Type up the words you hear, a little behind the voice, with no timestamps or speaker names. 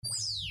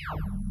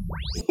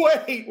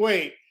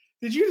Wait.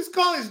 Did you just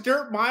call his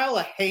dirt mile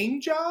a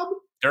hang job?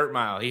 Dirt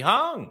mile. He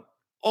hung.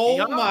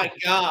 Oh my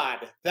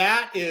God.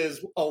 That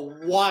is a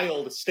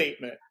wild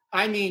statement.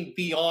 I mean,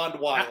 beyond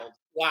wild.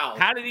 Wow.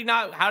 How did he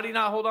not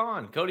hold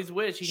on? Cody's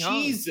wish. He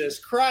hung. Jesus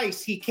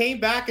Christ. He came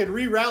back and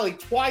re-rallied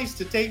twice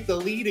to take the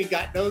lead and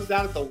got nosed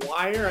out at the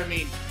wire. I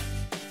mean,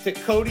 to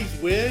Cody's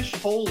wish,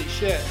 holy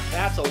shit,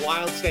 that's a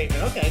wild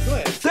statement. Okay, go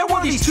ahead. There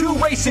were these two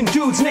racing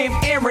dudes named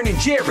Aaron and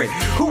Jared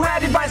who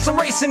had advice on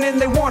racing and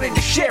they wanted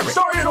to share it.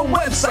 Started a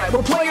website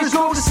where players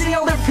go to see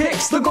all their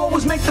picks. The goal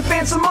was make the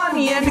fans some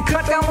money and to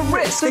cut down the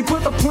risk. They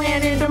put the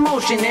plan into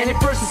motion and at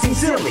first it seemed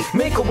silly.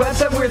 Make a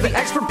website where the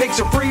expert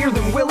picks are freer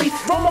than Willie.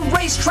 From a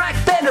racetrack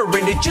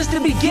veteran to just a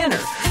beginner,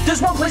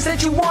 there's one place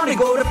that you want to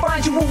go to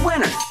find you a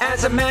winner.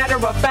 As a matter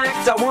of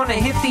fact, I want to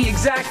hit the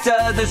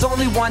exacta. There's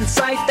only one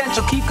site that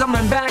you'll keep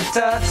coming back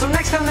to. So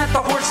next time that the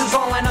horses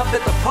all line up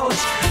at the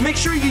post, make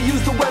sure you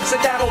use the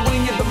website that'll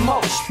win you the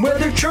most.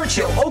 Whether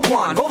Churchill,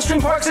 Oaklawn, Gulfstream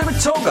Park,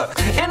 Saratoga,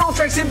 and all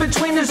tracks in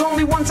between, there's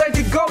only one site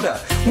to go to.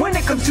 When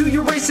it comes to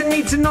your racing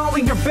needs and all of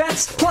your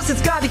bets, plus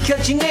it's got a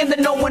catchy name that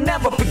no one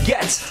ever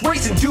forgets.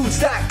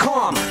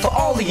 RacingDudes.com for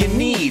all of your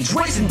needs.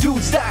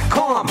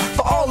 RacingDudes.com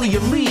for all of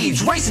your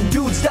leads.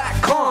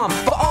 RacingDudes.com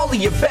for all of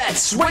your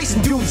bets.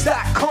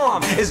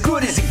 RacingDudes.com as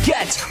good as it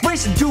gets.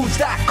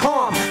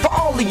 RacingDudes.com for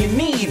all of your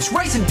needs.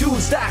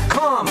 RacingDudes.com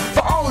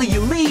for all of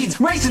your leads.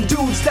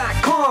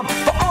 RacingDudes.com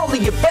for all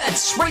of your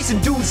bets.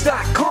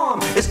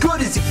 RacingDudes.com as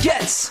good as it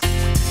gets.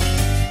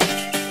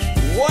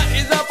 What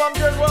is up? I'm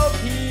Jared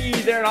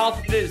Welke there in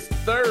Austin. It is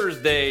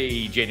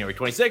Thursday, January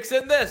 26th,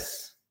 and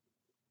this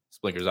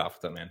Blinkers Off.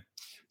 What's up, man?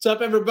 What's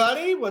up,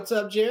 everybody? What's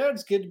up, Jared?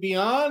 It's good to be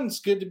on. It's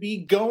good to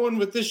be going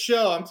with this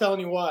show. I'm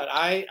telling you what,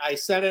 I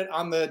said it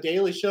on the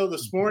Daily Show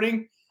this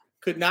morning.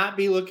 Could not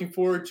be looking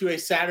forward to a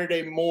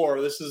Saturday more.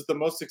 This is the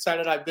most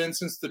excited I've been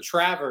since the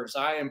Travers.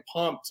 I am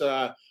pumped.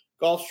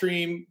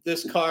 Gulfstream,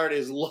 this card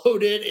is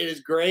loaded. It is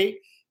great.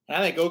 And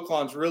I think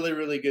Oaklawn's really,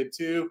 really good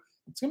too.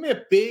 It's going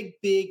to be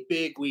a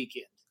big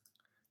weekend.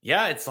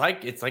 Yeah, it's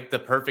like the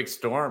perfect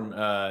storm,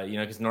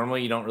 because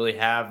normally you don't really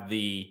have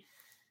the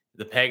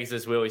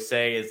Pegasus, we always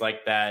say, is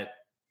like that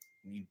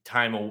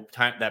time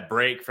that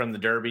break from the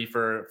Derby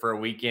for a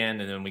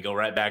weekend, and then we go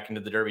right back into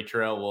the Derby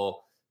Trail.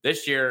 Well,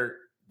 this year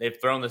they've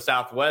thrown the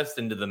Southwest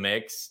into the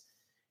mix,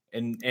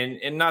 and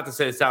not to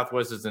say the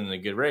Southwest isn't a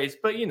good race,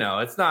 but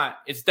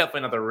it's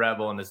definitely not the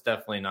Rebel, and it's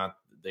definitely not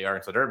the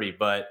Arkansas Derby.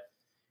 But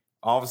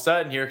all of a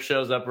sudden, here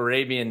shows up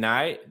Arabian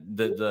Night,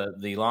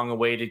 the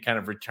long-awaited kind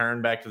of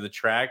return back to the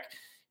track,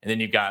 and then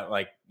you've got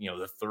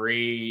the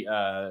three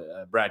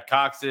Brad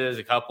Coxes,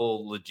 a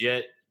couple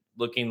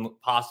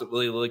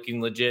possibly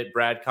looking legit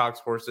Brad Cox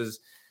horses.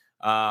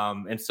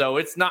 And so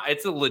it's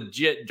a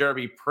legit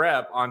Derby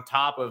prep on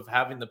top of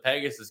having the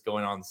Pegasus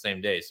going on the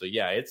same day. So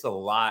yeah, it's a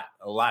lot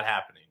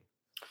happening.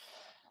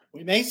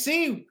 We may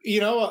see,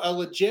 a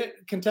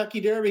legit Kentucky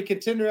Derby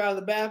contender out of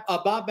the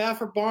Bob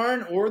Baffert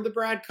barn or the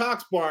Brad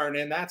Cox barn.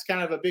 And that's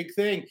kind of a big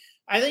thing.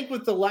 I think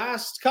with the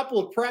last couple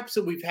of preps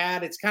that we've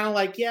had, it's kind of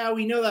like, yeah,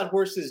 we know that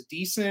horse is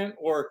decent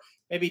or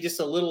maybe just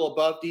a little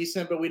above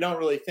decent, but we don't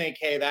really think,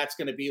 hey, that's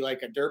going to be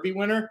like a Derby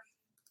winner.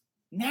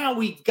 Now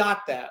we've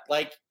got that.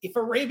 Like if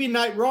Arabian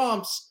Night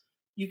romps,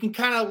 you can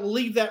kind of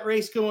leave that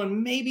race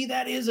going, maybe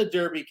that is a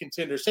Derby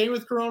contender. Same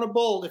with Corona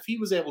Bold if he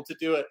was able to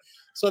do it.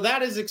 So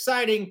that is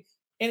exciting.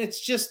 And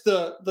it's just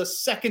the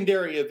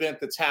secondary event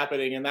that's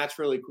happening. And that's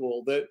really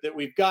cool that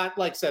we've got,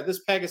 like I said,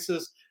 this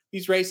Pegasus,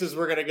 these races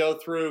we're going to go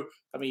through.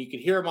 I mean, you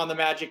could hear them on the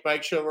Magic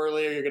Mike show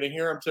earlier. You're going to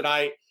hear them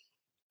tonight.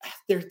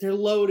 They're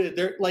loaded.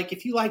 They're like,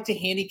 if you like to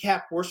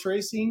handicap horse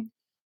racing,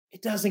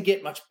 it doesn't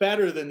get much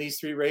better than these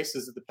three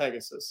races at the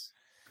Pegasus.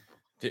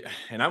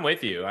 And I'm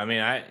with you. I mean,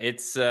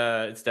 it's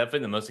definitely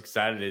the most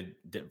excited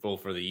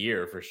for the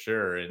year for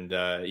sure. And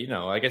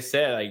like I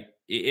said,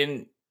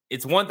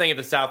 it's one thing at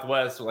the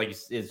Southwest,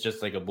 it's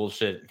just like a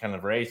bullshit kind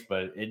of race,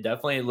 but it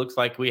definitely looks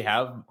like we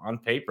have on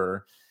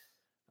paper,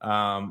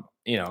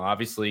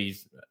 obviously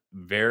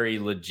very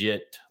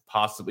legit.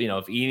 Possibly,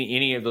 if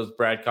any of those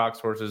Brad Cox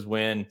horses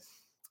win,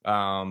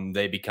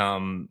 they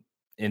become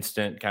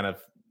instant kind of.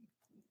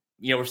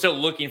 We're still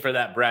looking for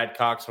that Brad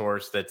Cox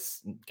horse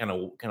that's kind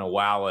of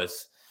wow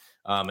us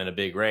in a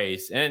big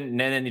race, and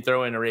then you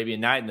throw in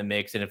Arabian Night in the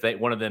mix, and if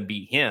one of them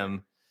beat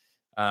him,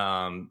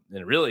 then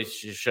it really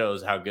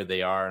shows how good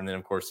they are. And then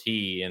of course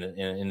he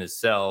in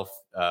himself,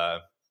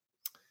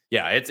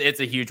 it's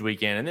a huge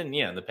weekend. And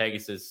then the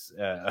Pegasus,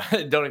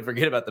 don't even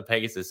forget about the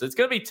Pegasus. It's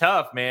gonna be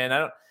tough,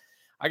 man.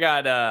 I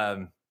got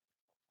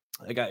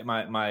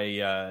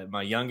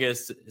my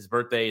youngest. His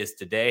birthday is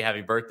today.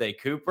 Happy birthday,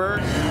 Cooper!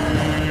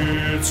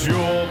 It's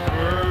your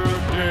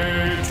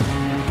birthday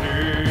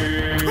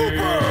today,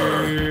 Cooper.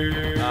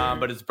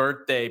 But his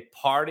birthday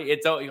party.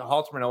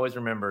 Halterman always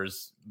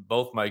remembers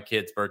both my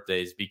kids'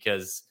 birthdays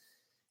because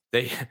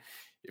they,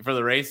 for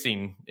the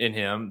racing in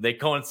him, they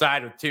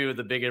coincide with two of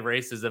the biggest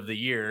races of the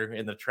year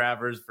in the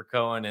Travers for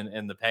Cohen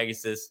and the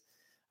Pegasus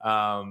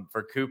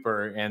for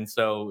Cooper. And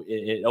so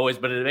it always,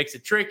 but it makes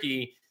it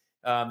tricky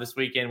This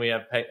weekend we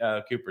have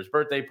Cooper's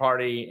birthday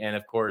party, and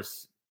of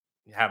course,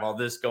 have all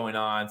this going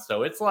on.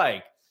 So it's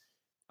like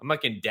I'm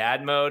like in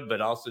dad mode,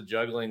 but also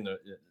juggling the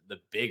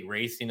big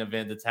racing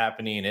event that's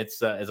happening.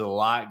 It's a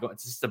lot.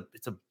 It's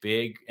a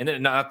big, and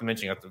then not to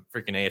mention got the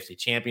freaking AFC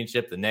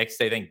Championship the next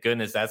day. Thank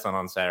goodness that's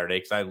on Saturday,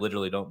 because I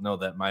literally don't know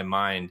that my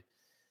mind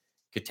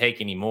could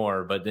take any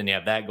more. But then you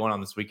have that going on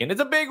this weekend.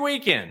 It's a big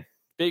weekend.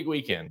 Big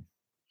weekend.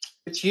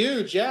 It's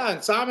huge, yeah. And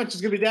Samich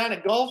is going to be down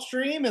at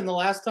Gulfstream, and the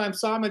last time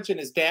Samich and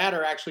his dad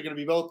are actually going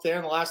to be both there,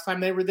 and the last time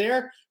they were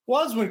there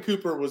was when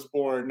Cooper was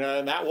born,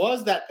 and that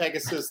was that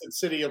Pegasus that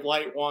City of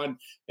Light won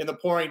in the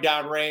pouring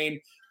down rain.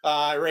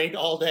 It rained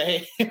all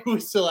day. We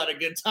still had a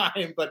good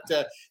time, but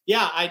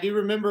yeah, I do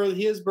remember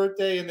his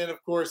birthday, and then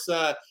of course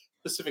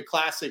Pacific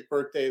Classic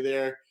birthday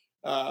there.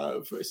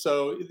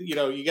 So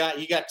you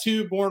got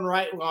two born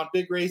right on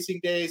big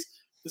racing days.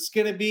 It's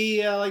going to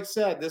be like I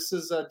said, this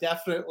is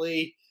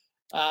definitely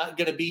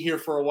going to be here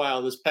for a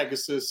while. This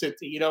Pegasus,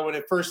 when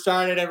it first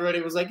started,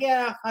 everybody was like,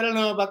 "Yeah, I don't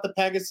know about the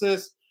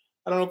Pegasus.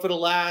 I don't know if it'll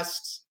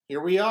last."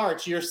 Here we are.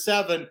 It's year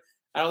 7.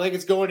 I don't think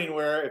it's going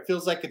anywhere. It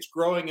feels like it's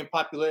growing in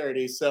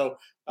popularity. So,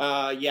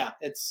 yeah,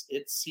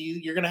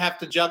 you're going to have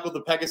to juggle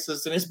the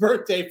Pegasus and his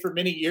birthday for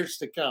many years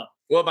to come.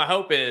 Well, my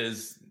hope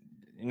is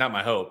not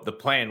my hope. The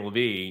plan will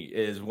be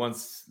is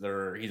once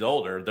he's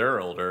older,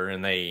 they're older,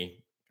 and they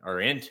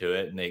are into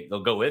it, and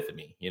they'll go with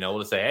me. We'll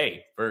just say,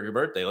 "Hey, for your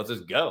birthday, let's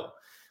just go.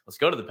 Let's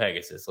go to the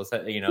Pegasus." So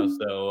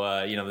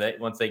that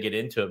once they get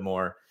into it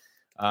more.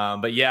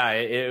 But yeah,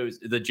 it was,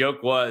 the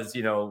joke was,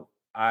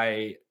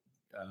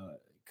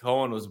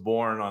 Cohen was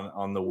born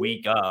on the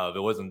week of,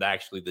 it wasn't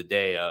actually the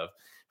day of,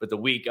 but the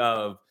week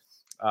of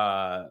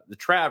the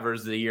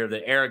Travers, the year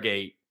that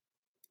Arrogate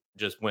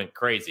just went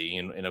crazy.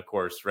 And of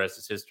course, rest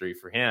is history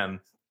for him.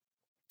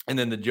 And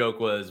then the joke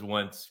was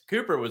once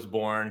Cooper was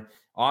born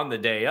on the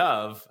day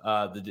of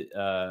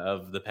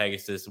the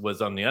Pegasus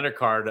was on the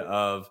undercard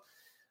of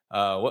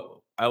what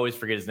I always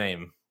forget his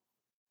name.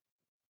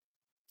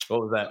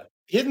 What was that?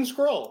 Hidden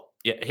Scroll.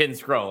 Yeah, Hidden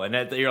Scroll. And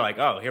that you're like,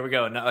 oh, here we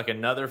go. Like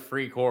another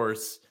free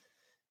course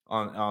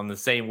on the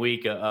same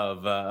week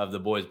of the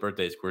boy's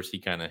birthdays. Of course, he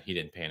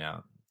didn't pan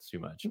out too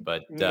much.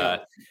 But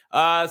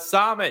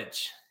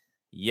Samich,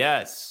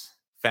 yes,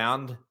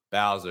 found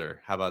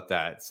Bowser. How about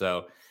that?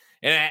 So,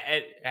 and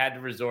I had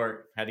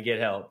to get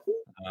help.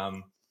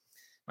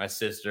 My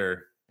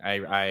sister,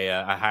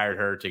 I hired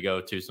her to go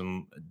to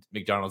some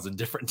McDonald's in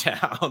different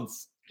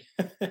towns.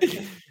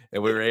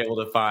 And we were able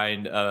to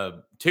find 2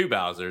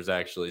 Bowsers,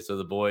 actually. So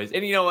the boys,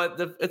 and you know what?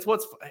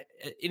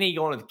 Any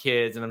going with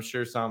kids, and I'm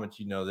sure Samich,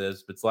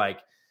 this, but it's like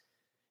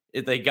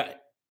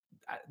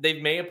they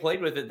may have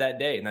played with it that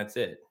day, and that's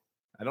it.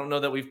 I don't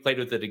know that we've played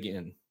with it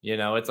again.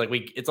 It's like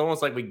it's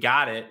almost like we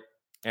got it,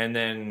 and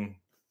then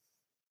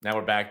now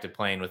we're back to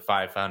playing with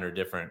 500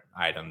 different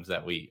items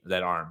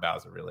that aren't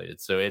Bowser related.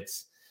 So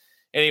it's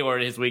anywhere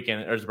his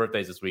weekend or his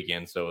birthday's this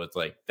weekend. So it's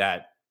like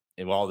that.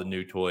 And all the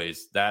new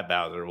toys, that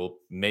Bowser will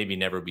maybe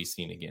never be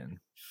seen again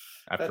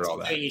after all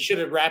that. You should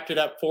have wrapped it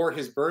up for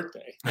his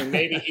birthday, and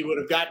maybe he would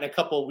have gotten a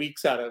couple of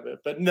weeks out of it.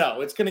 But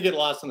no, it's going to get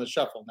lost in the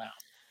shuffle now.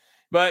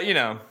 But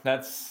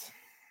that's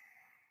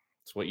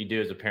what you do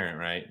as a parent,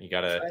 right? You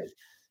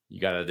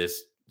gotta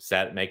just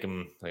make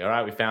them like, all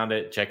right, we found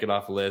it, check it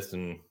off the list,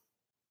 and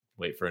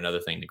wait for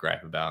another thing to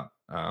gripe about.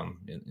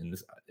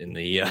 In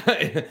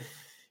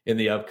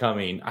the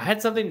upcoming, I had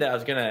something that I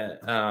was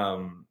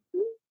gonna.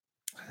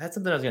 That's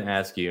something I was going to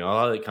ask you.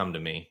 I'll let it come to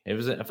me. I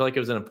feel like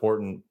it was an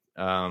important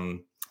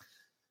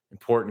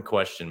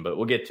question, but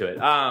we'll get to it.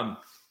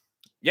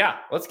 Yeah,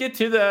 let's get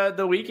to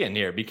the weekend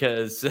here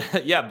because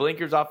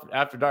Blinkers off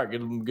after dark.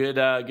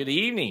 Good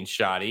evening,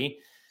 Shoddy.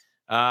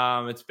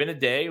 It's been a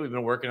day. We've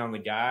been working on the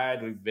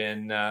guide. We've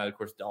been, of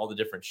course, all the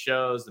different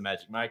shows. The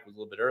Magic Mike was a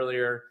little bit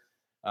earlier,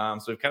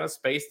 so we've kind of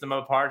spaced them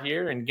apart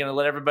here, and gonna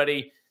let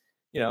everybody,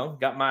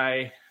 got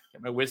my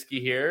whiskey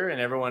here,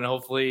 and everyone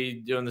hopefully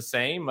doing the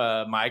same.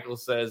 Michael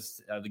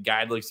says the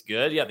guide looks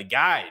good. Yeah, the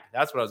guide.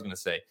 That's what I was going to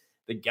say.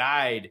 The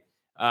guide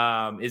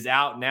is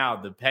out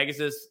now. The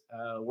Pegasus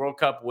World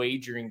Cup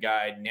wagering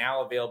guide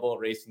now available at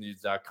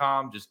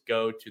racingdudes.com. Just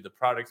go to the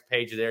products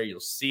page there. You'll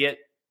see it.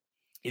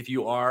 If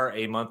you are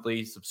a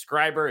monthly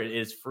subscriber, it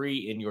is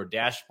free in your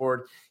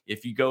dashboard.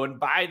 If you go and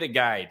buy the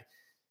guide,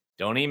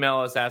 don't email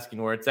us asking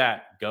where it's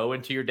at. Go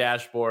into your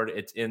dashboard.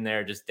 It's in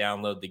there. Just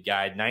download the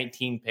guide.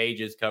 19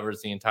 pages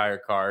covers the entire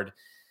card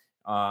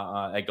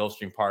at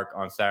Gulfstream Park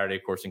on Saturday,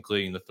 of course,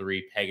 including the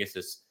 3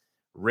 Pegasus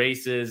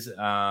races.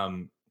 I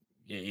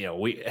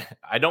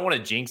don't want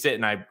to jinx it,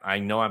 and I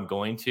know I'm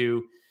going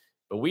to,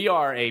 but we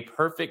are a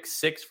perfect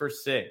 6 for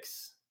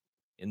 6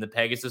 in the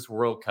Pegasus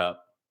World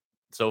Cup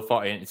so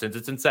far since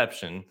its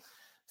inception.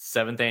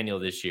 7th annual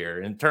this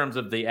year in terms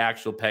of the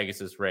actual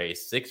Pegasus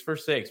race. 6 for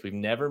 6. We've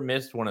never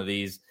missed one of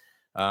these,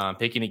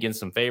 picking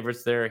against some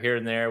favorites here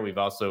and there. We've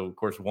also, of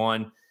course,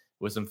 won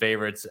with some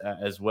favorites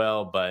as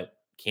well. But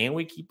can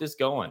we keep this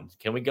going?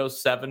 Can we go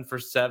 7 for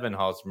 7,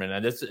 Halsterman?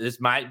 And this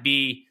might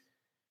be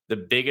the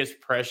biggest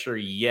pressure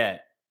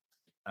yet,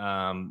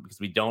 because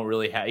we don't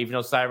really have, even though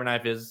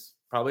Cyberknife is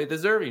probably a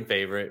deserving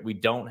favorite. We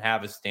don't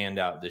have a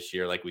standout this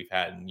year like we've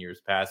had in years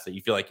past that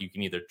you feel like you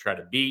can either try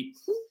to beat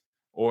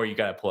or you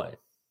got to play.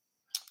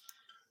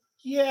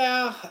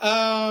 Yeah,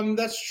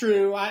 that's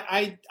true.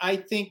 I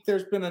think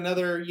there's been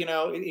another,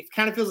 it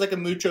kind of feels like a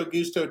mucho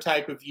gusto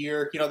type of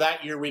year.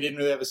 That year we didn't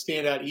really have a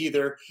standout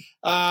either,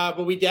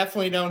 but we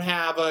definitely don't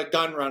have a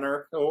gun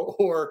runner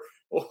or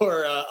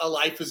a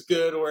life is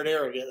good or an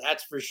arrogant.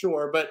 That's for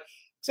sure. But like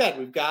I said,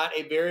 we've got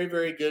a very,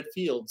 very good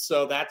field.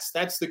 So that's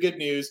the good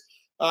news.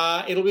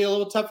 It'll be a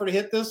little tougher to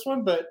hit this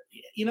one, but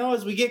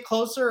as we get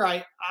closer,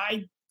 I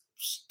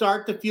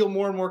start to feel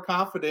more and more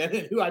confident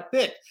in who I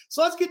picked.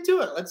 So let's get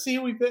to it. Let's see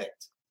who we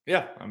picked.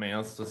 Yeah, I mean,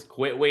 let's just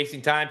quit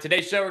wasting time.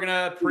 Today's show, we're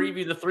going to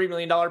preview the $3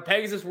 million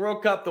Pegasus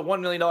World Cup, the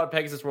 $1 million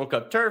Pegasus World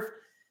Cup Turf,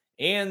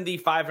 and the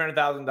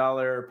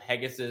 $500,000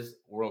 Pegasus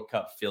World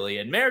Cup Filly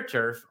and Mare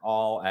Turf,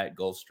 all at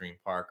Gulfstream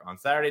Park on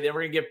Saturday. Then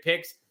we're going to give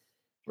picks.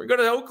 We're going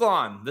to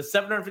Oaklawn, the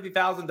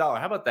 $750,000.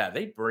 How about that?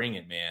 They bring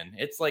it, man.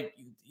 It's like,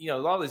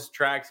 all these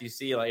tracks you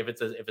see, like if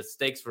it's a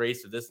stakes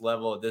race at this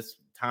level at this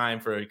time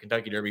for a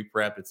Kentucky Derby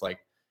prep, it's like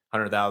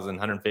 100,000,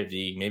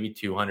 150, maybe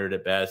 200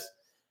 at best.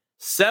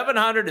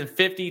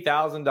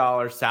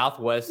 $750,000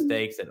 Southwest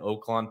Stakes at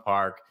Oaklawn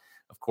Park.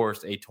 Of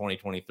course, a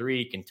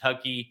 2023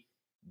 Kentucky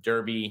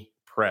Derby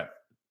prep.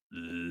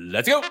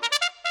 Let's go.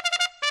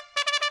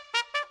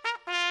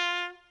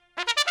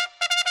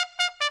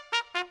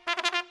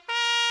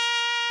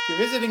 If you're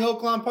visiting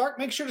Oaklawn Park,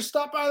 make sure to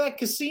stop by that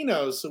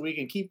casino so we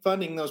can keep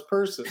funding those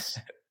purses.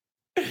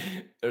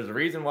 There's a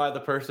reason why the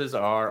purses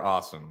are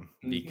awesome,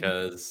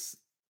 because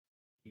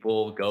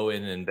people go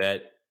in and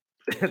bet.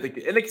 And the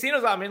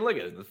casinos, I mean, look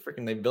at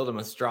it. They build a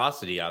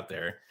monstrosity out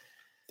there.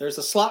 There's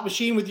a slot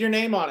machine with your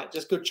name on it.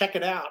 Just go check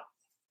it out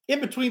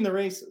in between the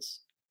races.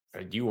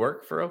 Do you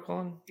work for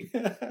Oaklawn?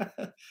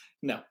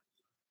 No. I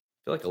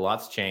feel like a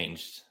lot's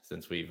changed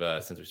since we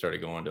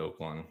started going to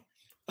Oaklawn.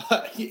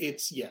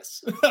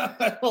 Yes.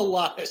 A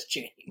lot has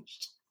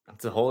changed.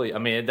 It's a holy. I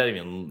mean, it doesn't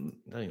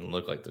even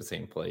look like the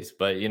same place,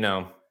 but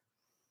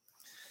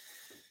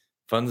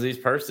funds these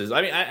purses.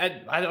 I mean,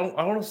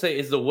 I want to say,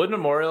 is the Wood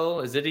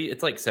Memorial?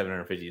 It's like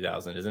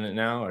 750,000, isn't it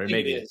now? Or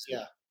maybe it is.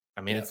 Yeah.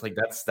 I mean, it's like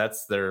that's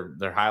their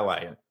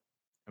highlight.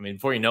 I mean,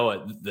 before you know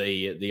it,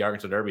 the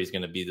Arkansas Derby is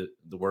going to be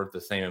the worth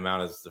the same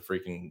amount as the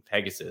freaking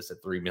Pegasus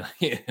at $3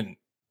 million.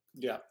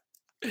 Yeah.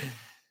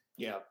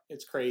 Yeah,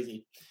 it's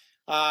crazy.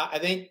 I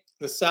think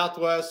the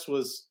Southwest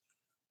was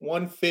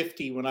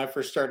 150 when I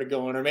first started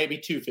going, or maybe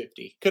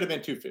 250. Could have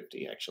been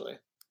 250 actually.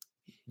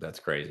 That's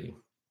crazy.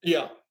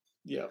 Yeah.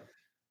 Yeah.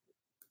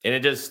 And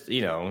it just,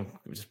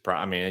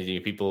 I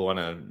mean, people want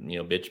to,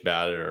 bitch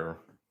about it or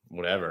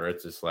whatever.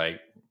 It's just like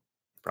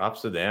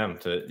props to them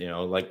to,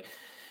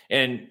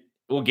 and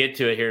we'll get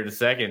to it here in a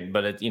second,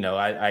 but it,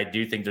 I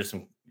do think there's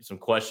some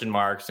question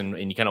marks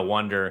and you kind of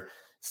wonder,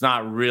 it's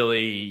not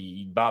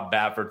really Bob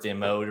Baffert's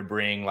MO to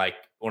bring like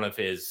one of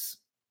his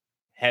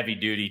heavy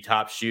duty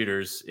top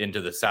shooters into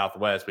the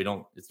Southwest.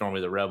 It's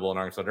normally the Rebel and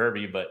Arkansas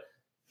Derby, but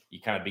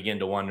you kind of begin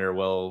to wonder,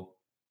 well,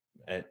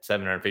 at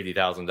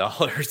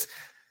 $750,000,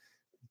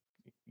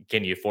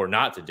 can you afford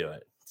not to do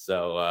it?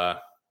 So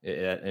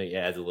it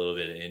adds a little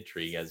bit of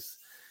intrigue as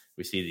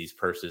we see these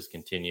purses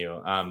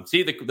continue.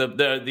 See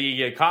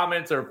the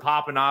comments are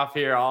popping off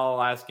here, all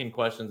asking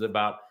questions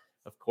about,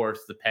 of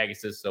course, the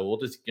Pegasus. So we'll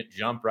just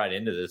jump right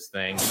into this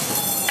thing.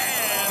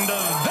 And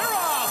they're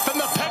off in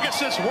the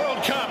Pegasus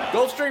World Cup.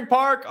 Gulfstream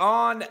Park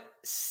on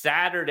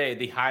Saturday,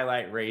 the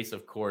highlight race,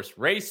 of course.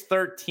 Race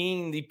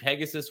 13, the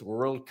Pegasus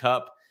World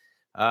Cup.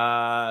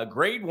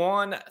 Grade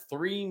 1,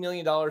 $3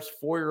 million,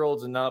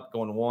 4-year-olds and up,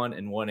 going 1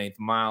 1/8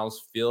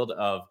 miles. Field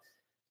of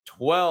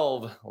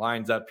 12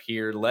 lines up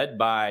here, led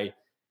by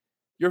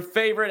your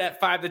favorite at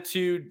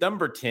 5-2,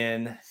 number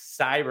 10,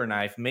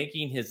 Cyberknife,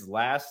 making his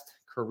last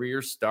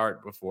career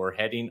start before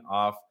heading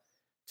off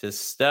to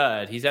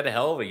stud. He's had a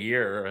hell of a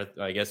year,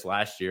 I guess,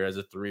 last year as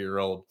a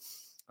 3-year-old.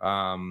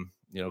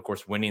 Of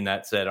course, winning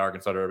that said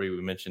Arkansas Derby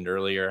we mentioned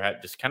earlier,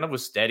 just kind of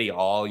was steady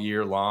all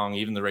year long.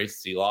 Even the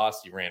races he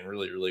lost, he ran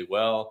really, really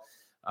well.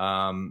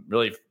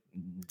 Really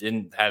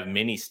didn't have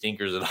many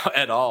stinkers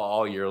at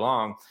all year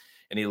long.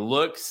 And he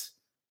looks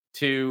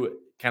to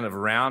kind of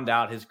round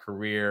out his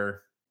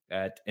career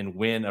and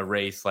win a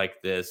race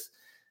like this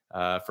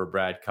for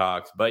Brad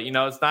Cox. But,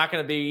 it's not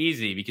going to be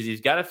easy because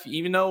he's got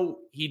even though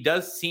he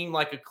does seem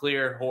like a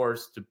clear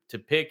horse to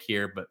pick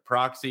here, but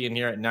Proxy in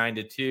here at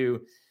 9-2,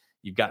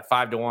 you've got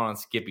 5-1 on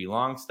Skippy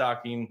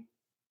Longstocking.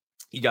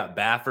 You got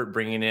Baffert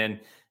bringing in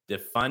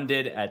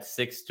Defunded at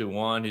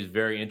 6-1, who's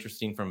very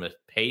interesting from a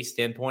pace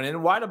standpoint.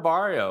 And White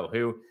Abario,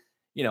 who,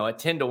 at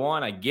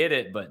 10-1, I get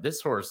it, but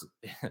this horse,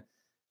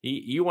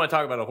 you want to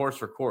talk about a horse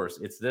for course.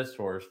 It's this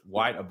horse.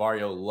 White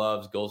Abario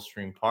loves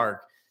Gulfstream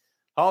Park.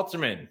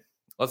 Halterman,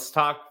 let's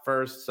talk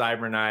first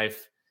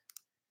Cyberknife.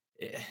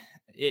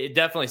 It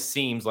definitely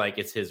seems like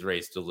it's his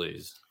race to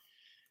lose.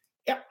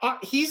 Yeah,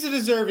 he's a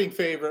deserving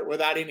favorite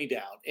without any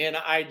doubt. And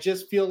I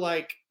just feel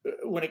like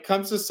when it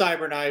comes to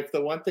Cyberknife,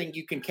 the one thing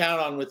you can count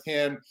on with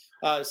him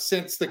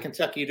since the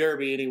Kentucky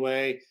Derby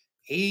anyway,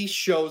 he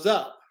shows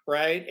up,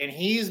 right? And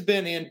he's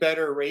been in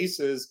better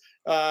races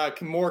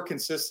more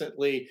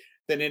consistently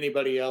than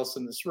anybody else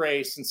in this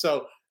race. And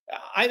so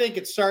I think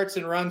it starts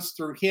and runs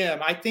through him.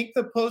 I think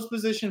the post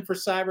position for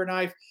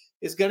Cyberknife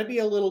is going to be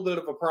a little bit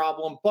of a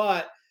problem.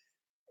 But,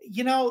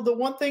 the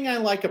one thing I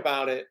like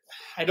about it,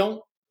 I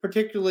don't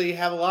particularly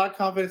have a lot of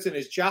confidence in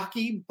his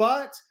jockey,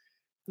 but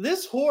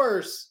this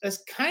horse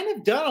has kind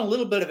of done a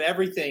little bit of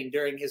everything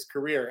during his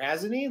career,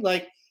 hasn't he?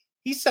 Like,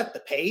 he set the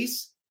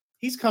pace.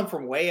 He's come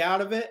from way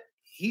out of it.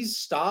 He's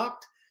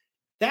stalked.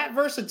 That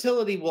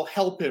versatility will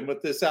help him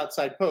with this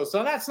outside post.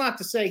 So that's not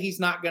to say he's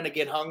not going to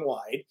get hung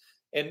wide.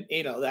 And,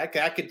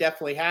 that could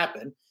definitely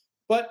happen.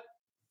 But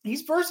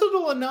he's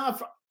versatile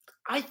enough.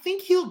 I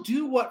think he'll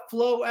do what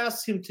Flo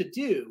asks him to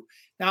do.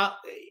 Now,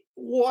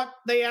 what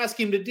they ask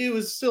him to do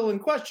is still in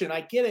question.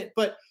 I get it.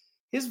 But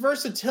his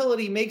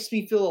versatility makes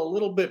me feel a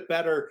little bit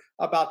better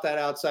about that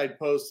outside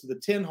post to the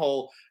 10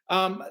 hole.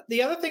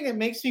 The other thing that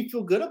makes me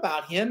feel good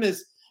about him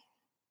is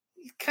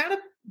he's kind of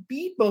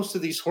beat most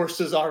of these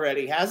horses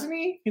already, hasn't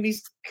he? And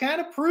he's kind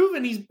of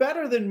proven he's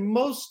better than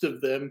most of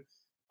them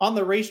on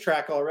the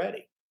racetrack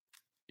already.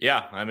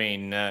 Yeah, I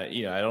mean,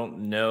 I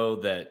don't know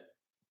that,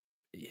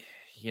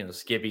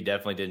 Skippy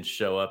definitely didn't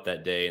show up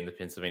that day in the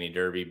Pennsylvania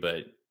Derby,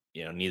 but,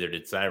 neither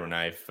did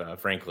Cyberknife,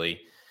 frankly.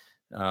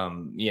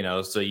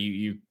 So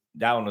you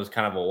that one was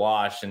kind of a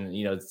wash, and,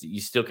 you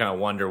still kind of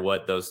wonder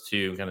what those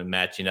two kind of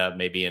matching up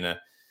maybe in a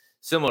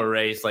similar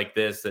race like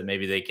this, that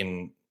maybe they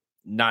can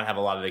not have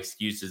a lot of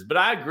excuses. But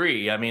I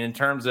agree. I mean, in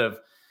terms of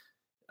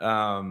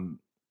kind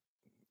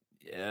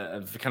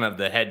of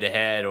the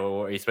head-to-head,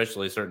 or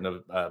especially a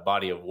certain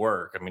body of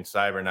work, I mean,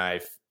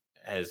 Cyberknife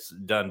has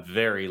done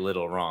very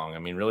little wrong. I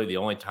mean, really the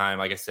only time,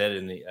 like I said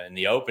in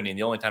the opening,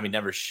 the only time he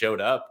never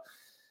showed up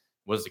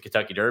was the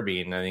Kentucky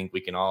Derby. And I think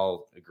we can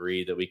all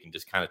agree that we can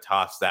just kind of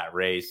toss that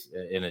race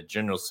in a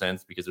general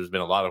sense, because there's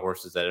been a lot of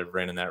horses that have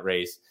ran in that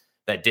race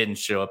that didn't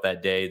show up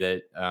that day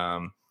that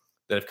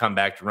have come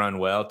back to run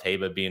well,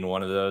 Taba being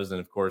one of those. And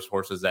of course,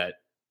 horses that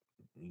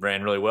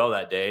ran really well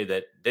that day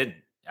that didn't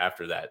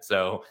after that.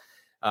 So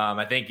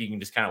I think you can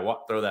just kind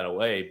of throw that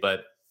away.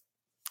 But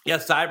yeah,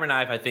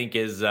 Cyberknife, I think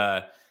is,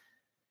 I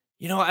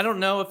don't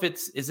know if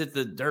is it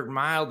the dirt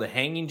mile, the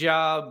hanging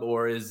job,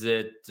 or is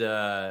it,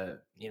 the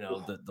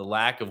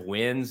lack of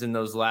wins in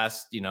those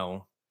last,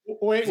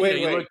 Wait.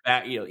 Look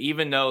back,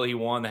 even though he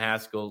won the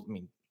Haskell, I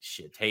mean,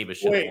 shit, Taba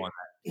should have won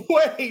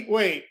that.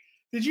 Wait.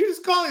 Did you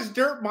just call his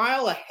dirt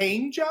mile a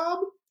hang job?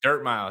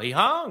 Dirt mile. He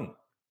hung.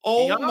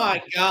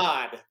 My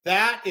God.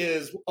 That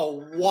is a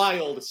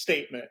wild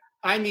statement.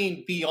 I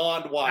mean,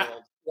 beyond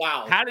wild.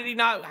 Wow. How did he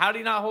not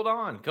hold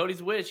on?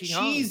 Cody's wish.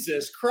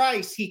 Jesus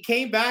Christ. He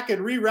came back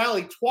and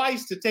re-rallied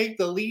twice to take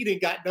the lead and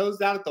got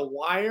nosed out at the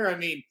wire. I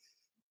mean,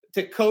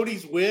 to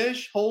Cody's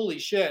wish. Holy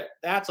shit.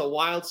 That's a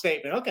wild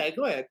statement. Okay,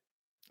 go ahead.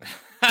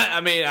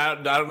 I mean, I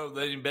don't know if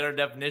there's any better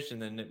definition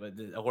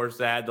than a horse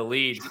that had the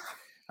lead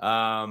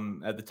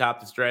at the top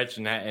of the stretch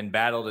and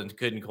battled and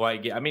couldn't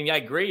quite get. I mean, I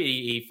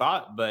agree. He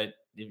fought, but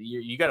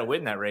you got to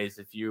win that race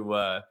if you're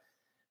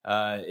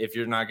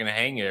not going to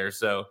hang there.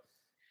 So,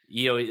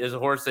 there's a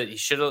horse that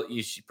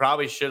you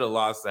probably should have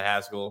lost the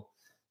Haskell.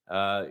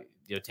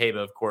 Taba,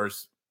 of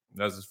course,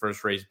 that was his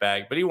first race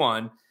back, but he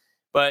won.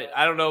 But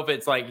I don't know if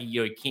it's like,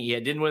 he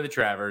didn't win the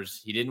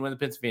Travers. He didn't win the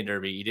Pennsylvania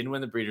Derby. He didn't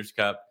win the Breeders'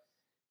 Cup.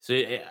 So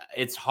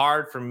it's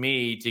hard for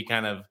me to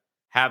kind of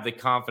have the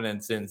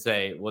confidence and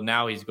say, well,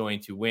 now he's going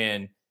to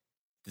win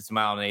this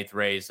mile and eighth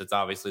race. It's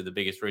obviously the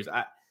biggest race.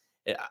 I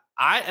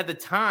at the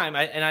time,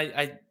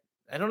 I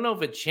don't know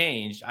if it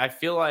changed. I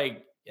feel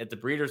like at the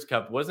Breeders'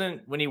 Cup,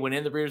 when he went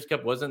in the Breeders'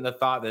 Cup, wasn't the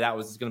thought that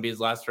was going to be his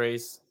last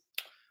race?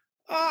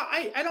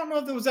 I don't know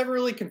if it was ever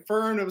really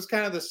confirmed. It was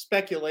kind of the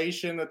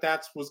speculation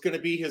that was going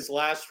to be his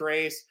last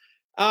race.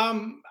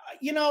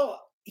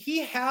 He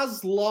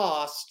has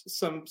lost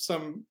some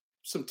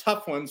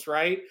tough ones,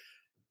 right?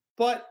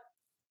 But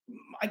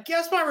I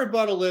guess my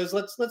rebuttal is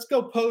let's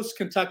go post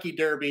Kentucky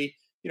Derby.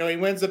 He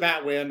wins the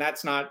Bat win.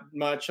 That's not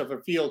much of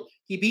a field.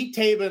 He beat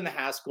Taba in the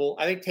Haskell.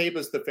 I think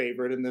Taba's the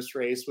favorite in this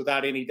race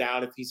without any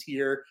doubt if he's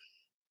here.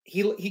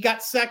 He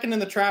got second in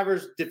the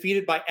Travers,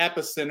 defeated by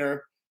Epicenter.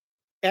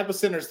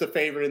 Epicenter's the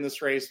favorite in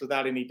this race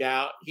without any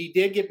doubt. He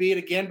did get beat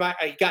again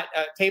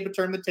Taba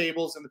turned the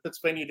tables in the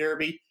Pennsylvania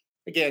Derby.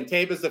 Again,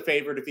 Taba's the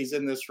favorite if he's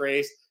in this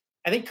race.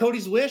 I think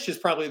Cody's Wish is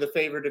probably the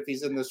favorite if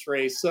he's in this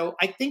race. So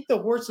I think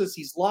the horses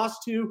he's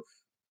lost to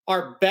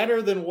are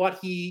better than what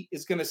he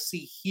is going to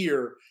see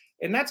here.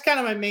 And that's kind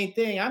of my main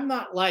thing. I'm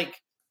not like,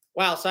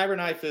 wow,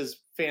 Cyberknife is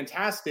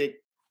fantastic.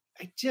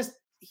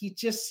 He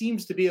just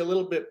seems to be a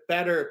little bit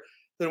better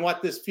than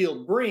what this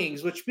field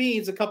brings, which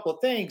means a couple of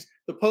things.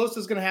 The post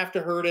is going to have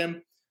to hurt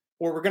him,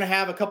 or we're going to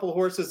have a couple of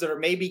horses that are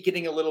maybe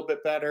getting a little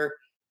bit better,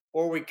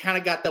 or we kind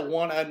of got the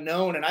one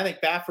unknown. And I think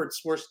Baffert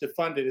Source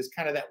Defunded is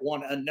kind of that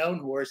one unknown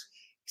horse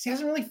because he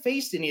hasn't really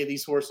faced any of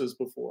these horses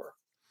before.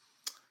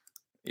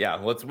 Yeah,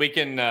 we'll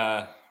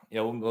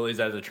use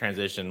that as a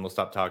transition. We'll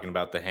stop talking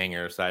about the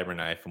hanger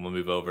Cyberknife and we'll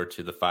move over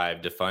to the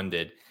 5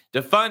 Defunded.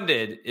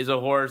 Defunded is a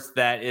horse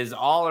that is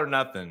all or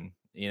nothing.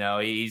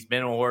 He's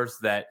been a horse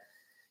that,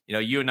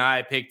 you and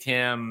I picked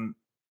him.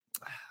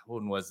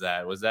 When was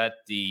that? I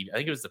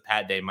think it was the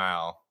Pat Day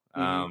Mile.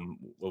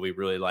 Where we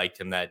really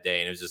liked him that day,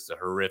 and it was just a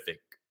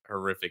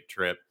horrific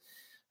trip.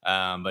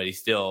 But he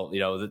still,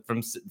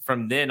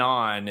 from then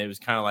on, it was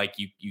kind of like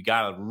you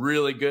got a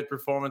really good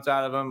performance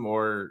out of him,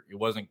 or it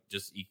wasn't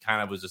just, it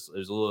was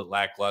a little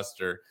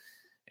lackluster.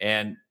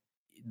 And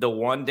the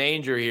one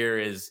danger here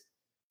is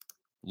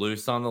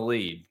loose on the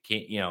lead.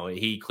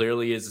 He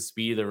clearly is the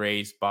speed of the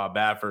race. Bob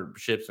Baffert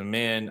ships him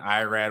in.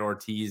 Irad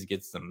Ortiz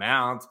gets the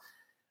mount.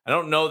 I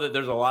don't know that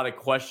there's a lot of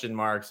question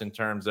marks in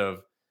terms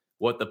of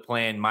what the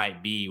plan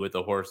might be with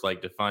a horse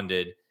like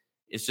Defunded.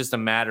 It's just a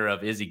matter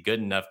of, is he good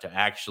enough to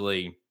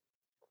actually,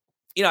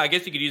 I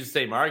guess you could use the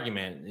same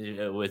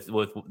argument with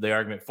the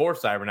argument for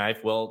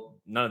Cyberknife. Well,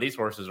 none of these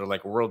horses are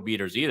like world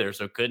beaters either.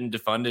 So couldn't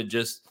Defunded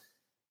just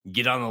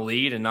get on the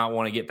lead and not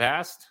want to get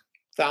past?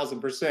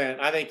 1,000%.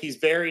 I think he's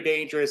very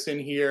dangerous in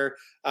here.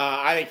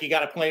 I think you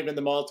got to play him in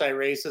the multi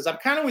races. I'm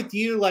kind of with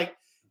you. Like,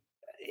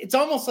 it's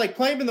almost like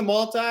play him in the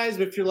multis,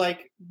 but if you're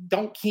like,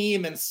 don't key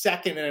him in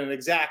second in an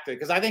exacta,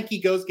 because I think he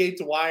goes gate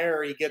to wire,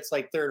 or he gets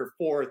like third or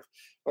fourth,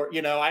 or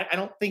I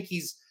don't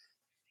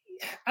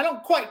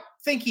quite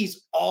think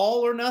he's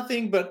all or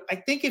nothing, but I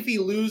think if he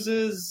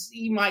loses,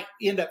 he might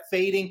end up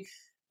fading.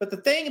 But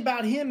the thing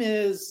about him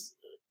is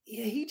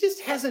he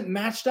just hasn't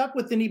matched up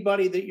with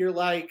anybody that you're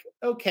like,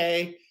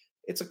 okay,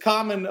 it's a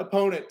common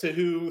opponent to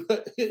who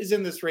is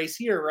in this race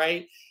here,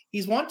 right?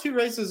 He's won 2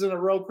 races in a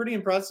row pretty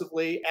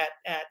impressively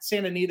at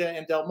Santa Anita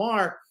and Del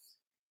Mar.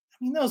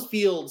 I mean, those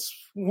fields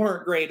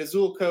weren't great.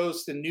 Azul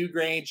Coast and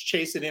Newgrange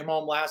chasing him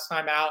home last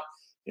time out.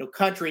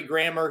 Country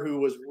Grammar, who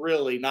was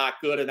really not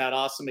good, and that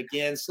Awesome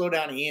Again. Slow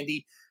Down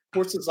Andy,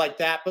 horses like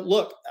that. But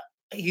look,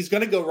 he's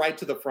going to go right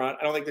to the front.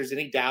 I don't think there's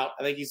any doubt.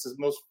 I think he's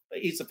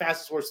the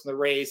fastest horse in the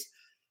race.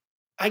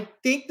 I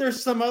think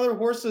there's some other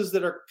horses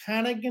that are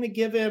kind of going to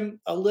give him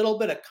a little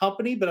bit of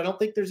company, but I don't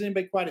think there's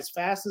anybody quite as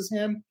fast as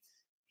him.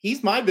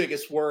 He's my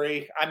biggest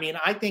worry. I mean,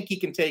 I think he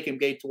can take him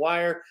gate to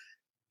wire.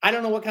 I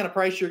don't know what kind of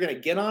price you're going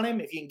to get on him.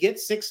 If you can get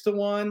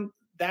 6-1,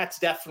 that's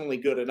definitely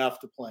good enough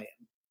to play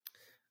him.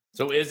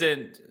 So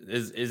isn't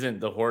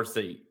the horse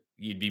that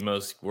you'd be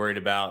most worried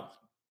about,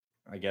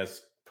 I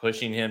guess,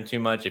 pushing him too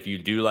much? If you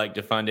do like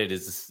Defunded,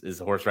 is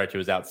the horse right to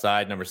his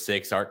outside, number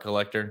 6, Art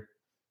Collector?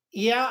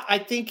 Yeah, I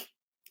think.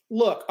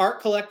 Look,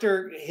 Art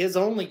Collector, his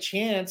only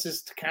chance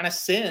is to kind of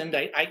send.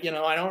 I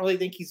don't really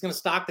think he's going to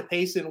stock the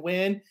pace and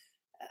win.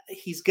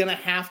 He's going to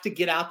have to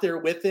get out there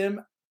with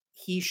him.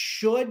 He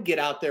should get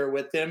out there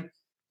with him.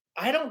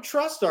 I don't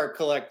trust Art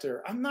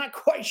Collector. I'm not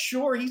quite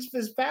sure he's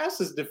as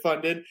fast as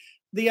Defunded.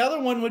 The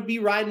other one would be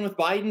Riding with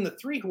Biden, the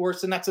 3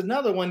 horse, and that's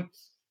another one.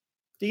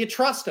 Do you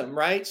trust him,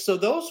 right? So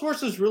those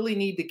horses really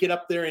need to get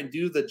up there and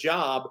do the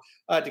job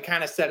to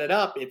kind of set it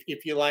up.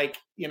 If you like,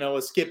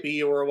 a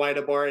Skippy or a White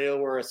Abario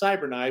or a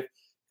Cyberknife,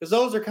 because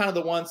those are kind of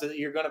the ones that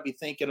you're going to be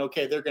thinking,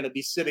 okay, they're going to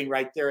be sitting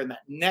right there in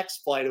that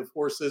next flight of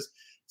horses.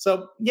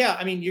 So, yeah,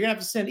 I mean, you're going to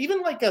have to send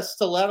even like a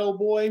Stiletto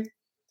Boy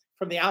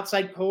from the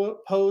outside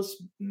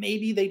post.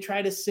 Maybe they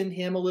try to send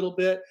him a little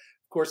bit.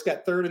 Of course,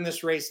 got 3rd in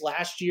this race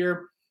last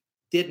year.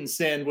 Didn't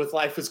send with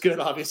Life is Good,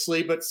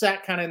 obviously, but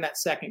sat kind of in that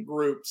second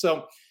group.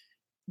 So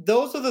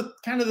those are the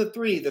kind of the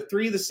 3,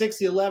 the 6,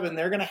 the 11.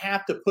 They're going to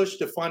have to push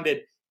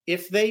Defunded.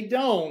 If they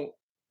don't,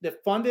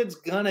 Defunded's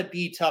going to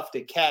be tough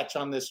to catch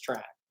on this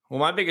track. Well,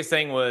 my biggest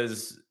thing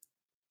was,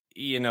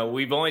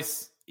 we've only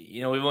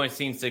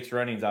seen 6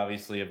 runnings,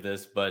 obviously, of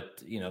this,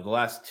 but the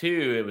last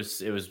 2,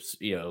 it was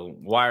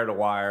wire to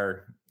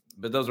wire,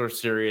 but those were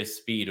serious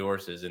speed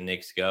horses, and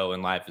Nick's Go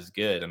and Life is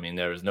Good. I mean,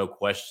 there was no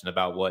question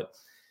about what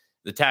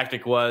the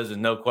tactic was, and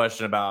no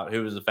question about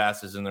who was the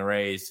fastest in the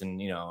race,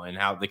 and and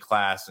how the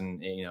class,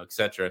 and et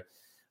cetera.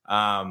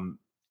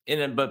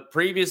 But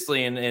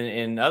previously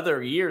in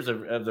other years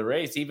of the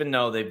race, even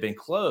though they've been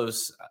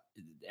close,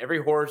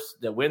 every horse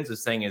that wins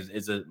this thing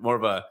is a more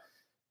of a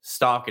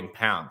stalk and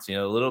pounce,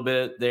 a little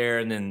bit there,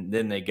 and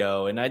then they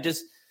go. And I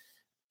just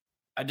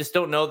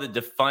don't know that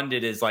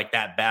Defunded is like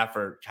that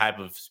Baffert type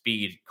of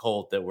speed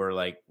colt that we're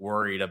like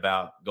worried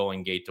about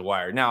going gate to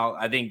wire. Now,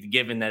 I think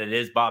given that it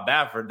is Bob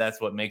Baffert,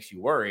 that's what makes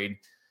you worried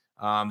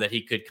that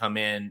he could come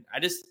in.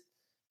 It's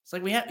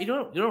like you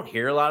don't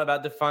hear a lot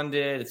about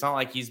Defunded. It's not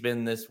like he's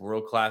been this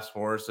world-class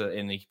horse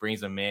and he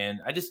brings them in.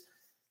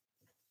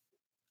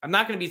 I'm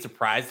not going to be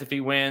surprised if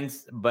he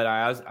wins, but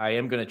I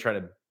am going to try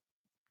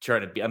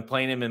to be. I'm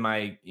playing him in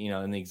my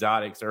in the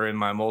exotics or in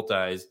my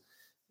multis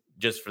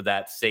just for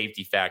that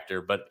safety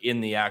factor. But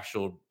in the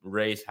actual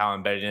race, how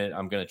I'm betting it,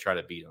 I'm going to try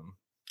to beat him.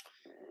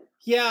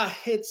 Yeah,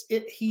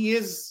 he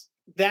is.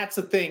 That's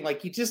the thing.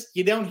 Like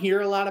you don't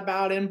hear a lot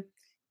about him.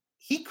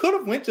 He could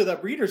have went to the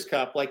Breeders'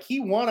 Cup. Like he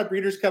won a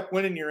Breeders' Cup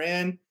win, and you're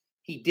in.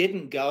 He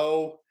didn't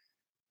go.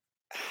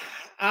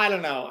 I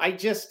don't know.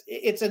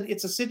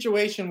 It's a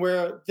situation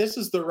where this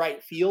is the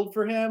right field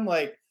for him.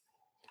 Like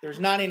there's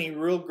not any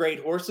real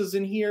great horses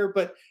in here,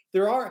 but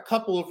there are a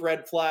couple of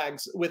red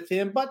flags with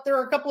him, but there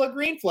are a couple of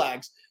green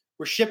flags.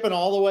 We're shipping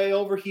all the way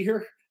over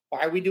here.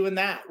 Why are we doing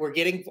that? We're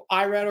getting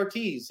Irad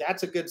Ortiz.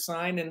 That's a good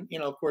sign. And,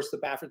 of course, the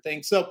Baffert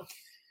thing. So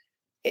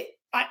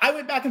I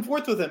went back and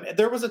forth with him.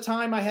 There was a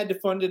time I had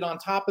Defunded on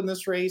top in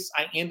this race.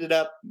 I ended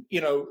up,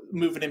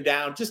 moving him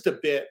down just a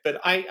bit, but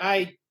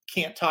I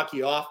can't talk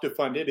you off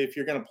Defunded if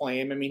you're going to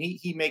play him. I mean,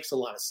 he makes a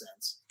lot of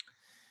sense.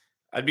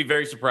 I'd be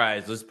very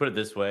surprised. Let's put it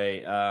this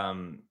way.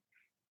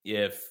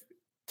 If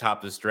top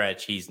of the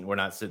stretch, we're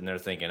not sitting there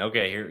thinking,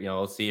 okay, here,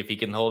 let's see if he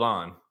can hold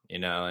on,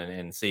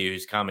 and see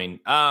who's coming.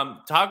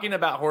 Talking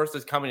about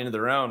horses coming into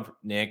their own,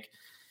 Nick,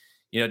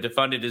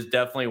 Defunded has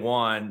definitely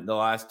winning the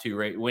last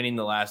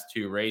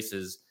two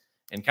races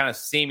and kind of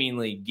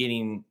seemingly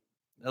getting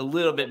a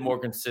little bit more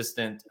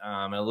consistent,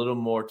 a little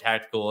more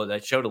tactical.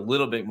 That showed a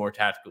little bit more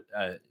tactical,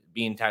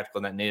 being tactical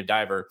in that Native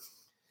Diver.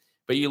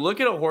 But you look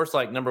at a horse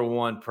like number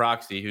 1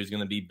 Proxy, who's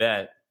going to be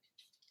bet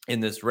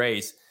in this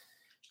race,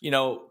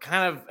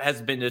 kind of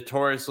has been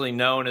notoriously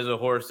known as a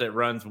horse that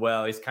runs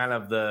well. He's kind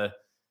of the,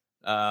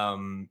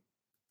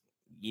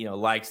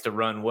 likes to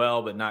run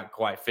well, but not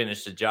quite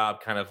finish the job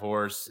kind of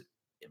horse.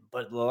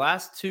 But the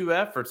last 2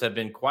 efforts have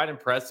been quite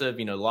impressive.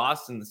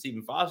 Lost in the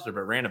Stephen Foster,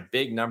 but ran a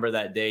big number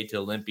that day to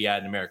Olympiad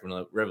and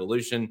American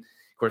Revolution.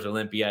 Of course,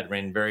 Olympiad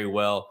ran very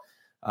well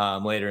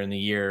later in the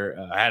year.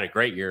 Had a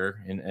great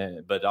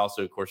year, but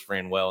also, of course,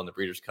 ran well in the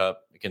Breeders'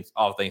 Cup.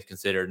 All things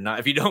considered, not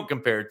if you don't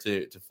compare it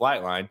to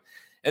Flightline,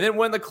 and then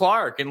won the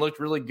Clark and looked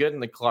really good in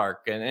the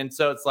Clark. And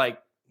so it's like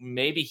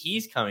maybe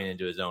he's coming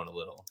into his own a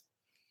little.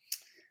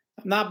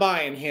 I'm not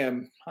buying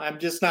him. I'm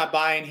just not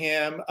buying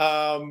him.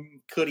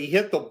 Could he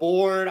hit the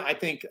board? I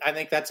think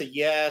that's a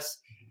yes.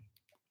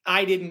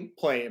 I didn't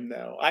play him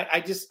though.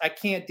 I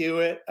can't do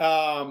it.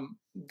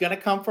 Gonna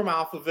come from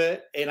off of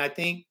it, and I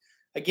think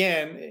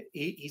again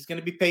he's going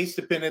to be pace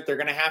dependent. They're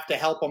going to have to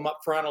help him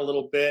up front a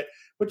little bit,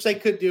 which they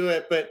could do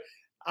it, but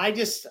I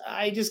just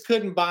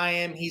couldn't buy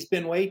him. He's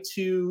been way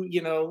too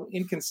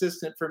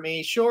inconsistent for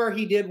me. Sure,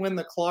 he did win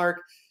the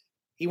Clark.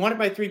 He won it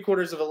by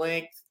 3/4 of a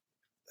length.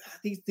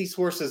 These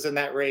horses in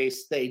that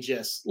race, they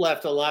just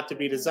left a lot to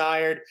be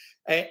desired.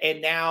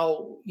 And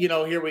now,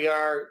 here we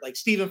are, like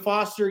Stephen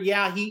Foster.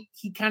 Yeah, he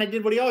kind of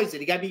did what he always did.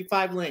 He got beat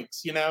 5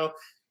 lengths. He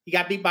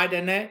got beat by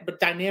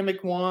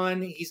Dynamic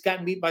One. He's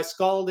gotten beat by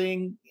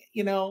Scalding.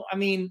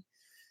 I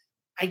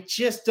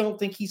just don't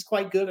think he's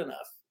quite good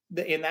enough.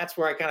 And that's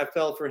where I kind of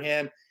fell for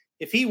him.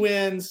 If he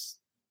wins,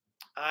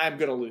 I'm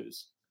going to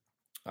lose.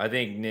 I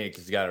think Nick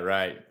has got it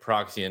right.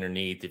 Proxy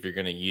underneath. If you're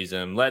going to use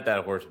him, let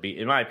that horse beat.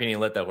 In my opinion,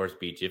 let that horse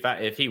beat you.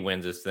 If he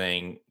wins this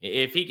thing,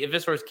 if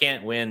this horse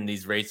can't win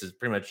these races,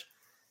 pretty much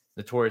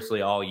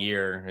notoriously all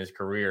year in his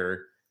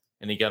career,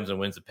 and he comes and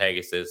wins the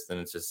Pegasus, then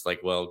it's just like,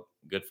 well,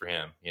 good for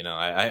him.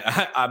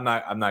 I'm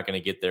not going to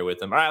get there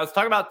with him. All right, let's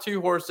talk about 2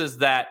 horses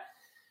that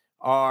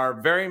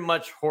are very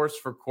much horse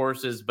for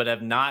courses, but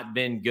have not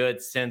been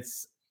good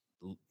since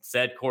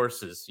said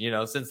courses,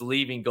 since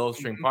leaving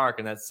Gulfstream Park,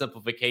 and that's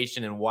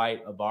Simplification and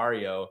White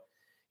Abario.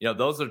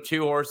 Those are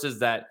 2 horses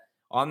that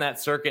on that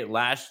circuit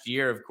last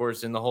year, of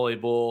course, in the Holy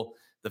Bull,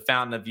 the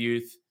Fountain of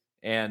Youth,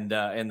 and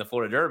the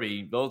Florida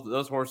Derby,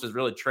 those horses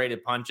really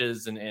traded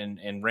punches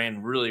and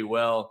ran really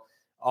well.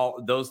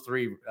 All those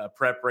 3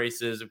 prep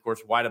races, of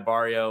course, White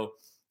Abario,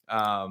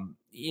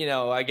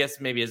 I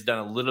guess maybe has done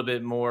a little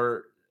bit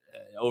more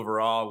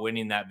overall,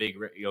 winning that big,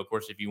 of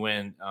course, if you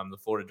win the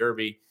Florida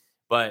Derby,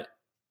 but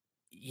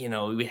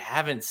we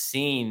haven't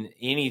seen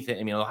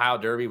anything. Ohio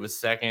Derby was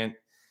second,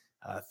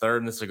 3rd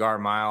in the Cigar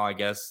Mile. I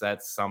guess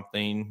that's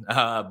something.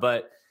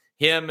 But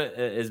him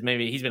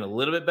he's been a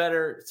little bit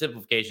better.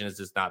 Simplification has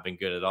just not been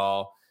good at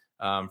all,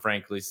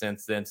 frankly,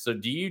 since then. So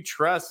do you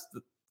trust,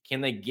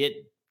 can they get,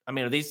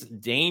 are these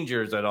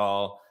dangers at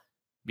all?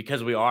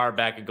 Because we are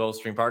back at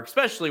Gulfstream Park,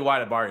 especially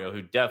White Abario,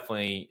 who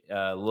definitely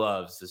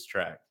loves this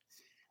track.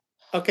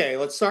 Okay,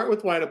 let's start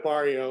with White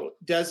Abario.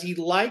 Does he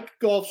like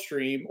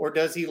Gulfstream, or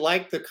does he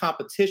like the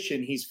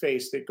competition he's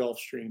faced at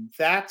Gulfstream?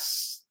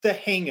 That's the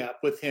hang up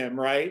with him,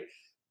 right?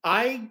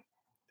 I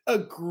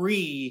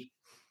agree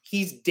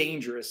he's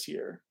dangerous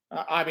here.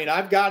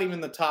 I've got him in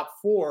the top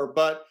 4,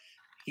 but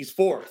he's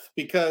 4th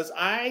because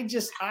I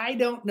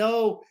don't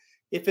know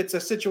if it's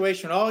a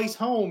situation, he's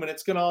home and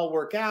it's going to all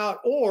work out,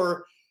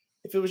 or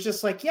if it was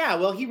just like, yeah,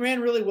 well, he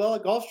ran really well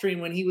at Gulfstream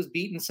when he was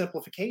beating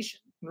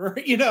Simplification.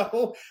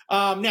 Now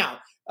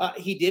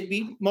he did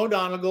beat Mo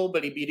Donegal,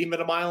 but he beat him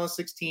at 1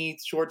 16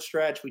 miles, short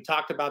stretch. We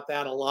talked about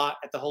that a lot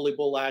at the Holy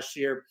Bull last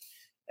year.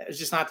 It's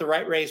just not the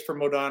right race for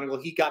Mo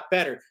Donegal. He got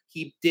better.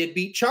 He did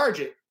beat Charge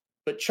It,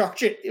 but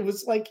Charge It, it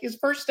was like his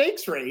first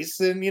stakes race,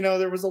 and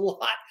there was a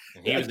lot.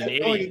 And he was an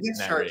idiot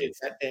against Charge It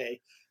that day.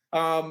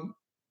 I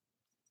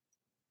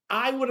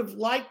would have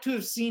liked to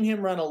have seen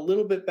him run a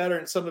little bit better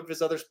in some of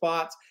his other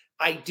spots.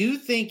 I do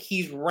think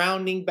he's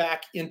rounding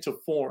back into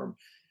form.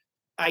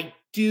 I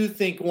do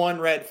think one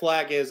red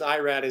flag is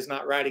Irad is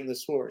not riding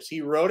this horse.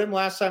 He rode him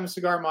last time in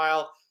Cigar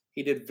Mile.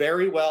 He did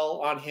very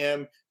well on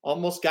him,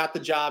 almost got the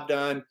job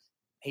done.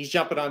 He's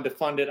jumping on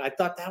Defunded. I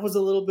thought that was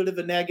a little bit of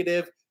a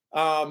negative,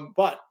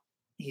 but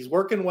he's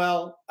working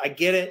well. I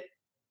get it.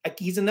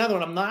 He's another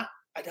one. I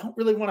don't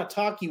really want to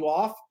talk you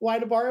off,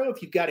 White Abario,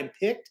 if you've got him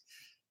picked.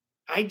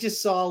 I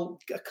just saw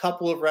a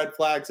couple of red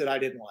flags that I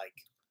didn't like.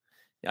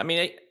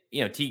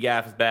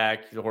 T-Gaff is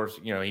back. The horse,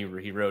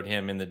 he rode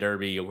him in the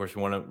Derby. Of course,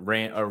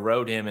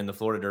 rode him in the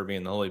Florida Derby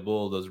and the Holy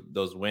Bull.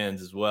 Those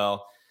wins as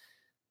well.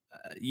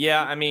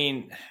 Yeah, I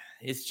mean,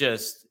 it's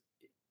just,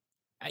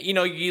 you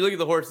look at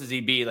the horses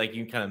he beat, like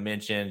you kind of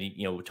mentioned.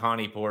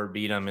 Tawny Port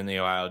beat him in the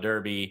Ohio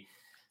Derby.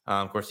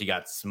 Of course, he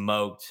got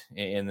smoked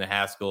in the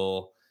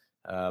Haskell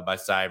by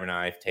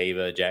Cyberknife,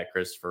 Tava, Jack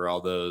Christopher,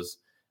 all those.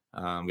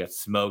 Got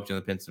smoked in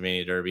the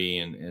Pennsylvania Derby,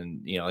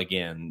 and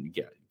again,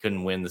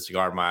 couldn't win the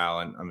Cigar Mile.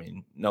 And I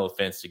mean, no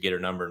offense to Get Her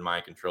Number in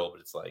My Control, but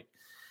it's like,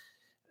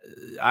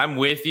 I'm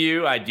with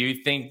you. I do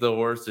think the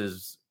horse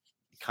is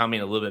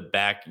coming a little bit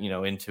back,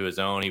 into his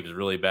own. He was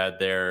really bad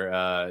there,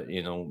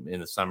 in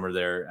the summer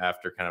there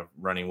after kind of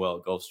running well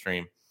at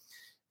Gulfstream.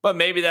 But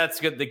maybe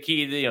that's good. The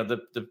key,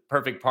 the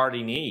perfect part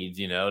he needs,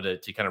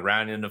 to kind of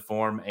round into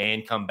form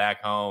and come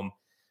back home.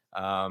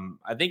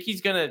 I think he's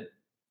going to,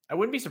 I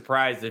wouldn't be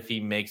surprised if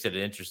he makes it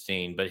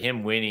interesting, but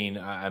him winning,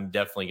 I'm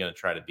definitely going to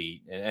try to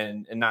beat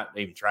and not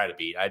even try to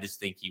beat. I just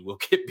think he will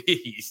get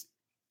beat.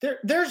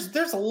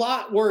 There's a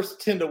lot worse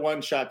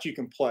 10-1 shots you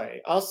can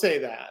play. I'll say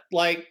that.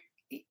 Like,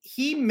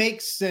 he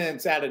makes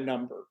sense at a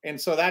number.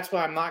 And so that's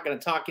why I'm not going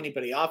to talk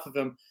anybody off of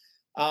him.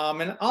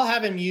 And I'll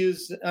have him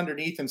used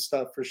underneath and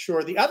stuff for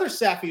sure. The other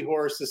Saffy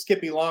horse, the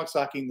Skippy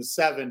Longstocking, the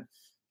 7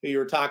 who you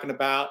were talking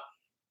about,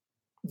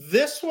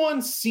 this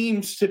one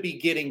seems to be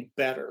getting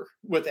better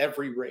with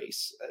every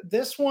race.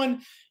 This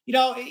one,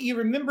 you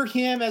remember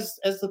him as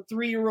the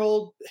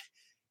 3-year-old.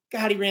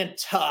 God, he ran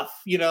tough,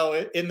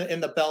 in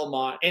the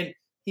Belmont, and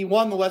he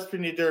won the West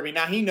Virginia Derby.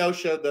 Now he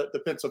no-showed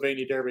the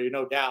Pennsylvania Derby,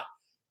 no doubt.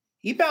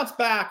 He bounced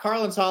back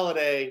Harlan's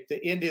Holiday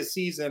to end his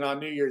season on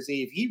New Year's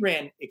Eve. He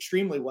ran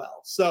extremely well.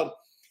 So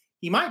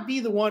he might be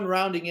the one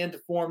rounding into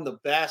form the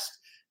best.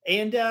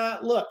 And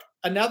look,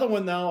 another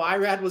one, though,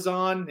 Irad was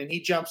on, and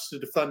he jumps to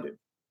Defunded.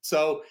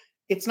 So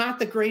it's not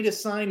the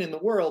greatest sign in the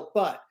world,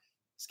 but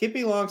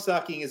Skippy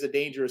Longstocking is a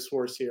dangerous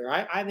horse here.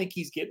 I think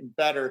he's getting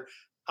better.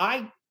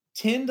 I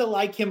tend to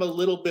like him a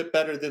little bit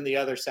better than the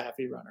other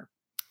Saffy runner.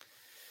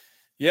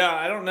 Yeah,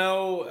 I don't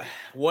know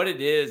what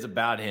it is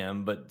about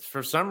him, but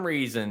for some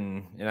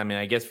reason, and I mean,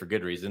 I guess for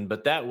good reason,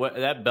 but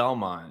that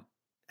Belmont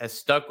has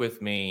stuck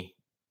with me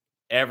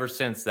ever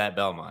since that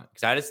Belmont,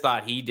 because I just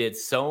thought he did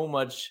so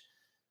much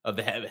of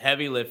the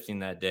heavy lifting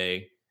that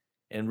day,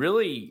 and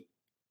really,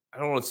 I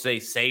don't want to say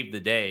saved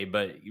the day,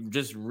 but he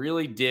just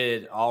really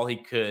did all he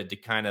could to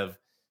kind of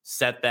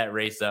set that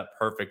race up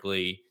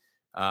perfectly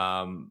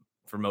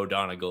for Mo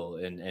Donegal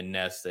and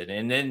Nested,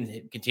 and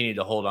then continue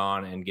to hold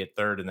on and get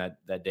third in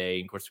that day.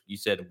 And of course, you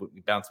said we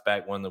bounced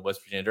back, won the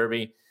West Virginia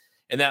Derby.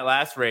 And that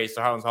last race,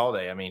 the Harlan's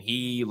Holiday, I mean,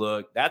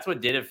 that's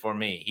what did it for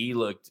me. He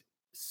looked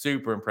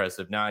super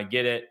impressive. Now I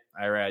get it.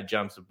 Irad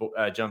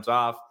jumps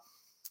off.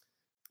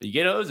 But you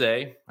get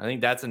Jose. I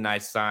think that's a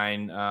nice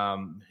sign.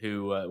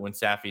 Who when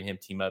Saffy and him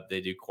team up,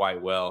 they do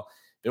quite well.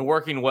 Been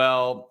working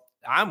well.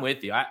 I'm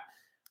with you.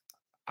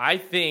 I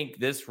think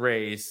this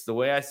race, the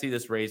way I see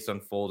this race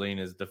unfolding,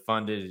 is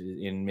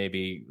Defunded in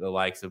maybe the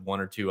likes of one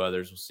or two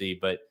others. We'll see.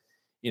 But,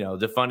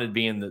 Defunded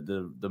being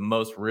the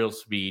most real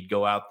speed,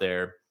 go out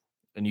there,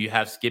 and you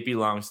have Skippy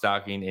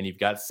Longstocking, and you've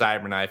got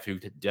Cyberknife, who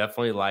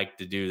definitely like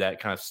to do that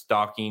kind of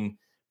stalking,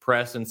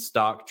 press and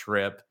stalk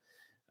trip.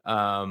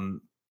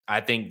 I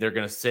think they're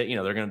going to sit,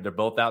 they're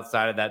both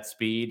outside of that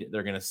speed.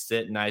 They're going to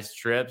sit nice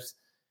trips.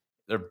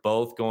 They're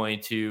both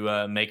going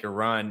to make a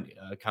run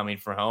coming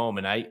for home.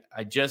 And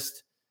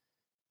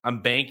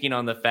I'm banking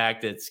on the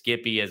fact that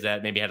Skippy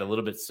maybe had a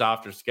little bit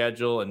softer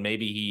schedule, and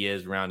maybe he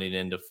is rounding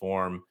into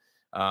form,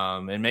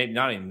 and maybe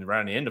not even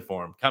rounding into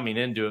form, coming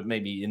into it,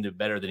 maybe into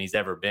better than he's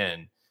ever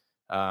been.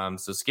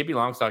 So Skippy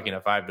Longstocking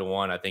at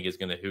 5-1, I think is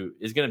going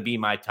to be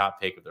my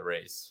top pick of the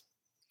race.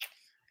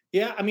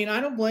 Yeah, I mean, I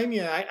don't blame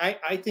you.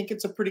 I think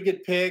it's a pretty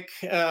good pick.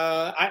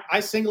 I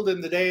singled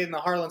him today in the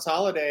Harlan's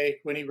Holiday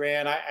when he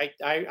ran.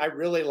 I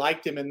really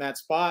liked him in that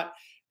spot.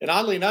 And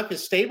oddly enough,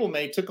 his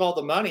stablemate took all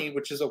the money,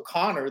 which is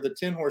O'Connor, the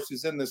 10 horse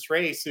who's in this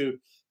race, who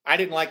I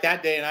didn't like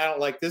that day, and I don't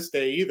like this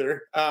day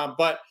either. I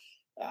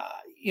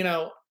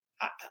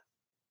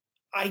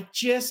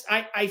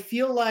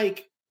feel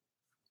like,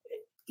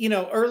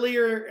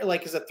 earlier,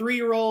 like as a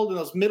 3-year-old in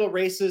those middle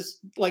races,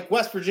 like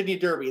West Virginia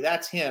Derby,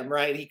 that's him,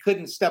 right? He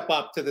couldn't step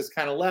up to this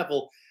kind of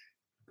level.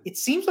 It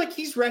seems like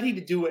he's ready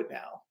to do it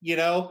now,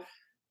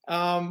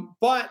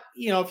 But,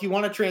 if you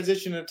want to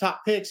transition to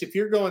top picks, if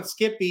you're going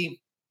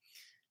Skippy,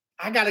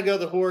 I got to go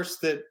the horse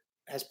that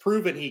has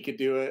proven he could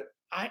do it.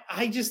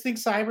 I just think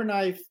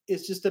Cyberknife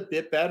is just a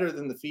bit better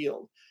than the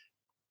field.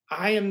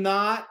 I am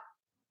not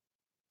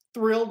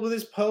thrilled with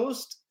his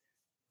post,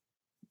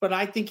 but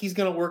I think he's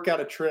going to work out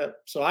a trip.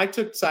 So I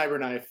took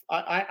Cyberknife.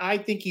 I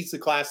think he's the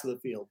class of the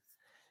field.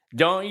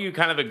 Don't you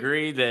kind of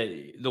agree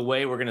that the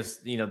way we're going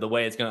to, the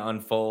way it's going to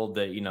unfold,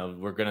 that,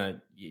 we're going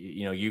to,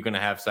 you're going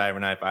to have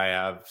Cyberknife, I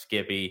have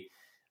Skippy,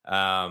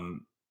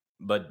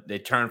 but they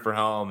turn for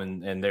home,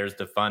 and there's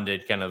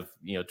Defunded kind of,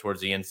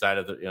 towards the inside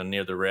of the,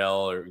 near the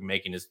rail, or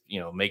making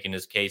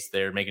his case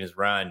there, making his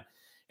run.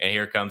 And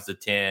here comes the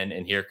 10,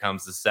 and here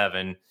comes the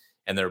 7.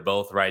 and they're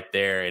both right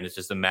there, and it's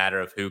just a matter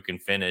of who can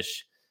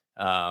finish,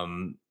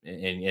 and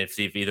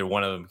see if either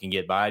one of them can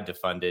get by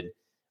defunded.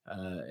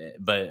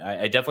 But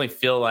I definitely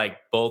feel like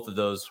both of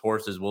those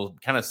horses will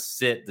kind of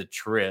sit the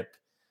trip.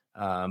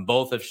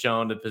 Both have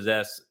shown to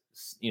possess,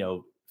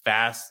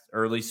 fast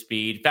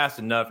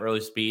enough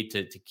early speed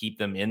to keep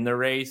them in the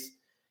race.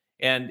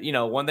 And,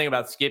 one thing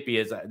about Skippy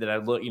is that I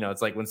look,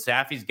 it's like when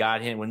Saffy's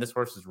got him, when this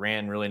horse has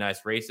ran really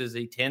nice races,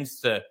 he tends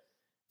to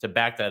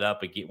back that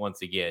up again,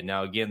 once again.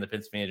 Now, again, the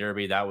Pennsylvania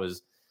Derby, that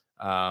was,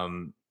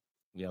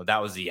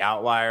 that was the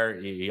outlier.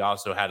 He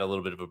also had a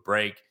little bit of a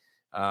break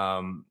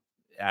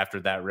after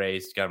that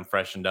race, got him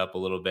freshened up a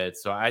little bit.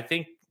 So I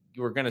think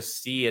we're going to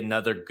see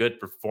another good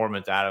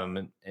performance out of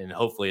him, and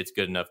hopefully it's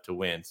good enough to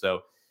win.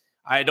 So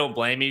I don't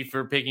blame you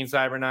for picking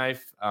Cyberknife.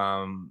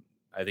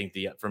 I think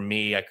for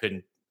me, I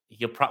couldn't.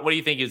 What do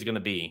you think he's going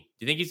to be?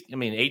 Do you think he's?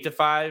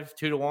 8-5,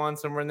 2-1,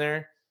 somewhere in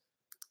there?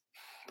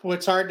 Well,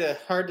 it's hard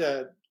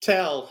to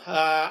tell.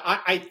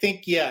 I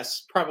think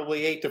yes,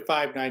 probably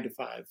 8-5,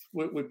 9-5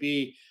 would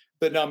be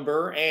the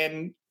number.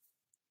 And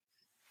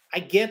I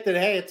get that.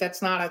 Hey,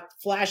 that's not a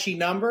flashy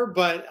number,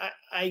 but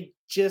I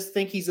just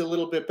think he's a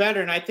little bit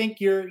better. And I think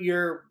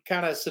your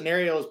kind of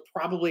scenario is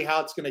probably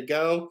how it's going to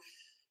go.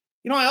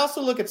 I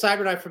also look at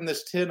Cyberknife from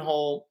this 10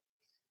 hole.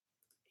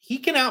 He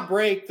can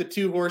outbreak the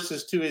two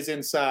horses to his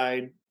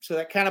inside. So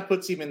that kind of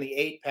puts him in the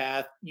 8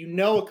 path.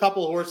 A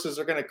couple of horses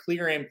are going to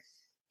clear him.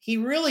 He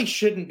really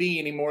shouldn't be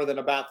any more than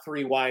about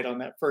 3 wide on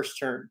that first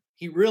turn.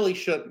 He really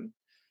shouldn't.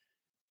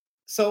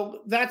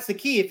 So that's the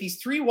key. If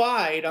he's 3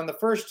 wide on the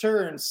first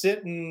turn,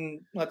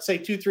 sitting, let's say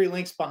 2-3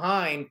 lengths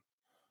behind,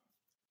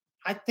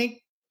 I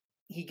think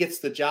he gets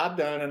the job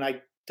done. And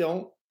I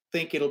don't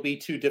think it'll be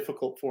too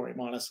difficult for him,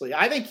 honestly.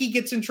 I think he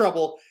gets in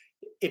trouble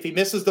if he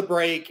misses the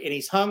break and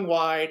he's hung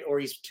wide or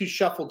he's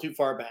shuffled too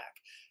far back.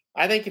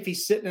 I think if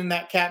he's sitting in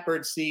that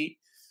catbird seat,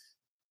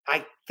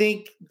 I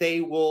think they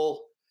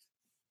will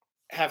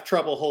have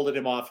trouble holding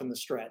him off in the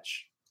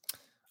stretch.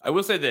 I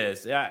will say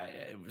this.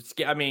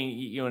 It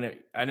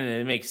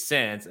makes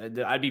sense.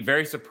 I'd be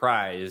very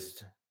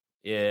surprised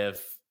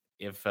if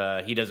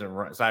he doesn't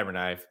run,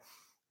 Cyberknife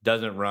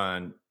doesn't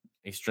run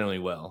extremely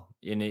well.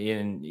 And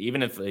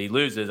even if he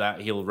loses,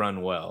 he'll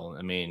run well.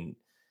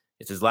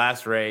 It's his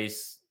last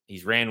race.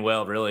 He's ran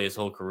well really his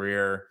whole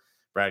career.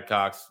 Brad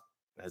Cox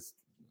has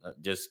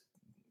just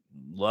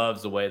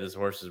loves the way this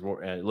horse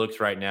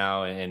looks right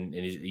now, and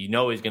he's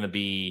going to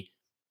be,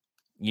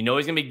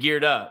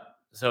 geared up.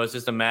 So it's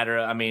just a matter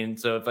of,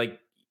 so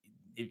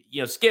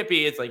if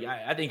Skippy, it's like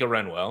I think he'll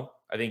run well.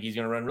 I think he's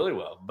going to run really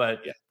well, but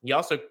he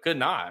also could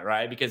not,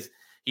 right? Because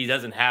he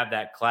doesn't have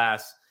that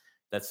class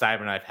that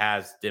Cyberknife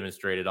has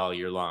demonstrated all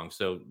year long.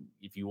 So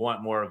if you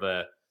want more of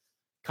a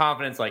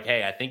confidence, like,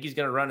 hey, I think he's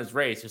going to run his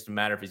race, just a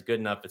matter if he's good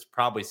enough, it's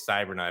probably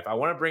Cyberknife. I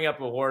want to bring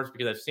up a horse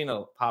because I've seen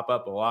it pop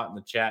up a lot in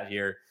the chat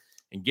here,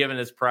 and given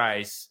his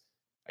price,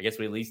 I guess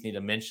we at least need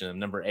to mention him.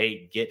 Number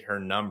 8, Get Her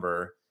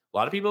Number. A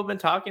lot of people have been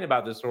talking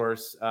about this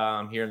horse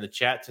here in the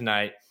chat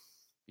tonight.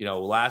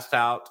 Last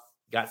out,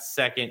 got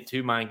second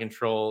to Mind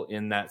Control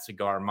in that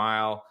Cigar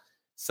Mile.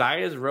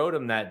 Saez rode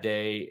him that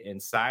day, and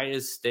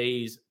Saez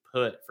stays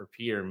put for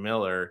Peter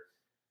Miller.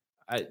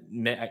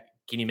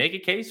 Can you make a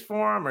case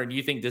for him, or do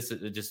you think this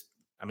is just?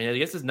 I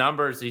guess his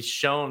numbers. He's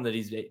shown that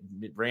he's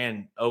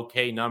ran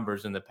okay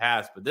numbers in the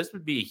past, but this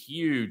would be a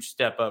huge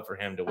step up for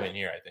him to win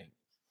here, I think.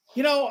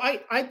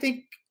 I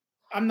think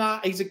I'm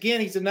not.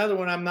 He's another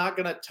one. I'm not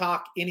going to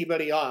talk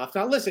anybody off.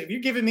 Now, listen, if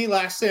you're giving me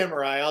Last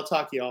Samurai, I'll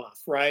talk you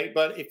off, right?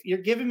 But if you're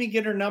giving me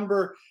Get Her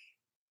Number,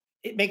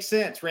 it makes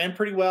sense. Ran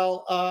pretty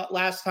well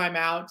last time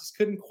out. Just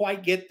couldn't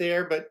quite get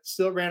there, but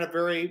still ran a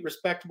very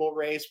respectable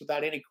race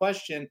without any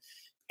question.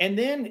 And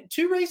then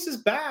 2 races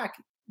back,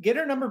 Get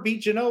Her Number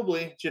beat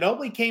Ginobili.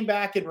 Ginobili came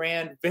back and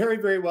ran very,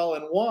 very well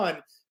and won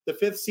the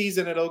 5th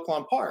season at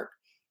Oaklawn Park.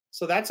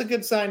 So that's a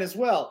good sign as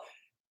well.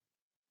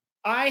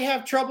 I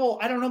have trouble.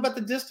 I don't know about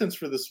the distance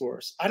for this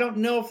horse. I don't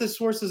know if this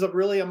horse is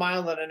really a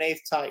 1 1/8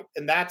 type.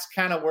 And that's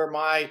kind of where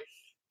my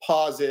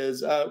pause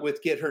is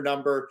with Get Her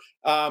Number.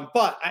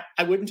 But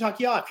I wouldn't talk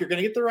you off. You're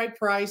going to get the right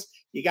price.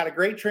 You got a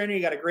great trainer.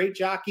 You got a great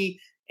jockey.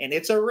 And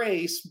it's a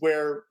race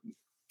where,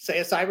 say,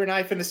 a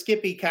Cyberknife and a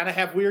Skippy kind of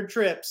have weird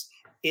trips.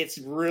 It's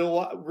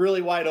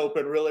really wide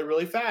open, really,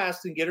 really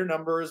fast. And Get Her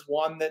Number is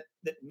one that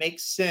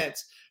makes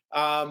sense.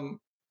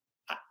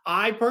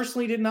 I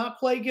personally did not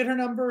play Get Her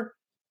Number.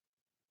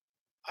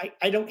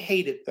 I don't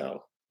hate it,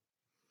 though.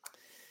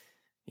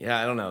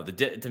 Yeah, I don't know.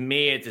 To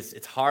me,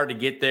 it's hard to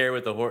get there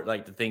with the horse.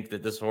 Like, to think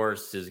that this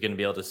horse is going to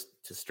be able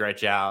to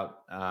stretch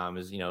out.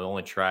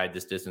 Only tried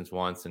this distance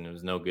once and it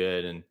was no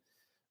good. And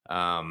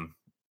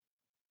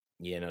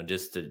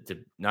just to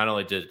not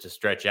only to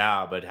stretch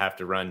out, but have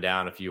to run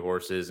down a few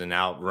horses and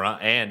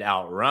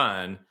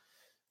outrun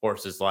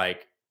horses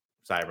like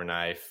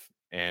Cyberknife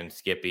and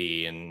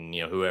Skippy and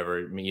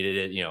whoever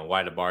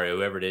White Barrio,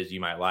 whoever it is you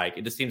might like.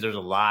 It just seems there's a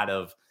lot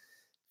of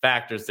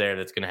factors there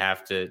that's going to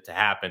have to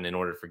happen in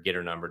order for Get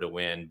Her Number to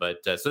win. But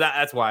so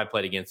that's why I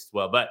played against as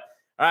well. But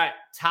all right,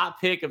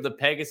 top pick of the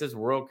Pegasus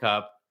World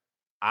Cup.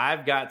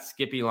 I've got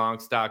Skippy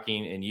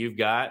Longstocking, and you've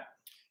got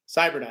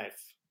Cyberknife.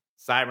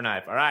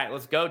 Cyberknife. All right,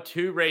 let's go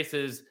 2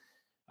 races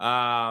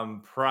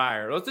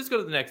prior. Let's just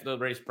go to the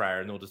race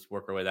prior, and we'll just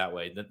work our way that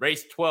way. The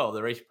race 12,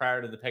 the race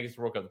prior to the Pegasus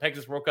World Cup, the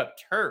Pegasus World Cup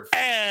Turf.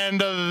 And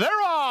they're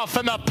off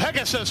in the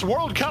Pegasus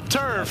World Cup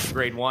Turf.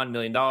 Grade 1, $1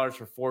 million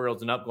for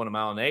 4-year-olds and up, going a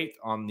mile and 1/8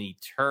 on the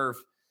turf.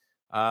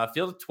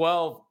 Field of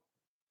 12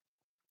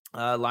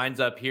 lines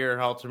up here,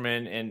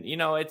 Halterman, and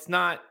it's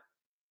not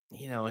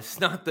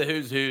the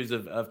who's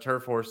of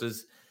turf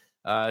horses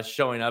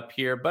showing up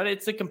here, but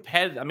it's a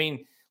competitive. I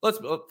mean,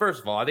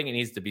 first of all, I think it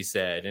needs to be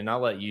said, and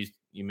I'll let you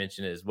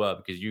mention it as well,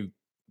 because you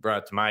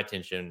brought it to my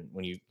attention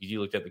when you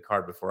looked at the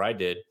card before I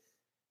did.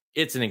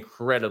 It's an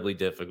incredibly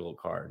difficult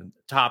card,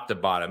 top to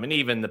bottom, and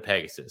even the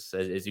Pegasus,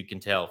 as you can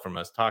tell from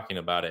us talking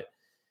about it.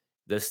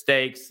 The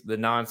stakes, the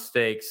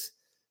non-stakes,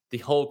 the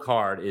whole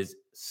card is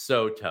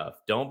so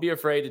tough. Don't be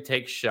afraid to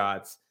take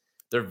shots.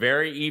 They're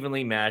very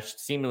evenly matched,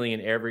 seemingly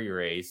in every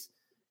race.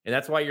 And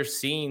that's why you're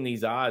seeing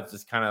these odds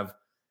just kind of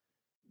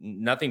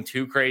nothing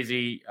too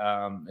crazy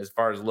as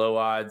far as low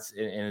odds.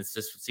 And it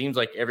seems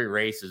like every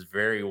race is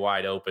very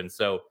wide open.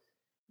 So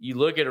you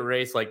look at a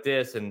race like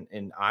this, and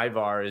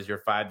Ivar is your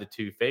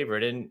 5-2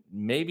 favorite, and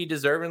maybe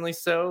deservingly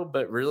so,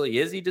 but really,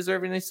 is he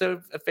deservingly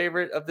so a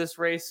favorite of this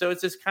race? So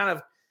it's just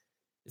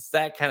it's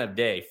that kind of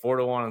day.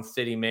 4-1 on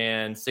City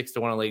Man,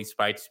 6-1 on Lady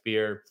Spike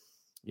Spear,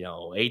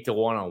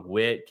 8-1 on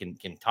Wit.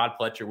 Can Todd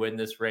Pletcher win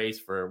this race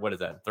for, what is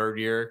that, third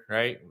year,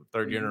 right?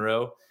 Third year in a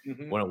row.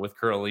 Won it with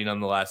Carolina on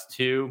the last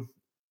 2.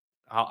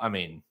 How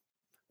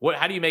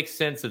do you make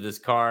sense of this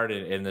card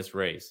in this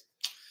race?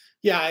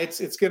 Yeah,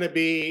 it's going to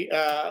be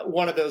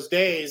one of those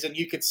days. And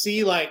you could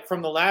see, like,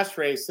 from the last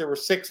race, there were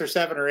 6 or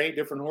 7 or 8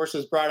 different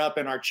horses brought up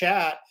in our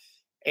chat.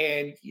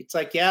 And it's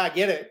like, yeah, I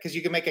get it, because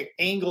you can make an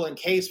angle and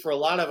case for a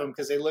lot of them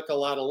because they look a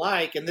lot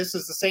alike. And this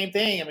is the same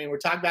thing. I mean, we're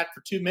talking about it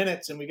for 2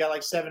 minutes, and we got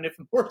like 7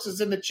 different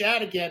horses in the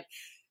chat again.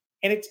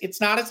 And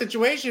it's not a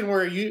situation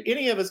where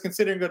any of us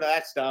considering go,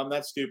 that's dumb,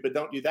 that's stupid,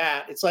 don't do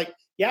that. It's like,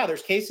 yeah,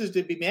 there's cases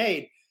to be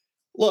made.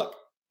 Look,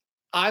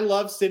 I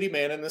love City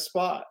Man in this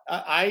spot.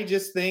 I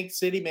just think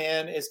City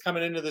Man is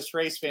coming into this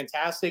race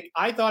fantastic.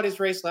 I thought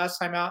his race last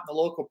time out in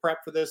the local prep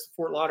for this,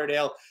 Fort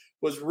Lauderdale,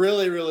 was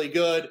really, really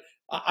good.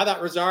 I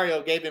thought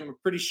Rosario gave him a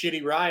pretty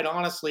shitty ride,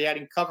 honestly, had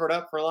him covered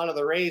up for a lot of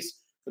the race.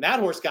 When that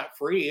horse got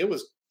free, it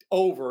was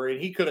over, and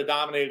he could have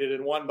dominated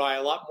and won by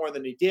a lot more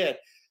than he did.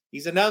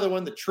 He's another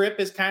one. The trip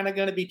is kind of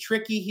going to be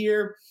tricky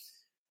here.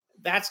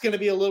 That's going to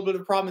be a little bit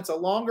of a problem. It's a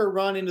longer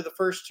run into the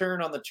first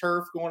turn on the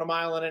turf, going a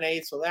mile and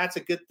 1/8, so that's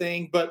a good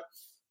thing. But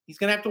he's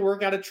going to have to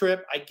work out a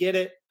trip. I get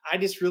it. I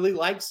just really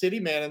like City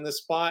Man in this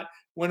spot.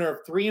 Winner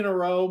of 3 in a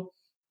row.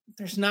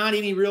 There's not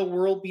any real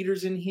world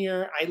beaters in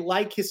here. I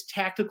like his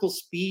tactical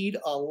speed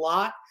a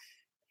lot.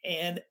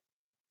 And,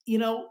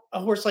 a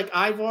horse like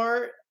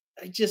Ivar,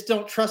 I just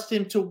don't trust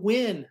him to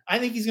win. I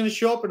think he's going to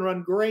show up and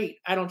run great.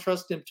 I don't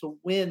trust him to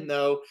win,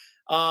 though.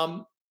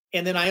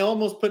 And then I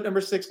almost put number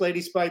 6,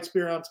 Lady Spike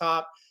Spear, on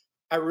top.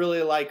 I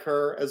really like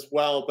her as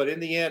well. But in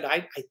the end,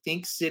 I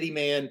think City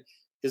Man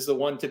is the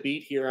one to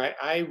beat here.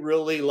 I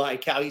really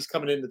like how he's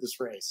coming into this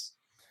race.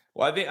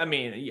 Well,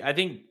 I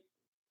think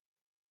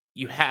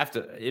you have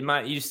to,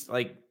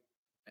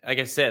 like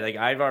I said, like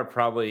Ivar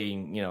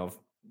probably,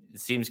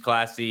 seems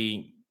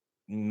classy,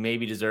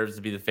 maybe deserves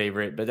to be the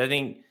favorite, but I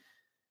think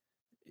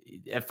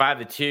at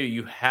 5-2,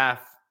 you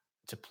have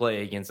to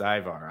play against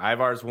Ivar.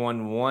 Ivar's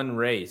won 1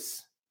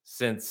 race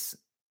since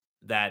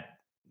that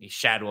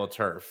Shadwell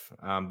Turf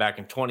back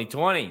in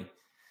 2020,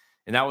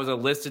 and that was a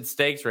listed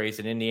stakes race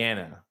in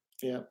Indiana.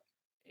 Yeah.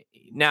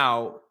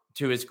 Now,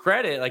 to his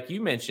credit, like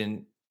you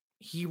mentioned,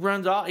 he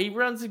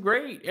runs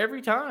great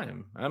every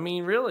time. I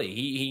mean, really,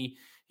 he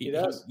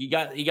does. He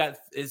got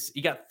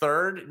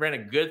third, ran a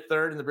good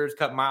third in the Breeders'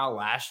 Cup Mile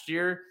last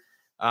year.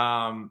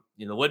 The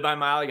Woodbine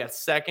Mile, he got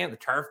second. The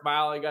Turf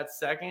Mile, he got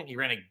second. He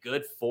ran a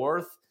good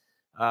 4th.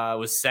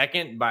 Was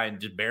second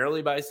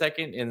barely by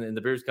second in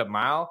the Breeders' Cup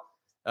Mile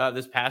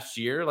this past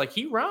year. Like,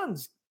 he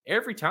runs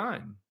every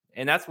time,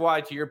 and that's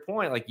why, to your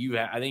point, like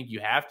I think you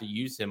have to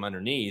use him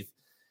underneath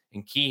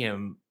and key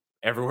him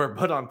everywhere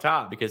but on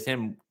top, because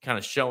him kind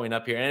of showing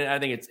up here, and I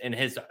think it's in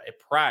his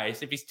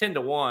price. If he's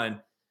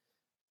 10-1,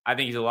 I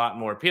think he's a lot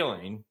more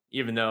appealing,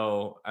 even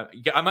though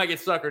I might get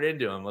suckered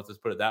into him. Let's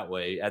just put it that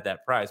way at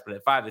that price. But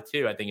at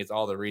 5-2, I think it's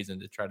all the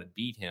reason to try to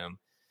beat him.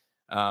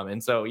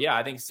 And so, yeah,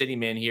 I think City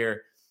Man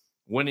here,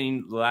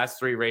 winning the last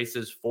 3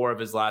 races, 4 of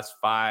his last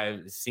 5.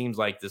 It seems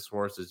like this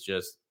horse is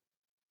just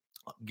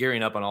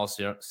gearing up on all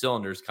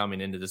cylinders coming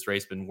into this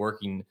race. Been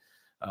working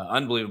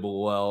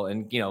unbelievable well,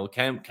 and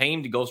came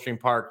to Gulfstream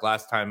Park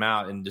last time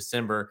out in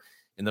December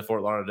in the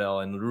Fort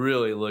Lauderdale and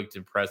really looked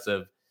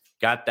impressive.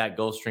 Got that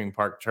Gulfstream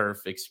Park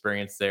turf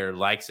experience there.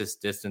 Likes his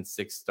distance,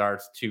 6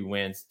 starts, 2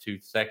 wins, 2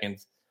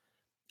 seconds.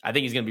 I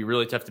think he's going to be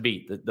really tough to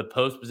beat. The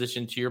post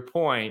position, to your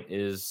point,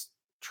 is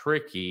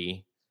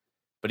tricky,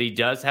 but he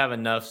does have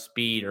enough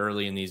speed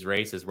early in these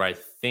races where I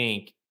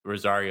think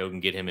Rosario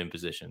can get him in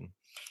position.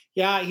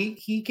 Yeah,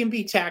 he can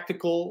be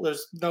tactical.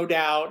 There's no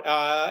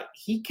doubt.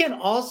 He can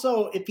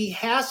also, if he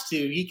has to,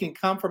 he can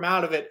come from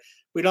out of it.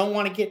 We don't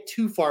want to get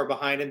too far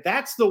behind, and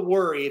that's the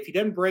worry. If he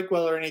doesn't break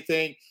well or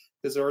anything,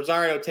 does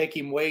Rosario take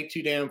him way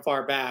too damn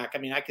far back? I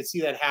mean, I could see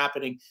that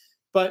happening.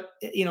 But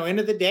end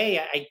of the day,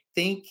 I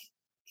think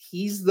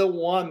he's the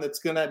one that's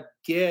going to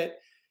get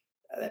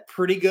a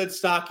pretty good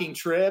stocking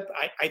trip.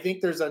 I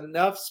think there's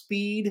enough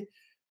speed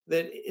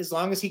that as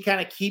long as he kind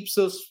of keeps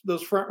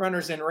those front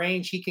runners in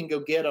range, he can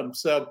go get them.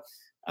 So,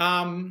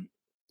 another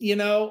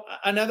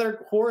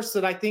horse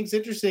that I think is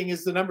interesting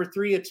is the number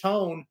 3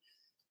 Atone.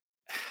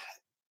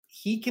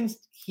 He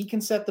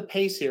can set the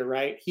pace here,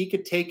 right? He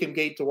could take him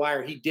gate to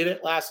wire. He did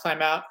it last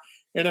time out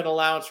in an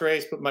allowance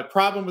race. But my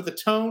problem with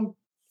Atone,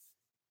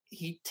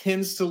 he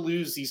tends to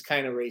lose these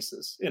kind of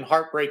races in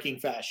heartbreaking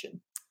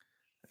fashion.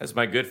 As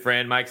my good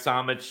friend Mike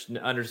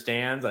Somich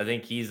understands, I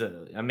think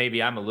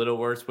maybe I'm a little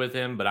worse with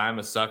him, but I'm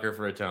a sucker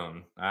for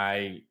Atone.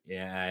 I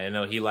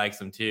know he likes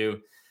him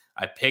too.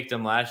 I picked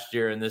him last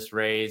year in this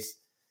race.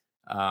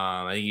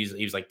 I think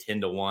he was like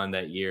 10-1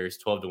 that year. He's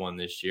 12-1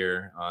 this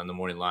year on the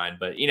morning line.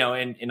 But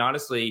and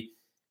honestly,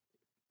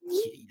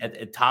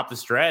 at top of the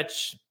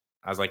stretch,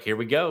 I was like, here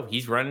we go.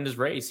 He's running his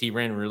race. He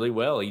ran really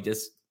well. He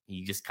just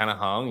kind of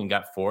hung and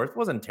got fourth. It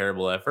wasn't a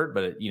terrible effort,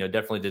 but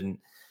definitely didn't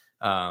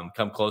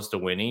come close to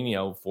winning.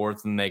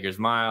 Fourth in the Maker's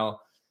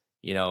Mile.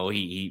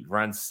 He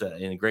runs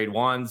in grade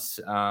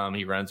 1s.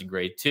 He runs in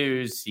grade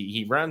 2s.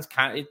 He runs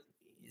kind of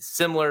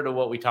similar to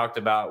what we talked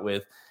about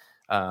with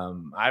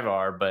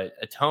Ivar, but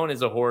Atone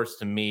is a horse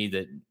to me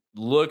that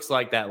looks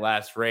like that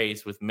last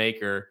race with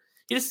Maker.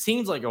 He just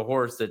seems like a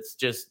horse that's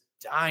just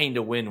dying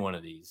to win one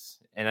of these.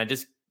 And I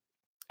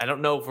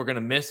don't know if we're going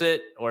to miss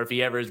it or if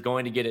he ever is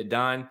going to get it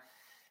done,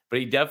 but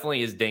he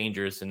definitely is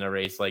dangerous in a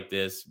race like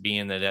this,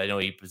 being that I know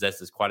he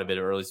possesses quite a bit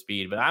of early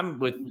speed. But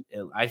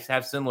I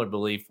have similar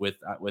belief with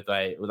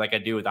like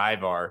I do with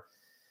Ivar,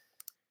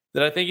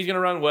 that I think he's going to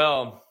run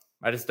well.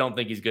 I just don't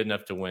think he's good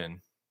enough to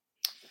win.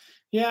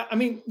 Yeah, I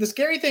mean, the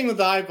scary thing with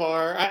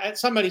Ivar,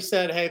 somebody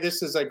said, hey,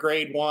 this is a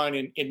grade 1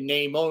 in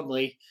name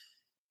only.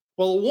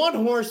 Well, one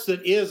horse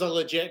that is a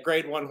legit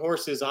grade 1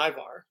 horse is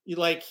Ivar.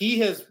 He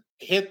has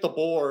hit the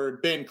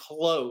board, been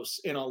close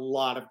in a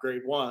lot of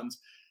grade 1s.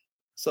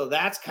 So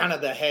that's kind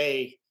of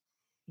hey,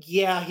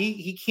 yeah,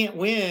 he can't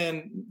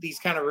win these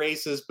kind of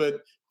races, but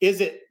is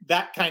it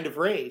that kind of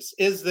race?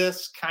 Is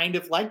this kind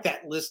of like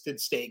that listed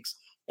stakes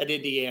at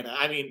Indiana?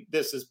 I mean,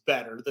 this is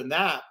better than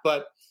that,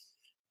 but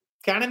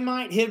kind of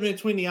might hit him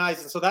between the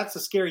eyes. And so that's the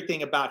scary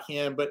thing about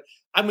him. But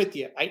I'm with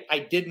you.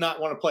 I did not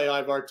want to play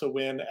Ivar to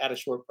win at a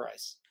short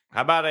price.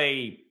 How about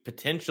a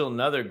potential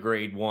another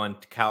grade 1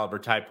 caliber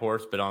type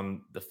horse, but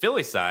on the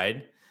filly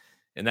side?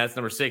 And that's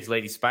number 6,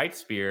 Lady Spike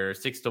Spear,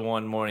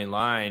 6-1 morning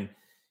line.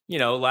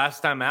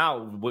 Last time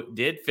out,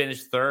 did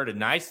finish third, a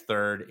nice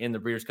third in the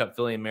Breeders' Cup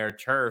Filly and Mare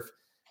Turf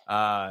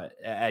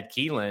at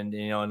Keeneland.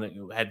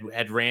 And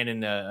had ran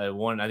in a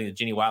one. I think the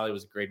Jenny Wiley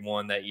was a grade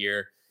 1 that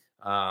year.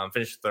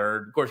 Finished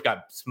third. Of course,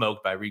 got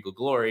smoked by Regal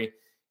Glory.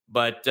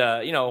 But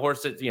a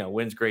horse that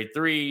wins grade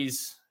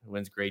 3s,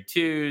 wins grade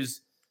 2s,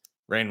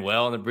 ran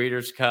well in the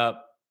Breeders'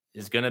 Cup,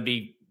 is going to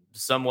be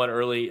somewhat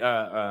early,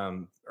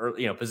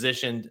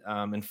 positioned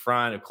in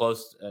front of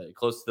close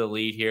to the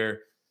lead here.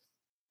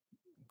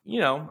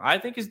 I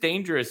think is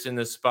dangerous in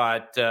this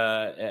spot,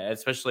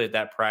 especially at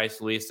that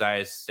price. Louis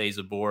Size stays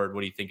aboard.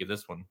 What do you think of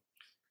this one?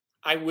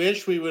 I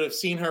wish we would have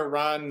seen her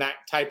run that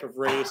type of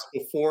race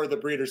before the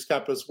Breeders'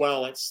 Cup as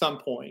well at some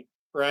point,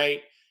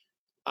 right?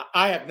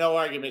 I have no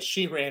argument.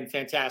 She ran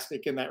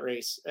fantastic in that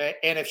race.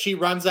 And if she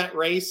runs that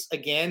race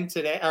again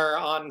today or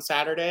on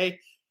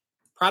Saturday,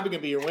 probably going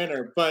to be your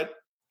winner. But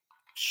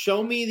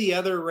show me the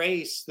other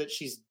race that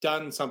she's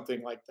done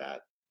something like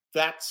that.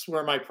 That's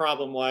where my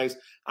problem lies.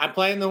 I'm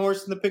playing the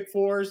horse in the pick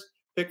 4s,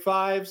 pick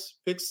 5s,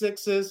 pick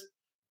 6s.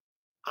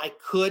 I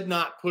could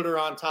not put her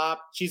on top.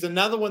 She's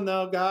another one,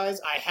 though, guys,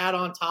 I had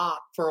on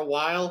top for a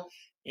while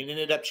and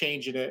ended up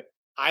changing it.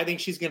 I think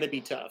she's going to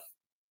be tough.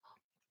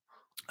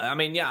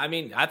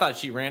 I thought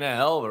she ran a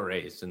hell of a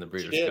race in the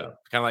Breeders' Cup.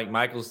 Kind of like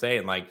Michael's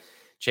saying, like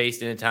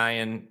chased an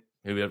Italian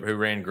who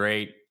ran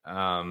great.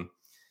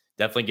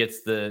 Definitely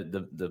gets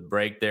the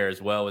break there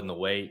as well in the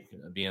weight,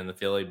 being the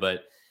filly.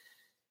 But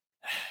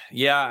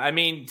yeah,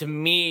 to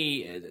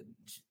me,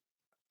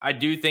 I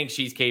do think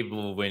she's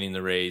capable of winning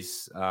the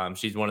race.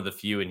 She's one of the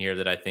few in here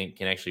that I think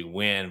can actually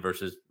win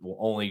versus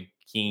only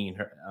keying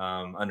her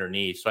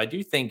underneath. So I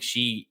do think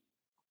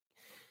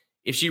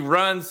if she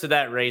runs to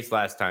that race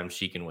last time,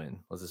 she can win.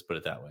 Let's just put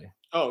it that way.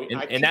 Oh,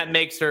 and that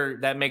makes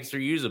her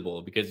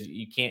usable, because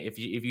you can't, if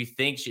you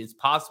think it's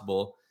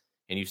possible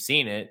and you've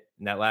seen it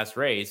in that last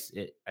race,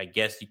 I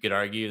guess you could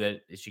argue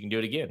that she can do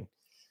it again.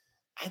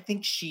 I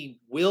think she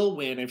will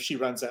win if she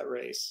runs that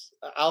race.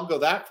 I'll go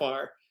that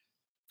far.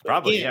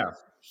 Probably, yeah.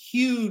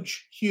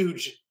 Huge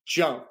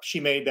jump she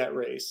made that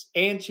race.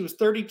 And she was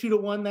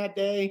 32-1 that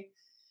day.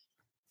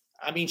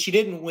 She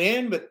didn't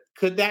win, but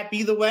could that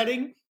be the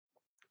wedding?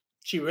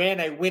 She ran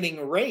a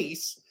winning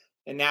race,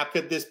 and now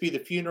could this be the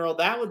funeral?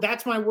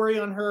 That's my worry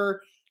on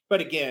her. But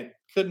again,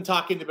 couldn't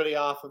talk anybody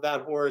off of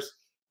that horse.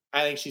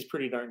 I think she's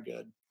pretty darn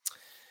good.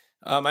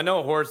 I know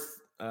a horse.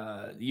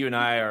 You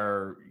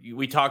and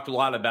we talked a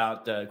lot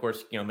about, of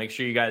course, make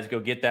sure you guys go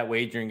get that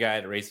wagering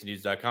guide at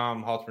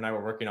racingdudes.com. Halter and I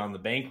were working on the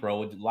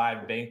bankroll,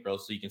 live bankroll,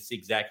 so you can see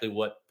exactly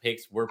what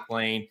picks we're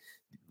playing.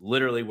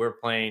 Literally, we're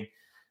playing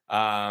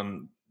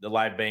the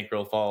live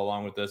bankroll. Follow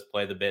along with us,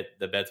 play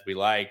the bets we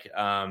like.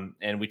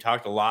 And we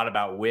talked a lot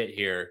about Wit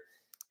here.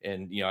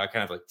 And, I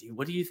kind of like, dude,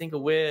 what do you think of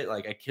Wit?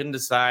 Like, I couldn't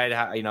decide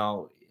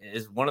how,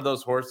 is one of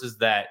those horses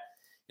that,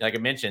 like I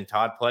mentioned,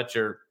 Todd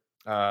Pletcher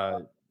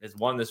has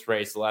won this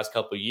race the last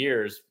couple of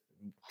years,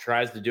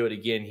 tries to do it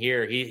again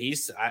here.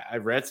 I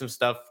read some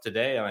stuff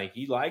today. Like,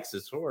 he likes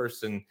this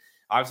horse. And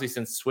obviously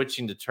since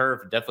switching to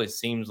turf, it definitely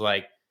seems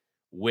like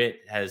Wit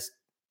has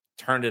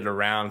turned it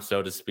around,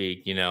 so to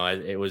speak.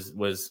 It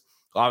was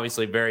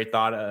obviously very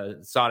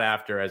sought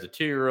after as a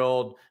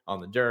 2-year-old on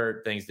the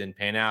dirt. Things didn't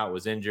pan out,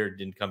 was injured,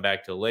 didn't come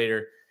back till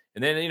later.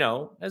 And then,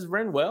 has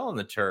run well on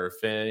the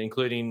turf,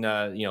 including,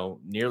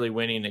 nearly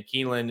winning at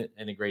Keeneland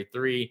in a grade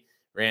 3,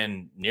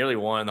 nearly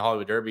won the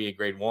Hollywood Derby at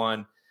grade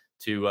 1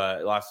 to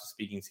lost to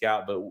Speaking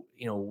Scout. But,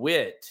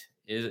 Wit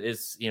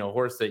is a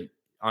horse that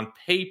on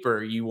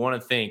paper you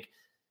want to think,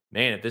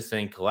 man, if this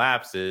thing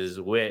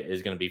collapses, Wit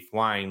is going to be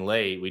flying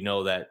late. We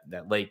know that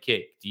late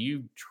kick. Do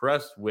you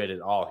trust Wit at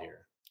all here?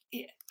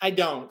 I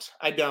don't.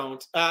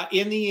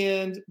 In the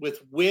end, with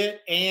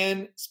Wit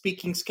and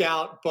Speaking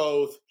Scout,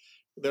 both,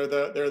 they're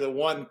the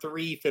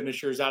 1-3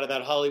 finishers out of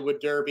that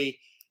Hollywood Derby.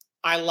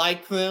 I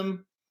like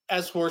them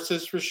as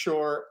horses for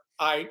sure.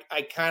 I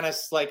kind of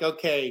like,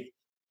 okay,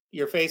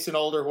 you're facing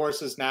older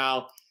horses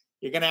now.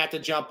 You're going to have to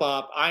jump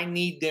up. I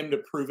need them to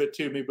prove it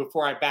to me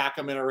before I back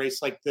them in a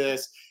race like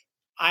this.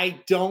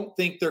 I don't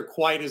think they're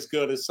quite as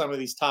good as some of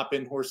these top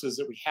end horses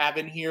that we have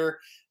in here.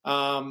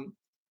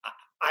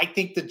 I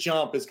think the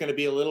jump is going to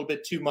be a little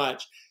bit too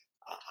much.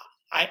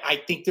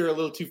 I think they're a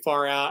little too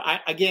far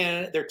out.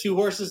 Again, they're two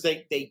horses.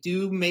 They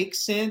do make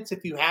sense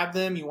if you have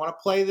them, you want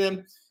to play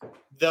them.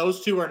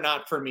 Those two are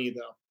not for me,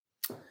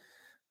 though.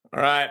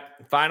 All right,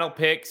 final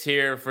picks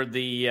here for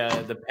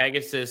the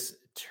Pegasus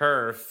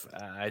turf.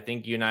 I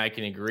think you and I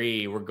can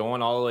agree. We're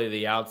going all the way to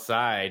the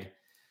outside.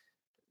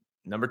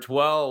 Number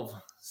 12,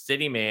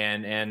 City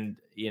Man, and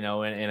in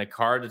a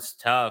card that's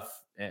tough.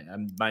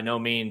 I'm by no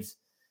means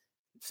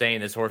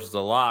saying this horse is a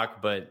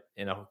lock, but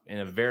in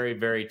a very,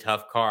 very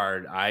tough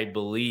card, I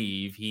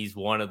believe he's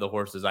one of the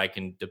horses I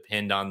can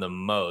depend on the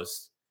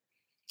most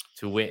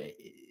to win.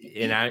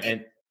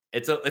 And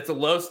it's a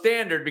low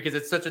standard because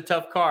it's such a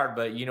tough card,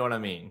 but you know what I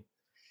mean.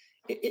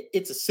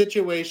 It's a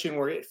situation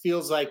where it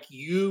feels like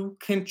you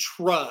can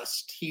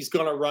trust he's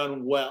going to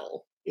run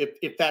well.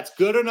 If that's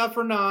good enough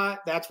or not,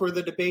 that's where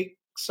the debate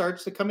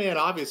starts to come in.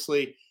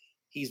 Obviously,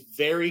 he's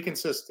very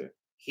consistent.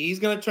 He's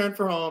going to turn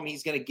for home.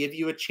 He's going to give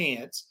you a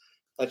chance.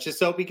 Let's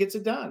just hope he gets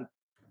it done.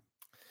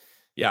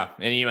 Yeah,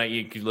 and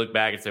you could look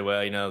back and say,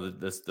 well,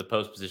 the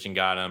post position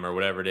got him or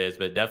whatever it is,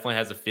 but it definitely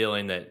has a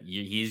feeling that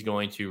he's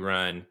going to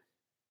run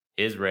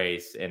his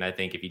race, and I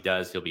think if he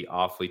does, he'll be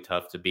awfully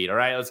tough to beat. All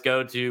right, let's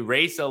go to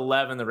race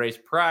 11, the race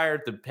prior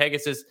to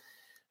Pegasus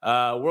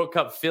World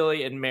Cup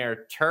Filly and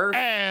Mare Turf.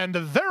 And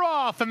they're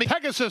off in the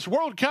Pegasus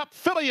World Cup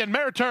Filly and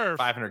Mare Turf.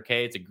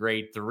 500K, it's a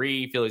grade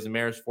 3. Fillies and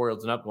Mares,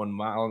 4-year-olds and up, 1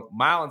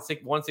 mile and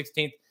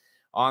 1/16th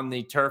on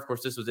the turf. Of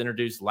course, this was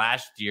introduced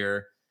last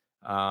year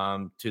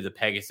to the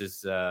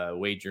Pegasus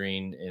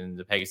wagering in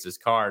the Pegasus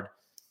card.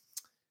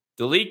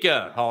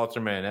 Delika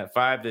Halterman at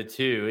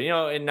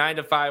 5-2, and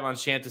 9-5 on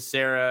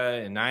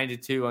Chanticera and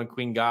 9-2 on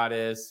Queen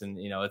Goddess. And,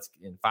 it's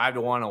in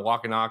 5-1 on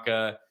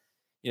Wakanaka.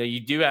 You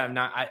do have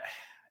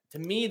to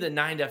me, the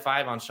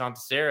 9-5 on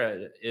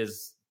Chanticera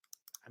is,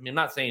 I'm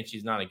not saying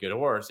she's not a good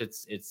horse.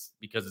 It's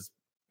because it's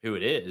who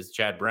it is.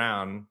 Chad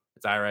Brown,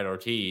 it's Irad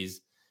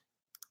Ortiz.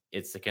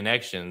 It's the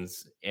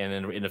connections, and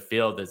in a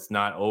field that's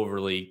not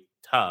overly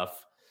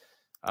tough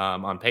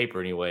on paper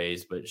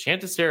anyways. But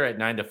Chanticera at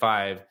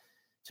 9-5,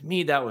 to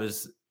me, that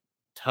was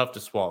tough to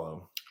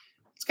swallow.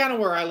 It's kind of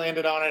where I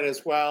landed on it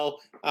as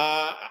well.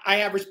 I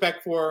have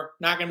respect for,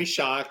 not going to be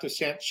shocked if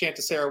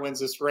Chanticera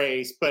wins this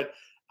race, but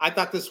I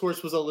thought this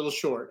horse was a little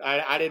short.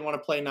 I didn't want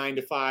to play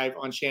 9-5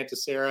 on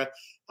Chanticera.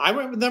 I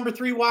went with number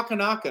 3,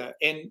 Wakanaka.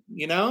 And,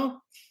 the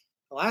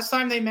last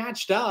time they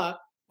matched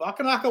up,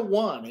 Wakanaka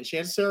won and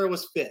Chanticera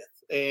was 5th.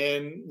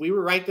 And we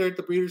were right there at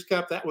the Breeders'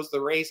 Cup. That was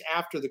the race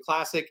after the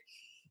Classic.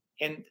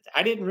 And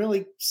I didn't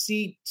really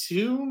see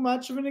too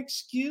much of an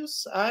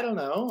excuse. I don't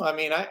know.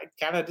 I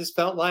kind of just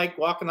felt like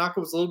Wakanaka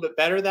was a little bit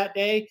better that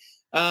day.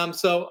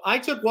 So I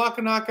took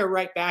Wakanaka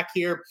right back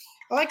here.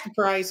 I like the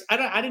price.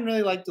 I didn't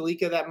really like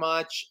Delika that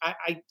much.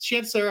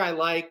 Chanticera I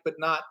like, but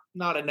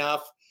not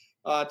enough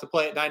to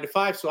play at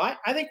 9-5. So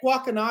I think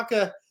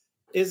Wakanaka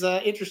is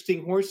an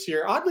interesting horse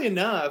here. Oddly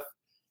enough,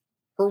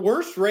 her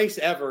worst race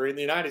ever in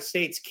the United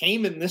States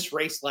came in this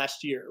race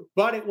last year,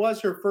 but it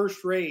was her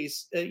first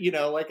race,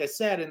 like I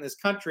said, in this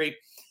country.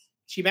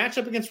 She matched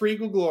up against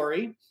Regal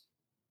Glory,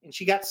 and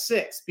she got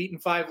 6th, beaten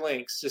 5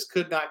 lengths. Just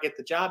could not get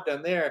the job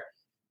done there.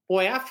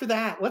 boy, after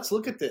that, let's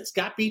look at this.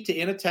 Got beat to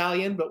In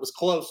Italian, but was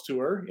close to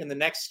her in the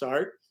next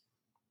start.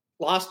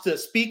 Lost to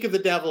Speak of the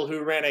Devil,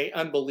 who ran an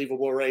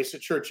unbelievable race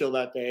at Churchill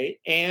that day,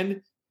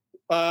 and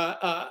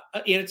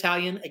In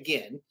Italian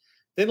again.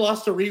 Then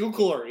lost to Regal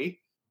Glory,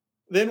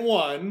 then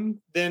won,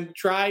 then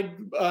tried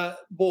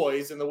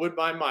Boys in the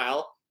Woodbine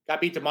Mile,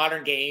 got beat to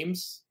Modern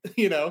Games,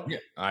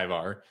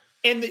 Ivar.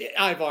 And the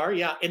Ivar,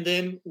 yeah, and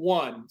then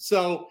won.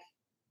 So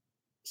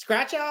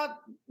scratch out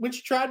when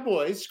she tried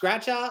Boys,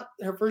 scratch out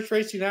her first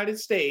race in the United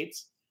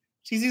States.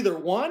 She's either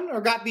won or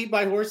got beat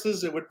by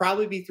horses. It would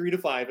probably be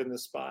 3-5 in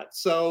this spot.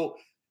 So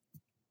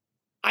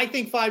I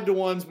think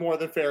 5-1's more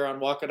than fair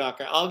on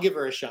Wakanaka. I'll give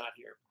her a shot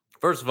here.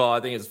 First of all, I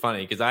think it's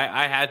funny because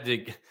I had to.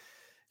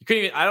 You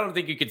couldn't even, I don't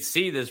think you could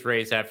see this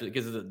race after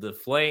because of the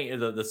flame,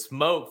 the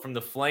smoke from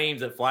the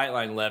flames that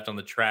Flightline left on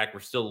the track were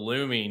still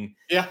looming.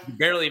 Yeah, you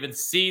barely even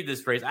see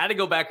this race. I had to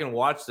go back and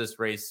watch this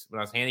race when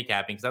I was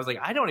handicapping because I was like,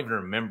 I don't even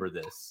remember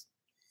this.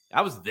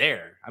 I was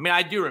there. I mean,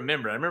 I do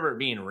remember. I remember it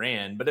being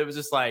ran, but it was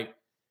just like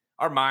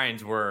our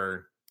minds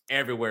were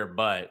everywhere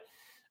but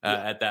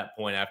at that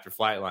point after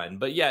Flightline.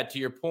 But yeah, to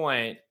your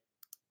point,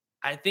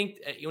 I think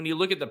when you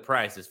look at the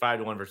price, it's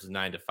 5-1 versus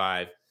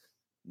 9-5.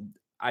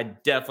 I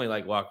definitely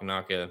like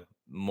Wakanaka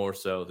more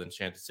so than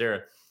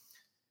Chanticera.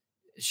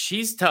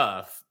 She's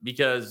tough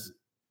because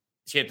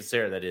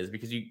Chanticera, that is,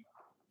 because you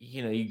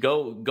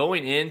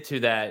going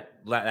into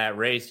that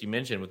race you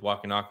mentioned with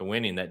Wakanaka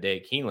winning that day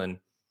at Keeneland.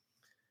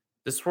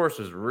 This horse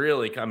was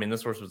really,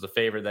 this horse was the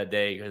favorite that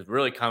day. It was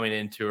really coming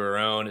into her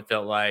own. It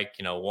felt like,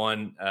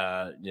 won,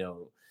 at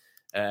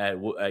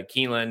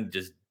Keeneland,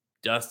 just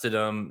dusted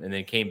them and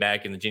then came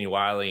back in the Jenny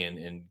Wiley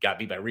and got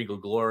beat by Regal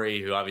Glory,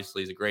 who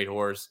obviously is a great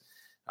horse,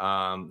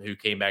 who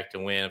came back to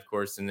win, of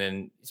course. And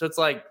then, so it's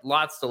like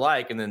lots to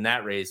like. And then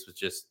that race was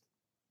just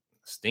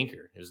a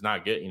stinker. It was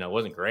not good. It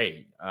wasn't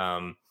great.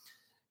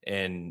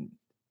 And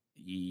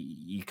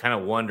you kind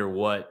of wonder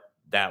what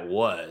that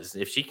was.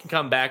 If she can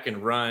come back and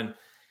run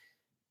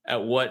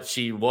at what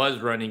she was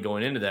running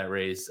going into that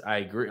race, I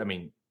agree. I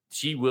mean,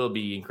 she will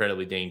be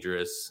incredibly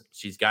dangerous.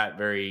 She's got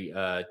very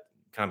kind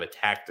of a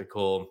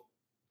tactical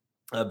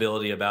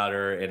ability about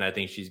her, and I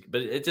think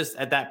but it just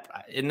at that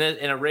in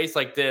a race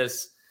like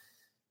this,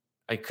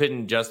 I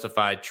couldn't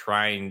justify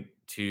trying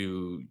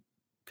to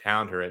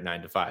pound her at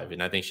 9-5,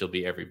 and I think she'll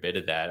be every bit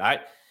of that.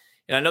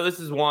 I know this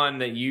is one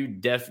that you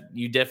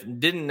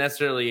didn't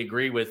necessarily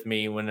agree with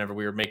me whenever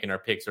we were making our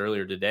picks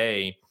earlier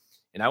today.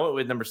 And I went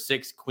with number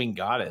 6, Queen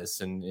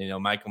Goddess. And,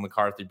 Michael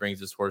McCarthy brings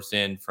this horse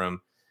in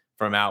from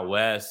out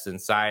west, and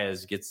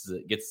Saez gets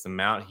the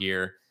mount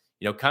here.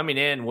 Coming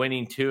in,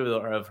 winning 2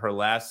 of her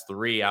last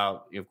 3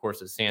 out, of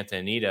course, at Santa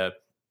Anita.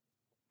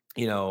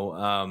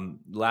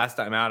 Last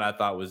time out, I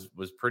thought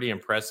was pretty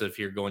impressive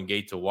here going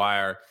gate to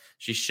wire.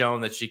 She's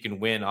shown that she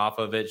can win off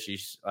of it.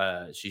 She's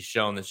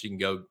shown that she can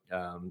go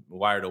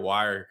wire to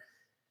wire.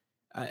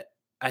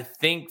 I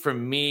think for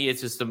me, it's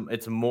just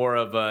it's more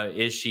of a,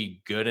 is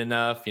she good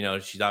enough?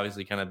 She's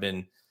obviously kind of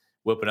been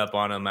whipping up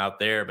on them out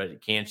there,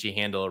 but can she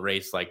handle a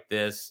race like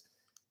this?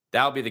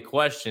 That'll be the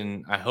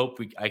question. I hope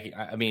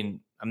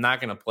I'm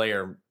not going to play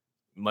her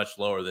much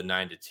lower than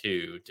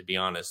 9-2, to be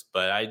honest,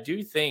 but I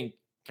do think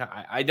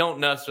I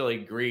don't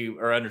necessarily agree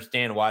or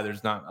understand why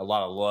there's not a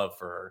lot of love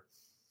for her.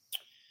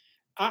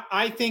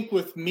 I think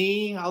with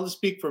me, I'll just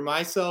speak for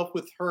myself.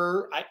 With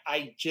her,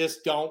 I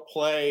just don't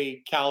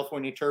play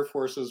California turf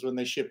horses when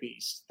they ship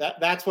east.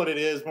 That's what it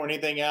is more than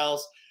anything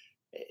else.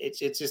 It's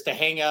just a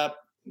hang up.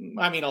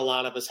 I mean, a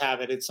lot of us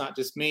have it. It's not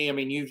just me. I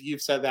mean,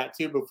 you've said that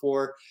too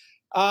before.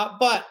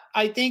 But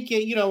I think,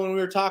 when we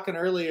were talking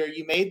earlier,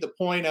 you made the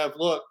point of,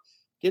 look,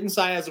 getting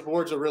Saez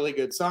aboard is a really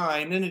good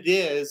sign, and it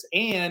is.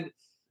 And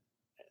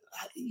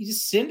you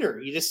just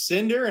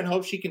send her and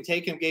hope she can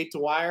take him gate to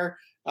wire.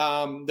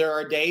 There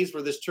are days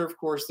where this turf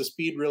course, the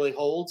speed really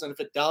holds. And if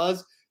it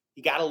does,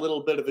 you got a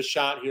little bit of a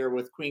shot here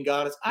with Queen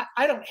Goddess.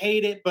 I don't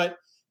hate it, but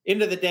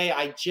end of the day,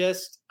 I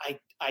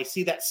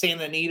see that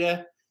Santa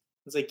Anita.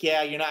 It's like,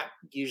 yeah, you're not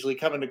usually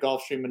coming to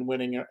Gulfstream and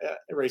winning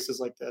races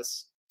like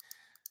this.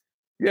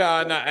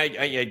 Yeah, no,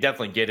 I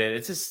definitely get it.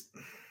 It's just,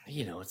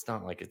 it's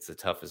not like it's the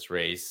toughest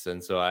race.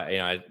 And so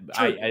I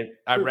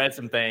read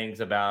some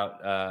things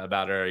about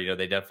her.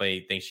 They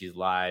definitely think she's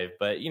live,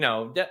 but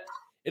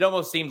it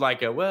almost seemed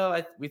like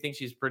we think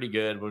she's pretty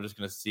good. We're just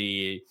going to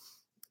see.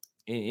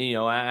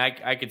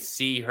 I could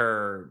see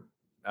her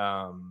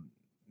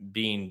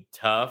being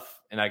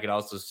tough, and I could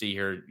also see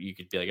her. You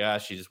could be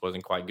like, she just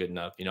wasn't quite good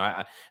enough.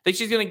 I think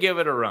she's going to give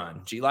it a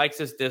run. She likes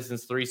this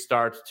distance: 3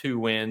 starts, 2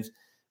 wins,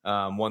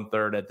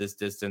 1/3 at this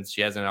distance.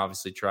 She hasn't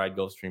obviously tried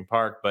Gulfstream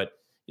Park, but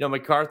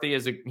McCarthy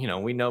is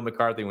we know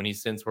McCarthy when he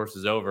sends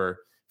horses over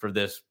for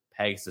this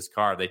Pegasus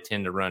car, they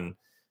tend to run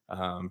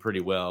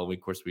pretty well.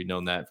 Of course, we've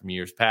known that from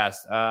years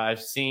past.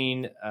 I've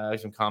seen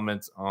some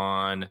comments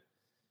on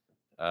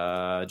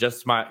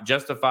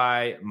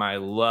Justify My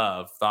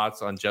Love.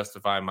 Thoughts on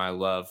Justify My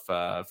Love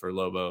for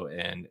Lobo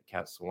and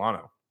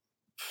Castellano?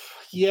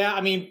 Yeah,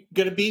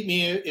 going to beat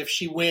me if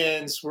she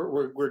wins.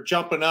 We're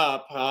jumping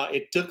up.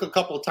 It took a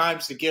couple of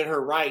times to get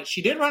her right.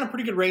 She did run a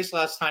pretty good race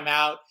last time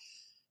out.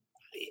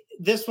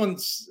 this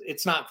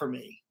it's not for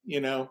me.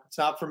 It's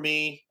not for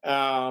me.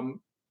 I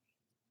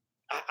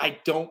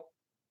don't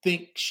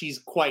think she's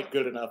quite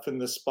good enough in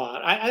this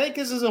spot. I think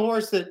this is a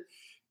horse that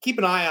keep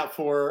an eye out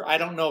for. I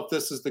don't know if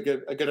this is a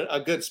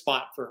good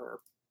spot for her.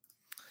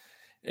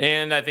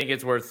 And I think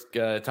it's worth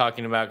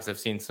talking about because I've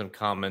seen some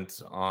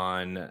comments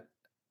on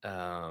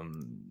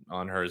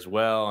her as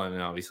well.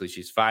 And obviously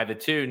she's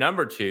 5-2.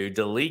 Number 2,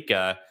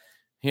 Delika,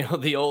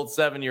 the old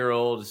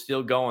 7-year-old is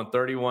still going,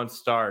 31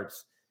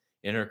 starts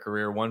in her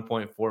career,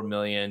 1.4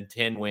 million,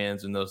 10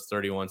 wins in those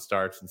 31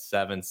 starts in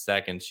 7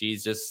 seconds.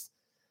 She's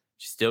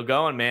still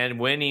going, man.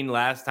 Winning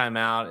last time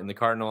out in the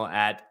Cardinal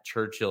at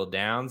Churchill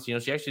Downs. She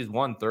actually has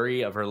won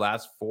 3 of her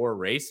last 4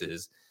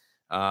 races,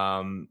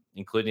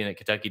 including at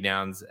Kentucky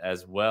Downs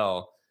as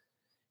well.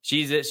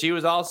 She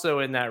was also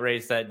in that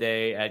race that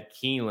day at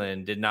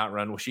Keeneland. Did not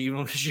run. She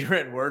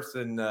ran worse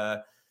than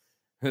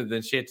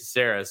she had to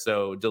Sarah.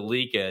 So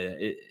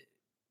Delika,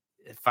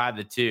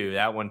 5-2.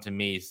 That one to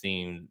me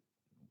seemed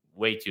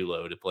way too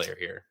low to play her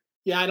here.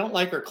 Yeah, I don't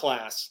like her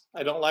class.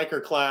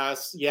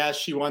 Yes,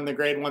 she won the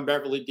Grade 1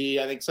 Beverly D.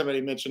 I think somebody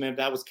mentioned it.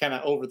 That was kind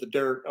of over the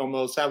dirt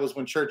almost. That was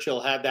when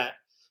Churchill had that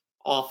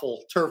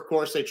awful turf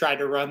course they tried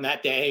to run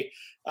that day.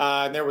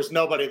 And there was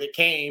nobody that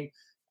came.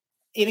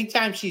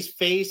 Anytime she's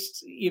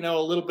faced,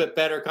 a little bit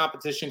better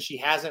competition, she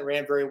hasn't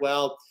ran very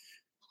well.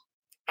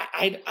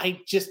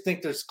 I just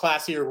think there's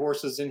classier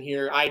horses in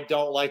here. I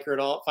don't like her at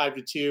all at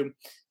 5-2.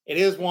 It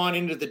is one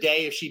end of the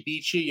day. If she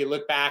beats you, you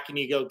look back and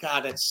you go,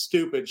 God, that's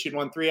stupid. She'd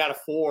won 3 out of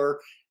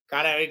 4,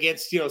 kind of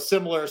against,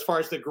 similar as far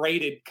as the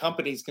graded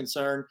company's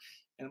concerned.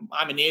 And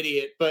I'm an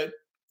idiot, but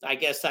I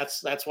guess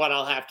that's what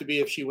I'll have to be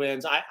if she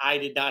wins. I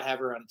did not have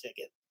her on a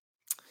ticket.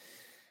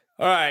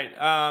 All right.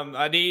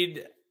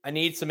 I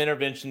need some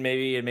intervention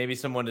maybe, and maybe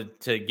someone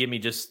to give me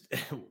just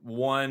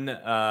one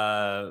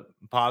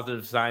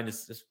positive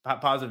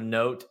positive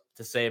note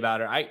to say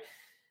about her. I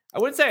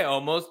wouldn't say I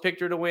almost picked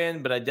her to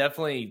win, but I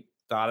definitely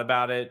thought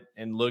about it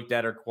and looked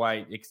at her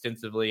quite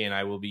extensively, and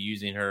I will be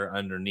using her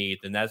underneath.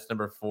 And that's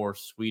number 4,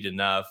 Sweet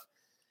Enough.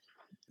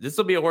 This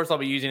will be a horse I'll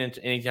be using in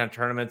any kind of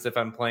tournaments if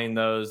I'm playing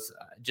those.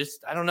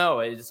 I don't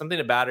know. It's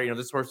something about her.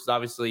 This horse is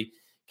obviously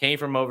came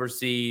from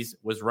overseas,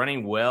 was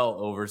running well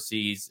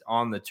overseas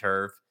on the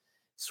turf,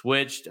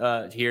 switched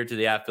here to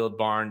the outfield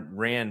barn,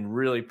 ran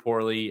really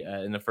poorly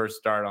in the first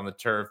start on the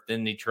turf.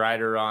 Then they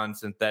tried her on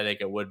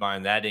synthetic at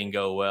Woodbine. That didn't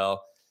go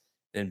well.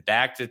 Then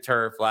back to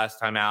turf last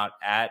time out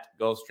at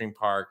Gulfstream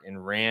Park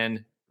and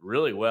ran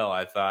really well,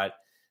 I thought.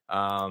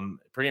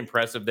 Pretty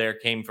impressive there,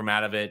 came from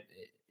out of it.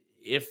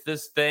 If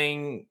this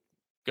thing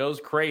goes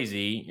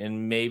crazy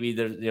and maybe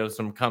there's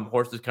some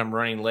horses come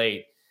running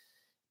late,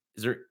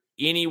 is there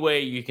any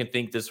way you can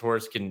think this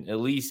horse can at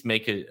least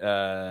make it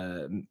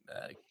kind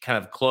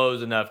of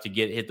close enough to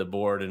hit the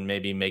board and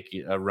maybe make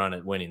a run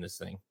at winning this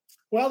thing?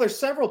 Well, there's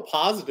several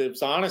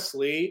positives,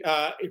 honestly.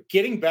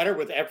 Getting better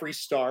with every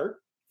start,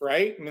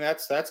 right? I mean,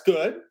 that's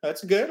good.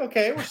 That's good.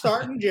 Okay, we're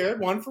starting,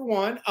 Jared, 1 for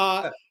 1.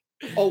 A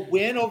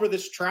win over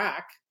this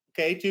track,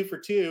 okay, 2 for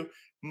 2.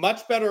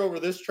 Much better over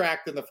this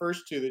track than the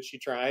first 2 that she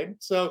tried.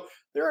 So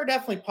there are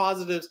definitely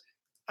positives.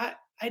 I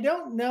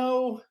don't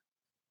know.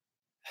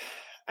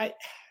 I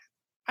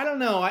don't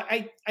know.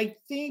 I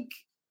think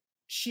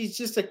she's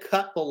just a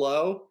cut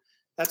below.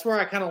 That's where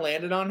I kind of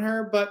landed on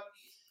her, but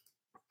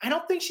I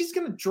don't think she's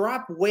going to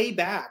drop way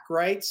back,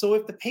 right? So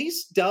if the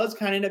pace does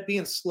kind of end up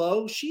being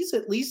slow, she's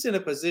at least in a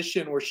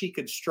position where she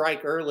could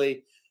strike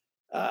earlier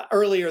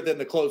than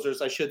the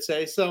closers, I should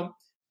say. So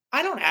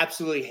I don't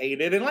absolutely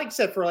hate it. And like I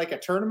said, for like a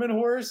tournament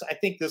horse, I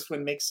think this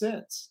one makes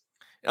sense.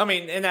 I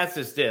mean, and that's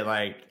just it.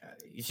 Like,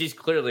 she's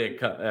clearly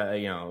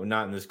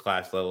not in this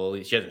class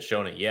level. She hasn't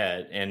shown it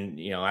yet. And,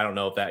 I don't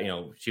know if that,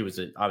 she was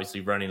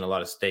obviously running a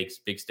lot of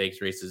big stakes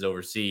races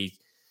overseas.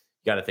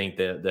 You got to think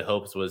the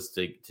hopes was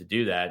to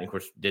do that. And of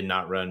course, did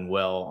not run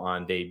well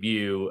on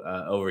debut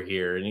over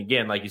here. And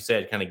again, like you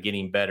said, kind of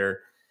getting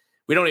better.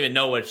 We don't even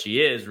know what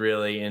she is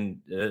really. And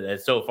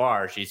so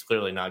far, she's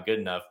clearly not good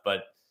enough.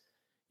 But,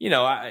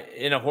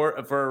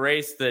 for a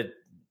race that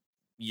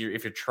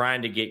if you're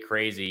trying to get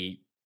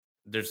crazy,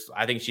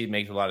 I think she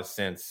makes a lot of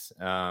sense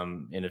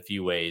in a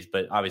few ways,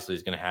 but obviously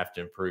is going to have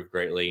to improve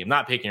greatly. I'm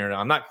not picking her.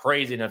 I'm not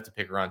crazy enough to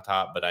pick her on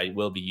top, but I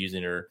will be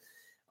using her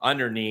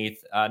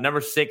underneath. Number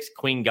 6,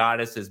 Queen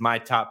Goddess is my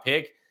top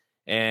pick.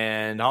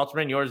 And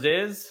Halterman, yours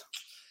is?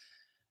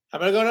 I'm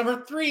going to go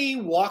number 3,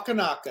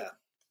 Wakanaka.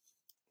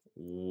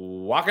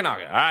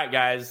 Wakanaka. All right,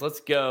 guys, let's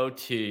go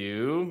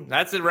to,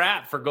 that's a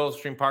wrap for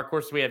Gulfstream Park. Of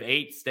course, we have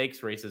 8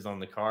 stakes races on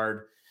the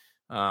card.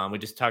 We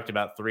just talked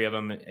about 3 of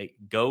them.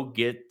 Go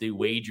get the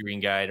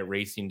wagering guide at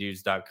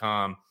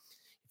racingdudes.com.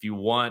 If you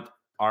want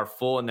our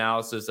full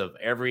analysis of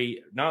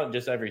not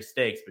just every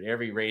stakes, but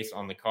every race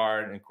on the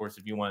card. And of course,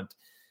 if you want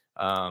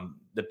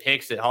the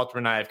picks that Halter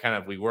and I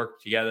have we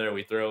work together.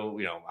 We throw,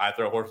 I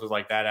throw horses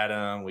like that at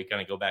them. We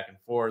kind of go back and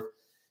forth.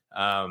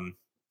 And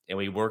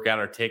we work out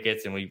our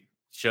tickets and we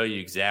show you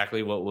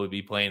exactly what we'll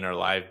be playing our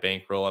live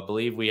bankroll. I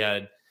believe we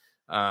had,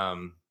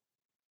 what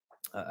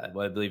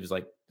I believe is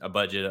like a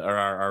budget, or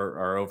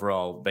our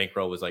overall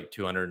bankroll was like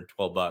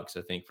 $212,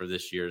 I think, for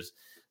this year's.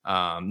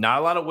 Not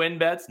a lot of win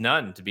bets,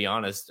 none, to be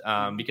honest,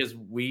 because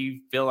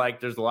we feel like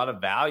there's a lot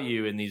of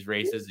value in these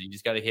races. You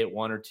just got to hit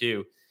one or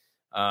two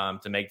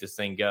to make this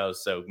thing go.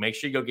 So make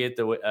sure you go get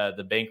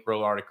the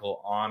bankroll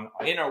article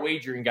in our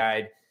wagering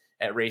guide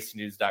at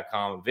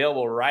racingdudes.com,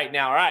 available right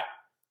now. All right,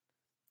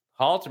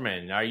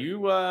 Halterman, are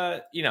you?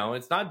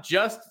 It's not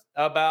just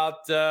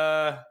about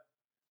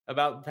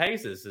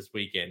Pegasus this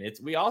weekend.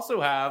 We also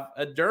have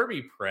a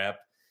Derby prep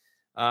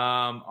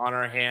on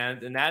our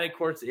hands, and that, of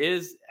course,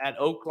 is at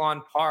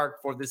Oaklawn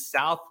Park for the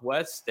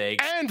Southwest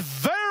Stakes. And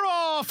they're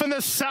off in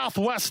the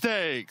Southwest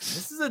Stakes.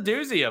 This is a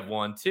doozy of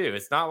one too.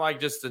 It's not like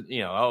just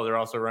they're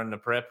also running a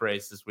prep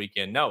race this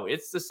weekend. No,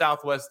 it's the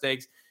Southwest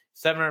Stakes,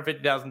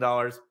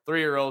 $750,000,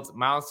 3-year-olds,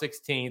 mile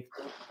 16th,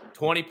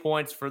 20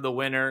 points for the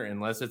winner,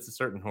 unless it's a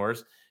certain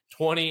horse.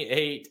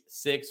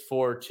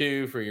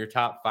 28,642 for your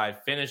top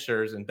 5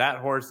 finishers, and that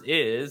horse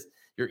is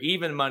your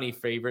even money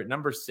favorite,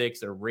 number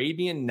 6,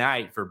 Arabian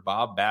Night for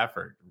Bob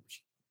Baffert.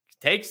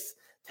 Takes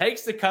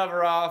the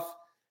cover off,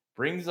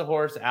 brings the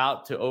horse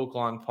out to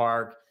Oaklawn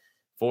Park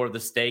for the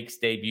stakes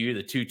debut,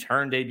 the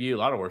 2-turn debut. A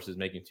lot of horses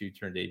making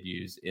 2-turn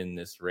debuts in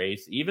this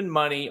race. Even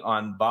money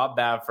on Bob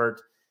Baffert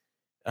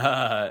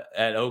at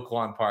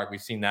Oaklawn Park. We've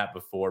seen that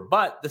before,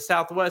 but the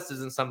Southwest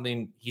isn't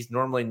something he's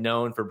normally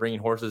known for bringing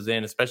horses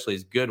in, especially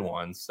his good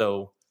ones.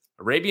 So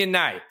Arabian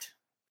Night,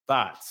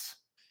 thoughts?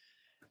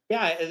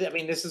 Yeah, I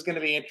mean, this is going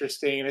to be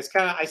interesting. And it's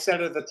kind of, I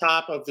said at the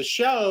top of the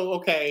show,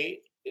 okay,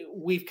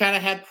 we've kind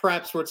of had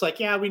preps where it's like,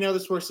 yeah, we know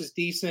this horse is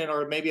decent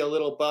or maybe a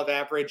little above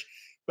average,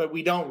 but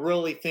we don't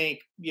really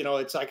think,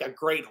 it's like a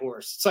great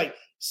horse. It's like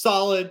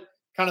solid,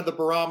 kind of the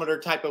barometer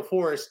type of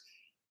horse.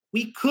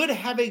 We could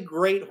have a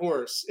great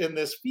horse in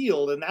this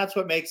field, and that's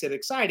what makes it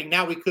exciting.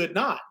 Now, we could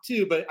not,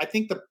 too, but I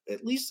think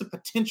at least the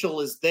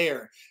potential is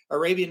there.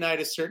 Arabian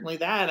Night is certainly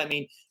that. I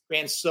mean,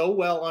 ran so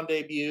well on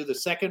debut. The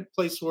second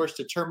place horse,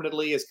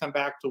 Determinedly, has come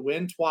back to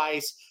win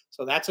twice,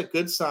 so that's a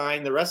good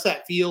sign. The rest of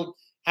that field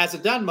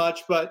hasn't done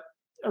much, but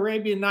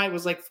Arabian Night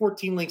was like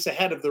 14 lengths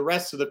ahead of the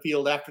rest of the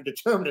field after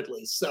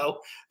Determinedly,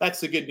 so that's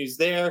the good news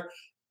there.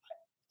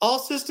 All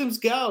systems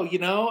go.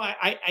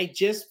 I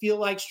just feel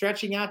like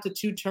stretching out to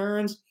 2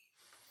 turns,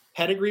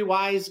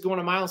 pedigree-wise, going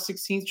to mile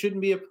 16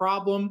 shouldn't be a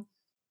problem.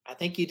 I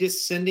think you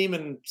just send him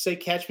and say,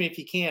 catch me if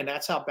you can.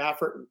 That's how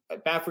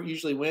Baffert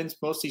usually wins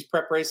most of these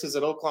prep races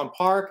at Oaklawn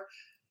Park.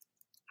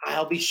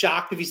 I'll be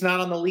shocked if he's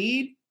not on the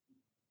lead.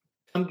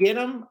 Come get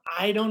him.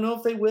 I don't know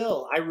if they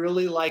will. I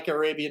really like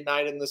Arabian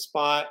Night in the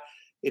spot.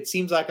 It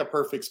seems like a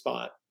perfect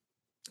spot.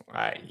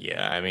 Right.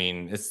 Yeah. I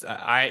mean,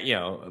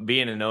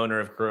 being an owner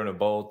of Corona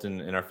Bolt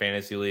in our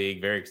fantasy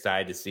league, very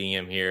excited to see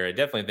him here. I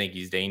definitely think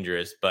he's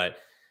dangerous, but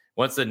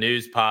once the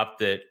news popped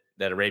that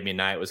Arabian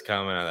Night was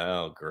coming, I thought,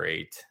 oh,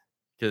 great.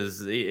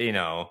 Because,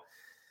 even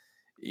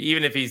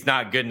if he's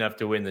not good enough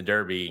to win the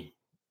Derby,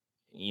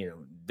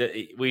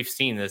 we've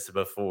seen this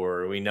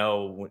before. We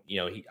know,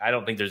 I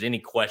don't think there's any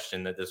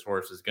question that this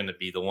horse is going to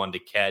be the one to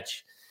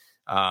catch.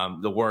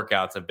 The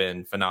workouts have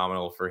been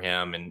phenomenal for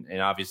him.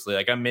 And obviously,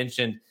 like I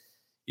mentioned,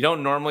 you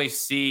don't normally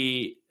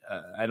see,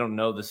 I don't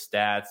know the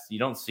stats. You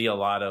don't see a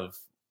lot of,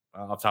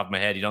 off the top of my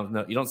head, you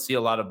don't see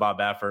a lot of Bob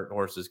Baffert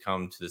horses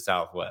come to the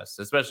Southwest,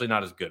 especially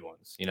not as good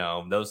ones.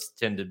 Those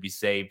tend to be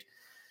saved.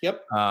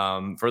 Yep.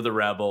 For the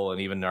Rebel and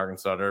even the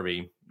Arkansas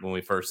Derby when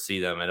we first see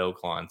them at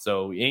Oaklawn.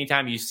 So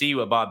anytime you see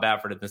what Bob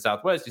Baffert in the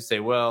Southwest, you say,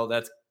 well,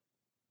 that's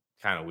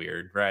kind of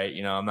weird, right?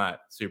 I'm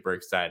not super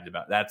excited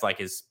about that's like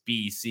his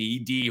B, C,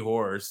 D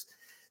horse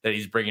that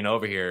he's bringing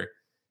over here.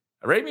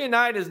 Arabian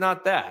Night is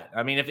not that.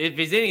 I mean, if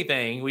he's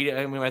anything,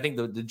 I think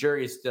the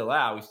jury is still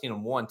out. We've seen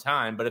him one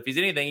time, but if he's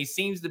anything, he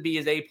seems to be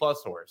his A+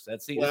 horse.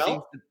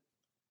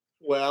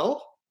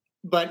 Well,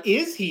 but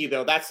is he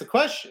though? That's the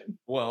question.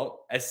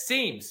 Well, it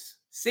seems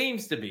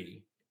to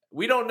be.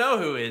 We don't know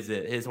who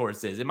his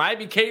horse is. It might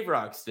be Cave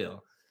Rock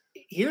still.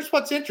 Here's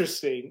what's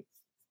interesting.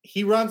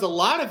 He runs a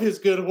lot of his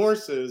good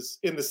horses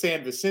in the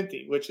San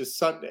Vicente, which is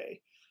Sunday.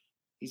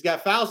 He's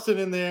got Faustin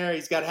in there.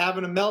 He's got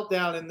Having a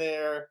Meltdown in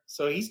there.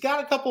 So he's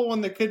got a couple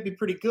one that could be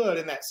pretty good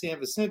in that San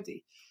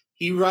Vicente.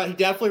 He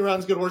definitely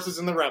runs good horses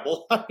in the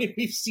Rebel. I mean,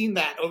 we've seen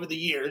that over the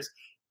years.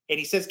 And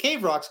he says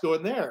Cave Rock's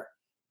going there.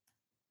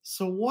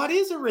 So what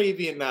is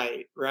Arabian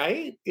Night,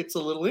 right? It's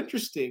a little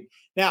interesting.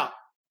 Now,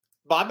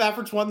 Bob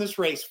Baffert's won this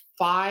race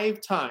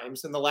 5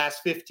 times in the last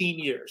 15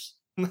 years.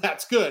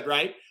 That's good,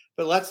 right?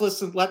 But let's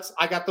listen.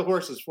 I got the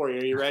horses for you.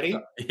 Are you ready?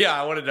 Yeah,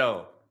 I want to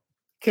know.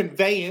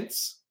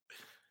 Conveyance.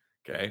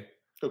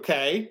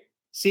 Okay.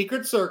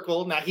 Secret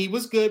Circle. Now, he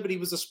was good, but he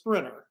was a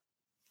sprinter.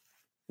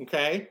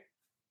 Okay.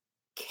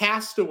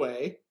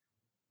 Castaway.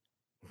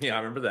 Yeah, I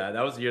remember that.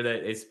 That was the year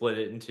that they split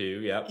it in 2.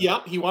 Yep.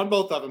 Yep. He won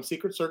both of them,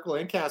 Secret Circle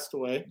and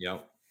Castaway.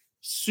 Yep.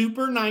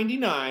 Super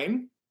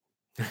 99.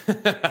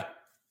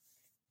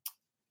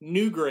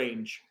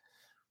 Newgrange.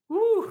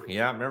 Woo.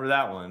 Yeah, I remember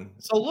that one.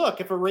 So look,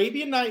 if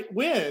Arabian Night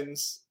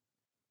wins,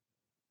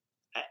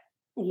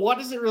 what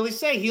does it really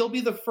say? He'll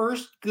be the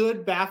first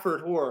good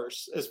Baffert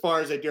horse as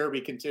far as a Derby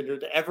contender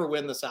to ever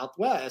win the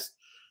Southwest.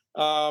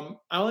 I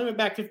only went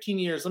back 15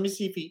 years. Let me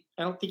see if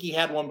I don't think he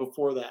had one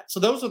before that. So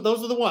those are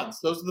the ones.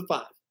 Those are the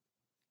 5.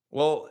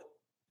 Well,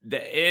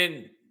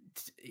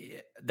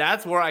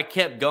 that's where I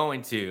kept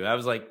going to. I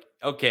was like,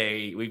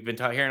 okay, we've been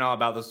hearing all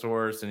about this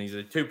horse, and he's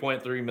a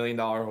 $2.3 million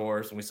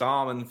horse, and we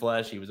saw him in the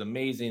flesh. He was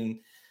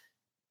amazing.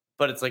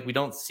 But it's like we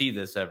don't see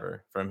this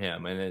ever from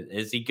him. And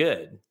is he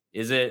good?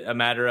 Is it a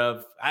matter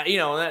of,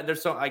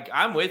 there's so, like,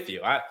 I'm with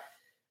you.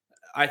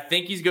 I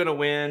think he's going to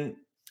win.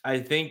 I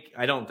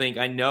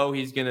know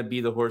he's going to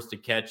be the horse to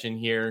catch in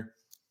here,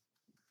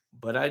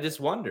 but I just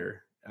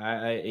wonder.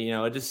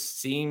 It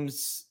just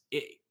seems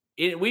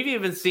we've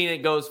even seen it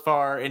go as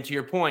far. And to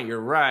your point,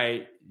 you're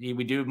right.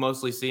 We do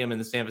mostly see him in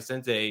the San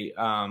Vicente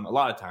a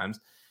lot of times,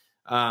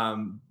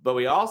 but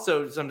we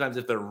also sometimes,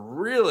 if they're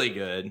really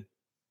good,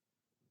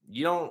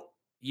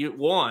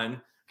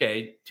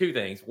 two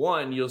things.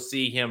 One, you'll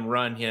see him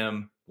run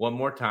him one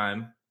more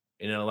time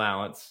in an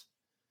allowance,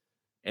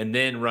 and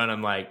then run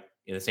him like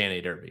in the San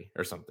Diego Derby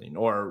or something,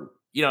 or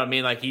what I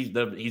mean, like he's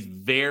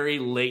very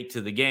late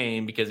to the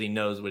game because he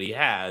knows what he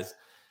has.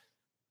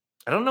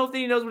 I don't know if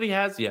he knows what he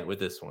has yet with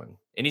this one,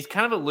 and he's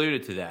kind of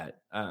alluded to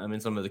that. In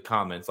some of the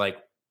comments, like,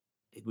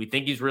 we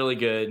think he's really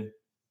good,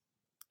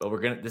 but we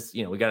got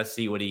to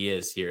see what he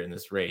is here in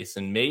this race,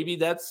 and maybe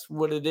that's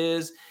what it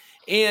is.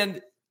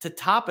 And to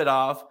top it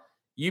off,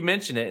 you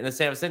mentioned it in the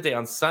San Vicente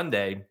on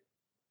Sunday.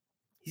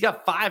 He's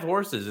got 5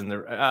 horses in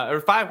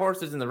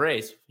the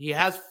race. He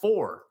has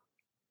 4.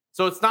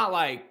 So it's not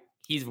like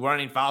he's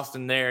running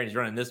Faustin there and he's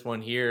running this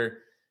one here.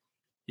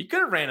 He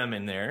could have ran him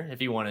in there if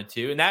he wanted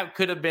to, and that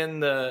could have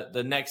been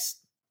the next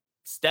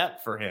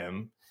step for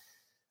him.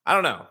 I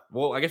don't know.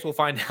 Well, I guess we'll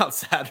find out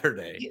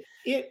Saturday.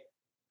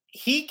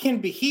 He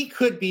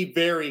could be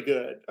very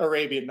good,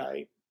 Arabian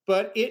Night,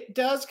 but it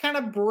does kind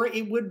of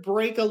would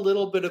break a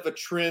little bit of a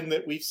trend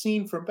that we've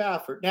seen from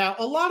Baffert. Now,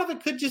 a lot of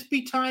it could just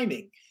be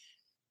timing.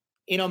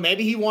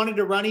 Maybe he wanted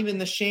to run him in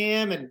the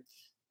Sham and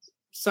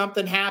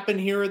something happened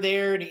here or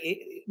there, and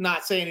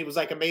not saying it was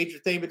like a major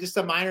thing, but just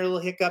a minor little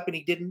hiccup, and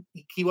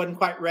he wasn't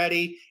quite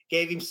ready,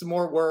 gave him some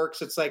more work.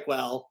 So it's like,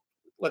 well,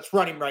 let's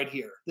run him right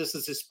here. This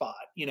is his spot,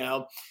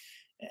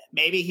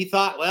 Maybe he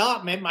thought,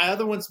 well, maybe my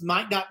other ones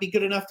might not be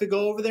good enough to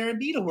go over there and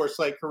beat a horse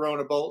like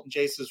Corona Bolt and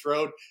Jace's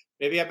Road.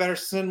 Maybe I better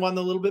send one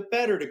a little bit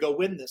better to go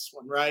win this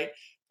one, right?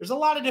 There's a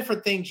lot of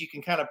different things you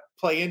can kind of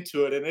play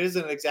into it, and it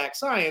isn't an exact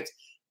science.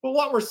 But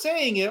what we're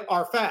saying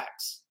are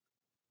facts.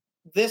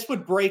 This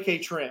would break a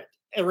trend.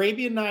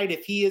 Arabian Night,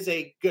 if he is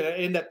going to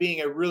end up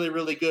being a really,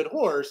 really good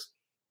horse,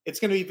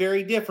 it's going to be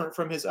very different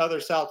from his other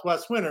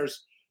Southwest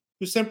winners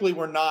who simply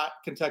were not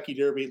Kentucky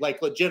Derby,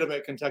 like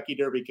legitimate Kentucky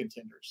Derby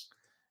contenders.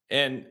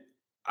 And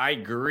I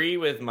agree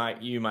with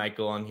you,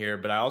 Michael, on here,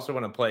 but I also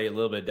want to play a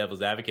little bit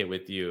devil's advocate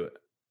with you.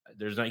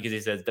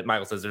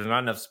 Michael says there's not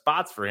enough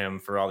spots for him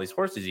for all these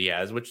horses he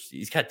has, which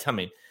he's got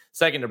coming.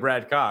 Second to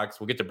Brad Cox.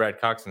 We'll get to Brad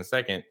Cox in a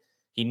second.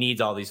 He needs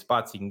all these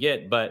spots he can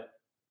get, but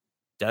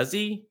does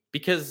he?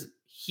 Because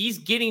he's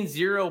getting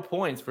 0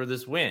 points for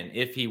this win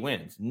if he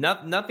wins.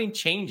 Nothing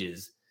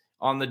changes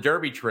on the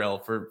Derby trail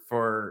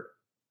for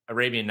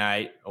Arabian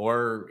Night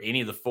or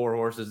any of the 4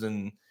 horses,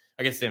 and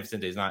I guess San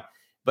Vicente is not.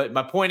 But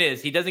my point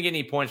is, he doesn't get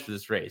any points for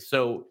this race.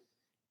 So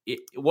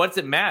what's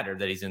it matter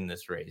that he's in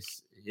this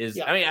race?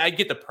 I mean, I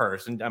get the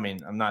purse, and I mean,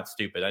 I'm not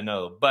stupid, I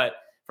know. But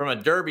from a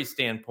Derby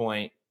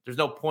standpoint, there's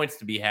no points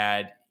to be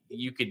had.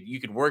 You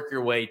could work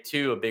your way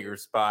to a bigger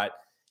spot.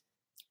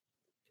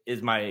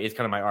 Is kind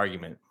of my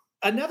argument.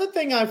 Another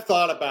thing I've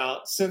thought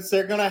about, since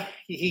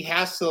he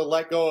has to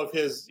let go of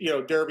his,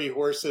 Derby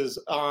horses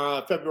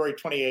February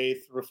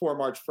 28th before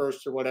March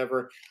 1st or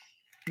whatever,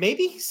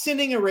 maybe he's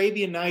sending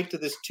Arabian Night to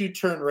this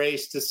 2-turn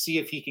race to see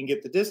if he can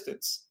get the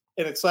distance.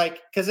 And it's like,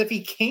 because if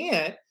he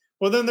can't,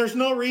 well, then there's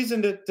no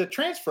reason to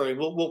transfer him.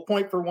 We'll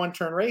point for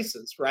 1-turn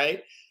races,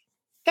 right?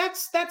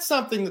 That's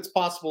something that's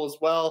possible as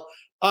well.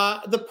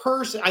 The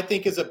purse, I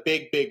think, is a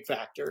big, big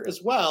factor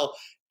as well.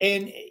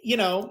 And,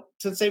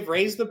 since they've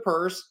raised the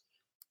purse,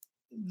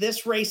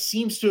 this race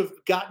seems to have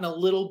gotten a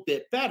little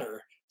bit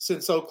better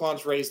since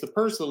Oaklawn's raised the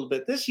purse a little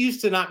bit. This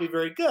used to not be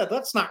very good.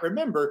 Let's not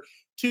remember,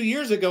 2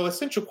 years ago,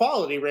 Essential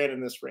Quality ran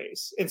in this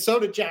race. And so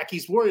did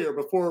Jackie's Warrior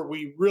before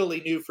we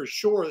really knew for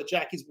sure that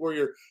Jackie's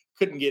Warrior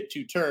couldn't get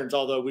 2 turns,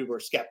 although we were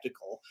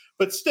skeptical.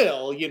 But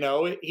still,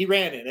 he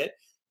ran in it.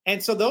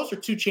 And so those are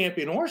 2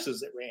 champion horses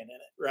that ran in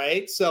it,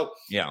 right? So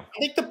yeah, I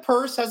think the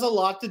purse has a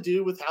lot to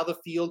do with how the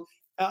field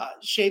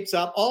shapes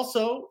up.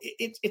 Also,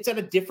 it's at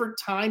a different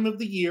time of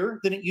the year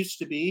than it used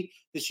to be.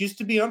 This used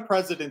to be on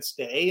President's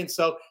Day. And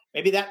so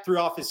maybe that threw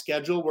off his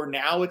schedule, where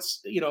now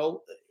it's,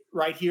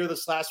 right here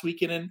this last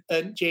weekend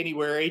in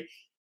January.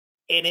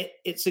 And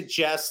it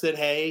suggests that,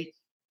 hey,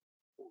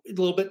 a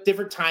little bit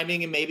different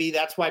timing, and maybe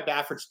that's why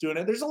Baffert's doing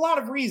it. There's a lot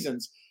of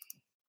reasons.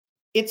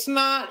 It's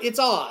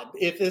odd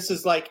if this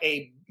is like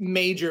a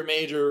major,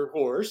 major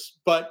horse,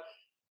 but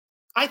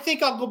I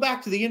think I'll go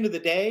back to the end of the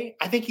day.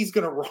 I think he's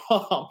going to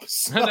romp.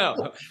 So I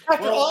know.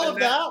 After all of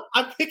that,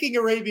 I'm picking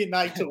Arabian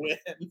Night to win.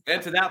 And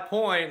to that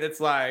point, it's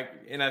like,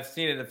 and I've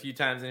seen it a few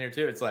times in here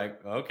too. It's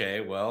like,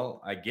 okay,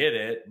 well, I get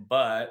it,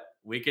 but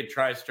we could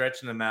try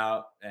stretching them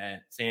out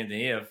at San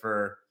Antonio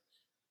for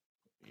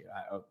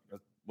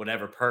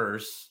whatever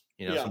purse,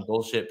 some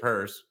bullshit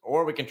purse,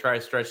 or we can try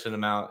stretching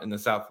them out in the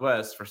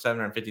Southwest for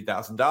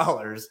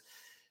 $750,000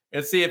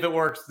 and see if it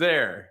works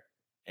there.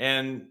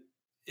 And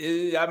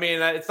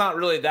it's not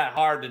really that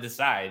hard to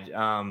decide.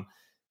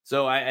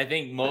 So I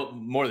think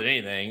more than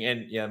anything,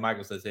 and yeah,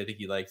 Michael says I think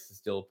he likes to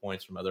steal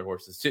points from other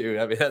horses too.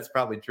 I mean, that's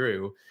probably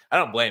true. I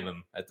don't blame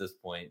him at this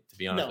point, to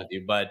be honest with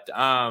you. But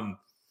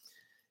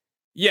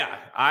yeah,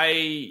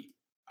 I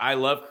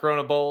love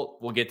Corona Bolt.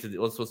 We'll get to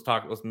let's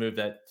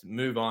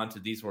move on to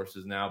these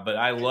horses now. But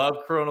I love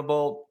Corona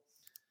Bolt.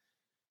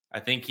 I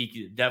think he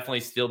could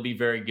definitely still be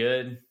very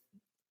good,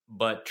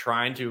 but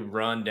trying to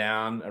run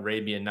down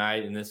Arabian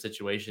Night in this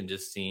situation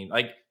just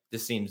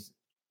seems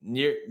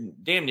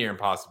damn near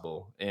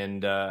impossible.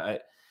 And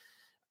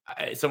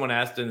someone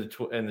asked in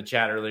the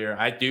chat earlier,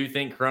 I do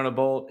think Corona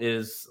Bolt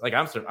is like,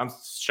 I'm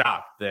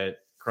shocked that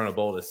Corona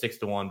Bolt is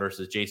 6-1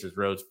 versus Jace's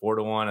Rhodes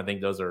 4-1. I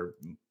think those are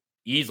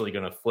easily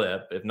going to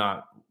flip, if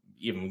not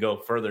even go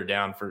further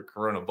down for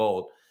Corona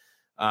Bolt.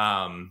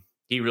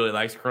 He really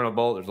likes Corona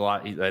Bolt. There's a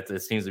lot.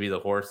 It seems to be the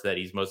horse that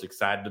he's most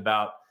excited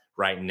about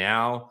right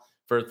now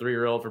for a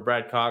 3-year-old for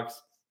Brad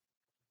Cox.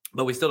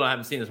 But we still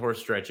haven't seen this horse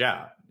stretch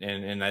out.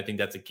 And I think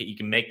that's you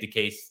can make the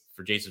case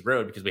for Jace's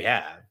Road because we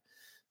have.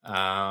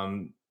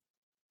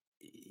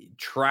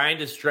 Trying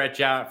to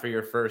stretch out for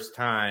your first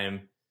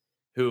time,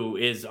 who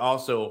is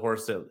also a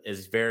horse that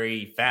is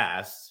very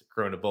fast,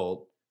 Corona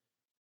Bolt,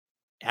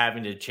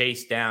 having to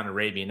chase down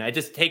Arabian Night,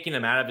 just taking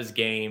him out of his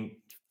game,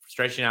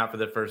 stretching out for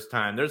the first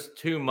time. There's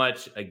too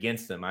much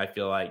against him, I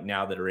feel like,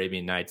 now that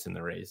Arabian Night's in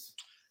the race.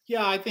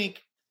 Yeah, I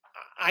think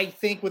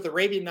with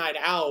Arabian Night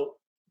out,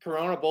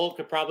 Corona Bolt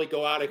could probably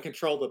go out and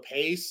control the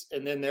pace,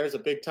 and then there's a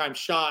big-time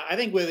shot. I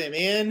think with him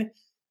in,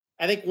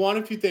 I think one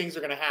of two things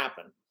are going to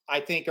happen. I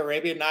think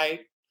Arabian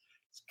Night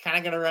is kind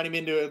of going to run him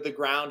into the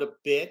ground a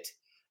bit,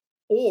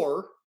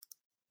 or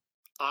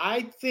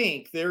I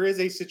think there is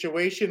a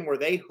situation where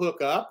they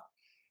hook up,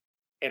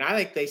 and I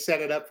think they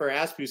set it up for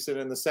Asmussen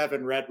in the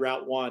 7 Red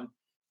Route 1.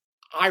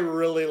 I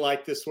really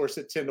like this horse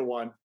at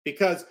 10-1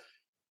 because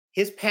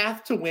his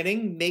path to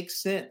winning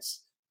makes sense.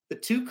 The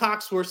 2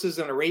 Cox horses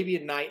on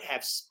Arabian Night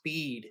have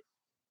speed.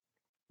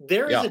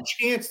 There is a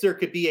chance there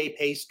could be a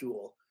pace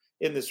duel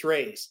in this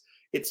race.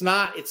 It's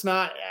not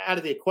out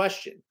of the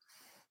question.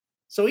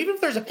 So even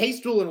if there's a pace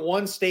duel and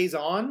one stays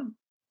on,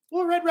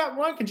 well, Red Route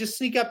 1 can just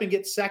sneak up and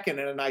get second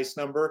at a nice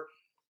number.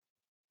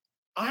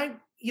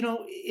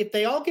 If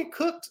they all get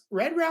cooked,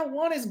 Red Route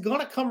 1 is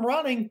going to come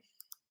running.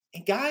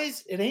 And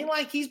guys, it ain't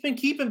like he's been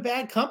keeping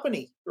bad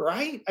company,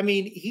 right? I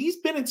mean, he's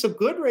been in some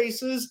good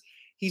races.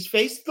 He's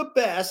faced the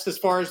best as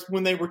far as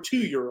when they were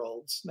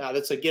 2-year-olds. Now,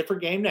 that's a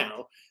different game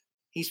now.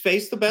 He's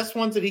faced the best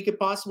ones that he could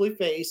possibly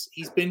face.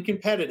 He's been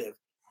competitive.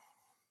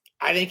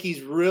 I think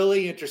he's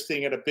really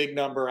interesting at a big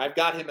number. I've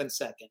got him in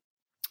second.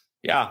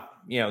 Yeah,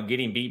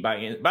 getting beat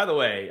by the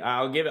way,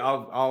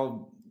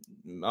 I'll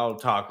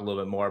talk a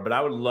little bit more, but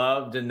I would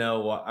love to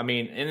know what, I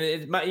mean, and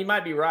you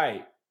might be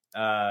right,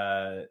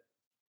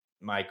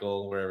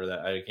 Michael, wherever that,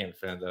 I can't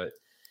defend it.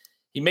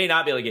 He may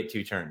not be able to get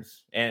 2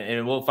 turns,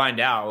 and we'll find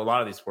out a lot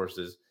of these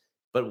horses.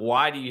 But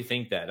why do you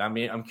think that? I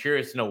mean, I'm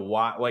curious to know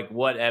why. Like,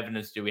 what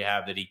evidence do we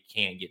have that he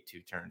can't get 2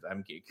 turns?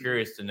 I'm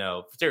curious to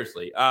know,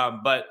 seriously.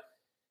 But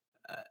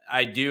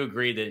I do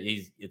agree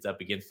that it's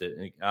up against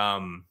it.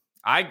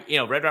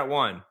 Red Route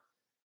 1,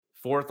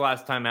 4th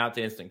last time out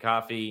to Instant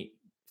Coffee,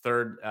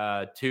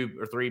 3rd 2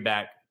 or 3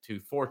 back to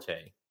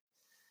Forte.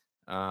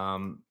 I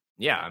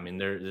mean,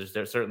 there's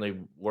certainly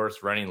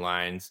worse running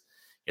lines.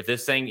 If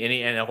this thing,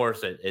 and a horse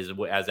that is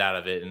as out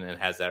of it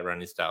and has that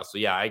running style. So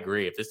yeah, I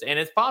agree. And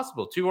it's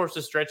possible 2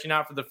 horses stretching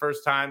out for the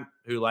first time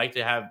who like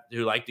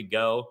to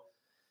go,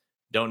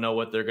 don't know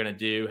what they're going to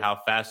do, how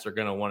fast they're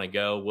going to want to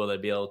go. Will they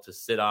be able to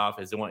sit off?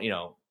 There's a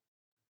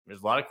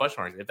lot of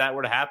question marks. If that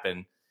were to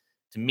happen,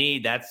 to me,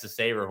 that's the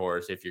saver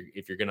horse. If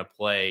you're going to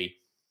play,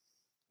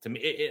 to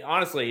me,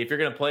 honestly, if you're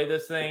going to play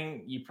this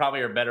thing, you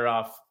probably are better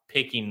off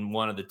picking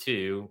one of the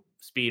 2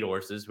 speed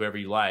horses, whoever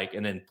you like,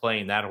 and then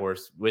playing that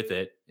horse with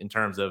it in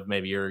terms of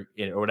maybe or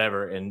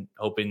whatever, and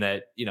hoping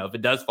that, if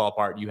it does fall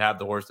apart, you have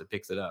the horse that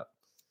picks it up.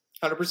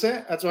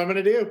 100%. That's what I'm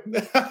going to do.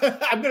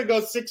 I'm going to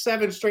go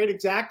 6-7 straight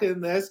exact in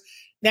this.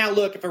 Now,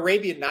 look, if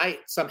Arabian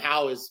Night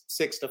somehow is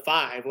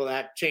 6-5, well,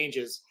 that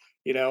changes,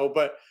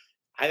 but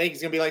I think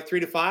it's going to be like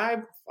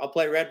 3-5. I'll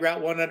play Red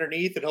Route 1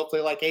 underneath and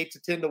hopefully like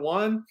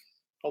 8-10-1.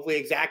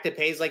 Hopefully exacta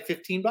pays like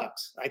 $15.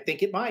 I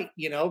think it might,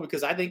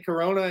 because I think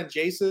Corona and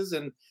Jace's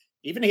and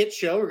even a hit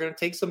show are going to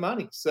take some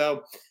money.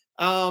 So,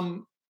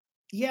 I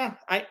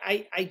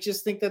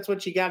just think that's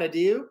what you got to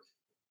do.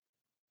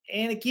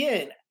 And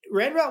again,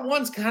 Red Route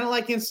 1's kind of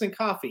like Instant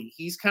Coffee.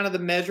 He's kind of the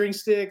measuring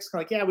sticks.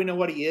 Like, yeah, we know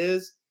what he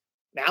is.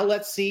 Now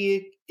let's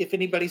see if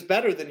anybody's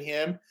better than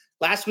him.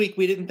 Last week,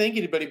 we didn't think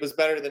anybody was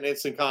better than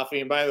Instant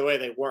Coffee. And by the way,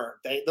 they weren't.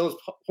 Those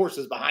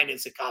horses behind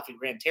Instant Coffee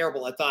ran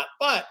terrible, I thought.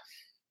 But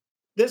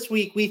this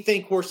week, we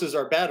think horses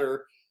are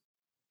better.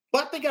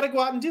 But they got to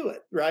go out and do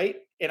it, right?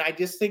 And I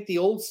just think the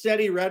old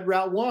steady Red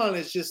Route 1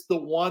 is just the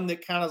one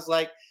that kind of is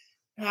like,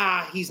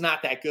 he's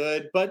not that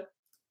good. But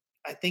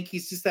I think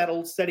he's just that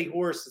old steady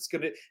horse that's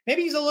going to,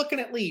 maybe he's a looking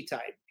at Lee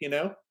type, you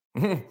know?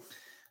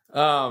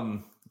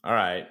 All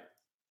right.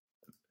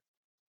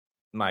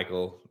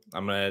 Michael,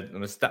 I'm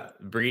gonna stop.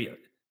 Breed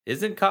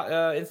isn't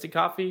instant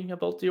coffee a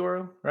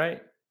Boltioro,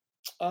 right?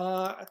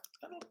 I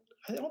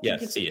don't think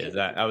Yes, it's he is.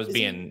 I was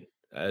being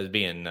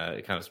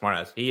kind of smart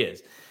ass. He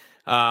is.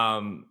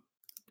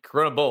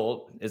 Corona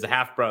Bolt is a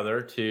half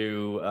brother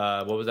to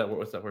what was that?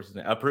 What's that horse's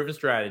name? Proven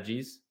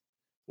Strategies,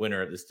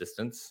 winner at this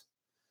distance.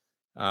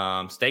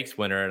 Stakes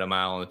winner at a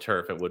mile on the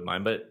turf at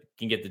Woodmine, but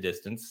can get the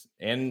distance.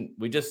 And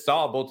we just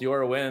saw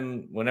Boltioro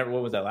win what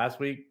was that, last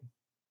week?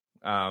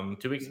 2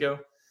 weeks ago?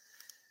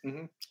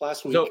 Mm-hmm.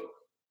 Last week. So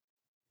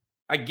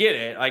I get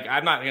it. Like,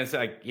 I'm not going to say,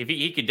 like, if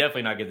he could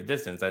definitely not get the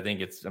distance. I think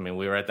we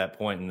were at that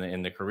point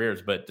in the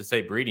careers, but to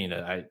say breeding,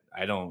 I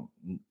don't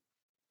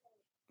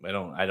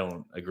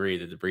agree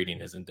that the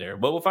breeding isn't there,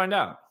 but we'll find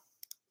out.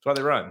 That's why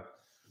they run.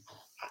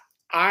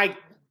 I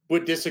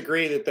would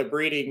disagree that the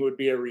breeding would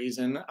be a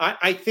reason.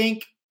 I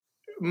think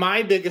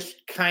my biggest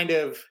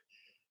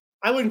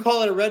I wouldn't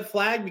call it a red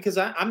flag because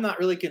I'm not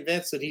really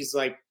convinced that he's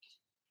like,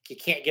 he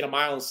can't get a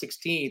mile and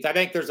 16th. I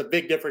think there's a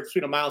big difference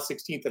between a mile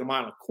 16th and a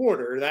mile and a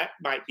quarter. That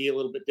might be a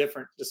little bit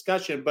different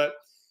discussion, but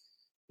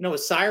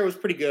his sire was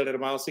pretty good at a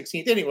mile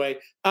 16th anyway.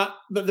 But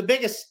the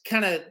biggest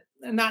kind of,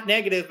 not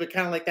negative, but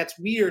kind of like that's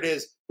weird,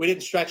 is we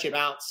didn't stretch him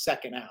out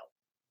second out.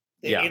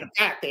 In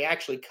fact, they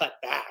actually cut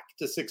back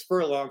to 6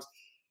 furlongs.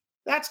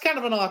 That's kind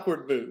of an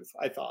awkward move,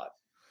 I thought.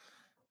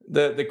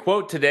 The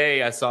quote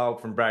today I saw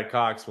from Brad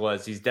Cox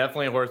was, he's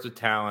definitely a horse with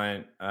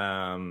talent.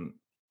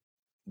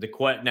 The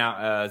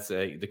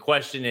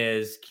question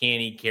is,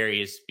 can he carry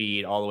his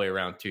speed all the way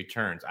around 2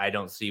 turns? I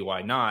don't see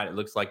why not. It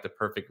looks like the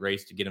perfect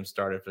race to get him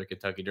started for the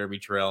Kentucky Derby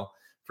Trail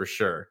for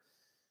sure.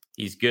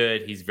 He's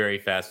good. He's a very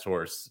fast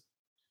horse.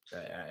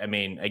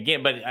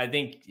 Again, but I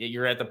think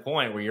you're at the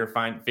point where you're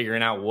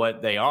figuring out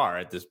what they are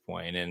at this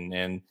point.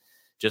 And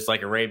just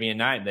like Arabian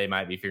Night, they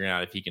might be figuring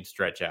out if he can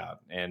stretch out.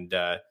 And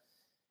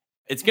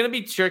it's going to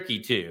be tricky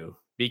too,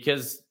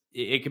 because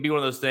it could be one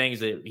of those things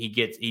that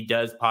he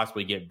does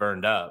possibly get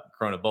burned up,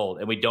 Corona Bolt,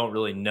 and we don't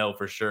really know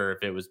for sure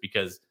if it was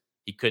because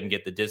he couldn't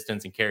get the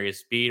distance and carry his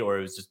speed, or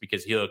it was just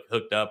because he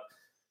hooked up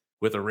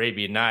with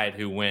Arabian Night,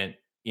 who went,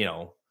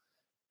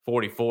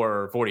 44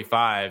 or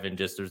 45, and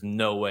just there's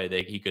no way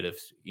that he could have,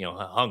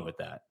 hung with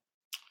that.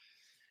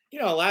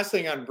 Last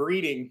thing on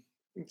breeding,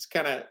 it's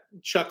kind of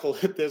chuckle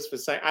at this for a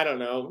second. I don't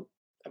know.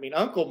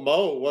 Uncle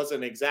Mo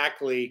wasn't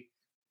exactly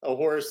a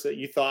horse that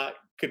you thought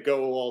could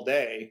go all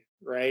day,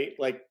 right?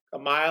 Like a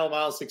mile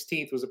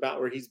 16th was about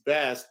where he's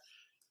best.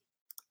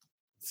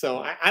 So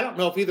I don't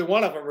know if either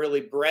one of them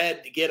really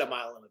bred to get a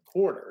mile and a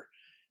quarter.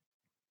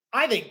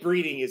 I think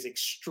breeding is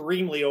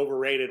extremely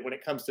overrated when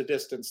it comes to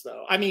distance,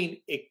 though. I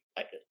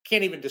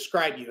can't even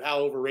describe you how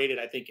overrated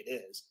I think it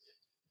is.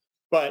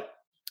 But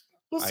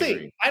we'll see.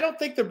 Agree. I don't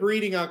think the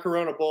breeding on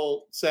Corona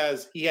Bolt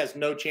says he has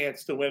no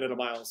chance to win at a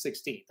mile and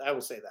 16th. I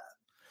will say that.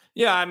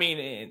 Yeah,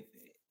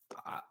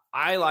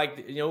 I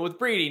like, with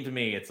breeding, to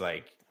me, it's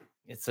like,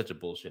 it's such a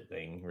bullshit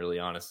thing, really,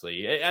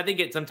 honestly. I think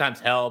it sometimes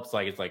helps.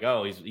 Like, it's like,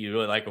 oh, you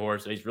really like a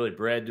horse, he's really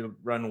bred to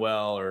run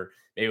well, or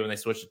maybe when they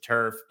switch to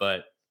turf.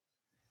 But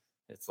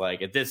it's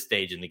like, at this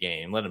stage in the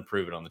game, let him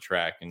prove it on the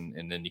track,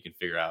 and then you can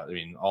figure out.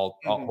 All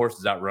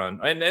horses outrun,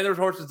 and there's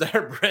horses that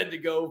are bred to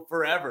go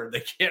forever.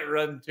 They can't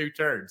run 2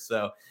 turns.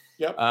 So,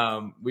 yep.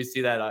 We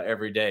see that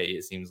every day,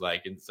 it seems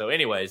like. And so,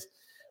 anyways,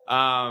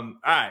 all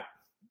right.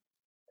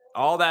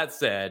 All that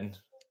said,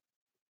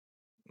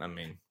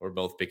 we're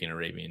both picking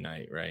Arabian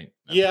Night, right?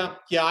 Yeah,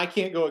 I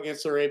can't go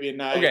against Arabian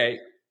Night. Okay,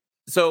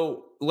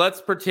 so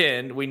let's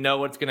pretend we know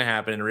what's going to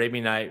happen.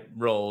 Arabian Night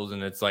rolls,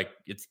 and it's like,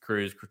 it's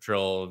cruise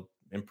control,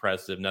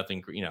 impressive,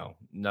 nothing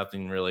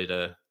really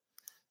to,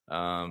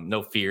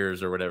 no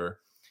fears or whatever.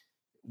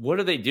 What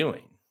are they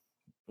doing?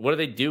 What are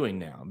they doing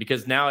now?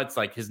 Because now it's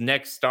like his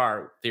next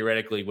start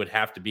theoretically would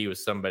have to be with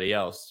somebody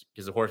else,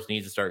 because the horse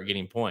needs to start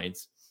getting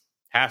points.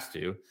 Has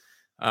to.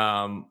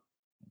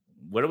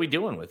 What are we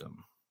doing with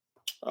him?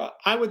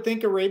 I would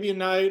think Arabian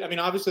Night.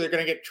 Obviously they're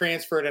going to get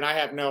transferred, and I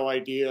have no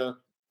idea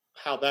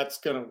how that's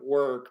going to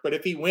work. But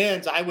if he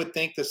wins, I would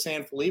think the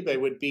San Felipe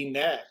would be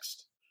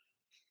next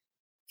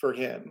for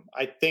him.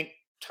 I think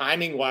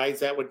timing-wise,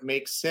 that would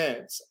make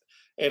sense.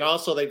 And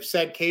also, they've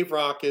said Cave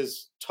Rock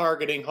is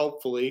targeting,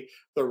 hopefully,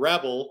 the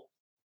Rebel.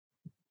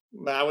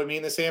 That would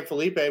mean the San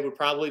Felipe would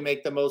probably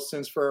make the most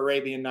sense for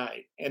Arabian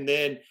Night. And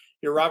then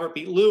your Robert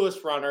B.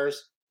 Lewis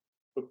runners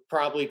would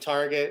probably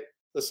target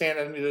the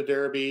Santa Anita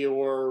Derby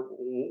or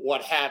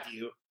what have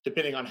you,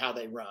 depending on how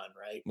they run,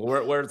 right?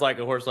 Where's like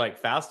a horse like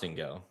Faustin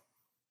go?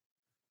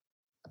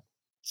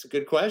 It's a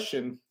good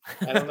question.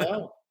 I don't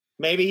know.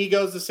 Maybe he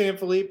goes to San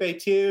Felipe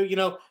too.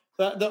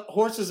 The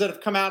horses that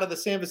have come out of the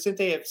San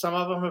Vicente, some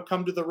of them have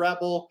come to the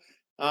Rebel.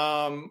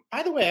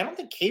 By the way, I don't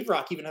think Cave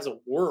Rock even has a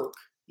work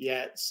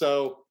yet.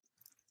 So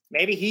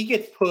maybe he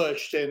gets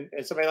pushed and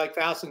somebody like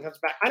Faustin comes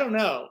back. I don't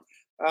know.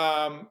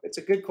 It's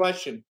a good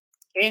question.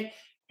 And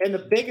And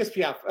the biggest,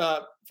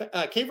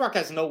 Cave Rock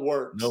has no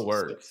works. No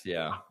works,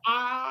 yeah.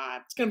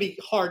 It's going to be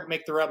hard to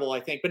make the Rebel, I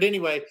think. But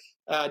anyway,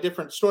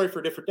 different story for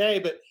a different day.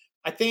 But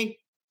I think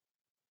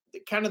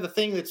kind of the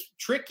thing that's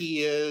tricky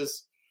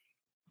is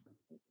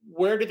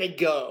where do they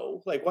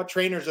go? Like, what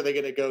trainers are they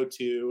going to go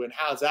to? And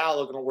how's that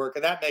going to work?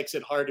 And that makes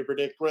it hard to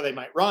predict where they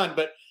might run.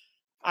 But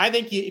I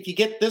think if you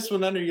get this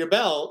one under your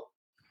belt,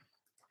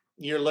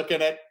 you're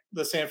looking at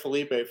the San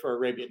Felipe for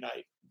Arabian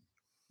Night.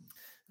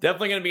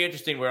 Definitely going to be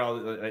interesting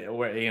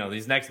where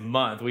these next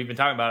month. We've been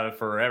talking about it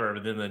forever,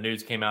 but then the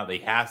news came out they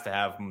has to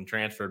have them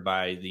transferred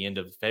by the end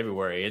of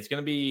February. It's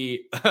going to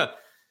be,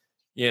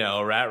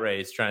 a rat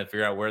race trying to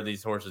figure out where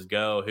these horses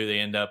go, who they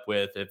end up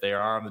with, if they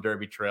are on the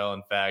Derby Trail.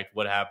 In fact,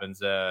 what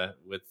happens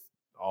with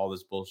all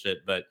this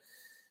bullshit. But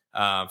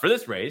for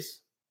this race,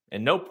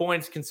 and no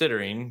points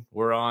considering,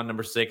 we're on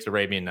number 6,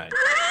 Arabian Night.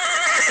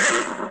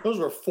 Those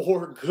were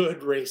 4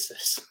 good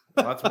races.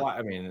 That's why,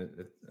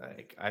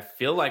 I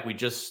feel like we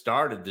just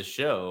started the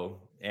show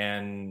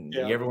and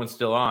everyone's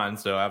still on.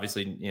 So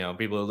obviously,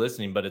 people are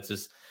listening, but it's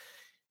just,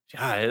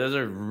 God, those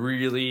are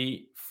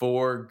really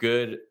 4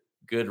 good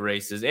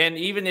races. And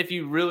even if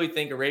you really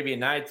think Arabian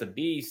Night's a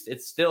beast,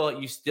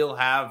 you still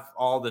have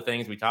all the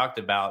things we talked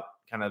about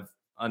kind of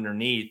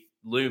underneath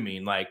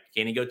looming. Like,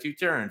 can he go 2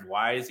 turns?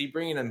 Why is he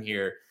bringing them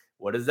here?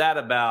 What is that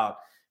about?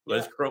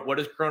 What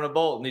is Corona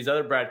Bolt and these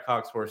other Brad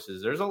Cox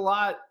horses? There's a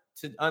lot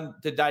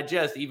to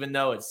digest, even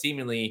though it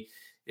seemingly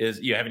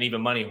is you have an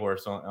even money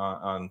horse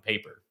on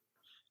paper.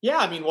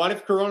 Yeah, what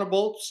if Corona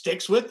Bolt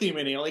sticks with him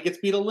and he only gets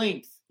beat a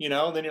length?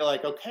 And then you're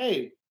like,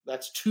 okay,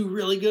 that's 2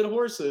 really good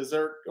horses,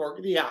 or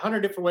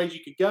 100 different ways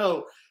you could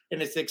go,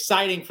 and it's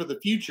exciting for the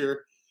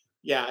future.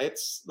 Yeah,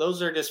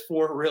 those are just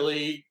 4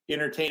 really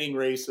entertaining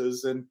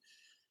races, and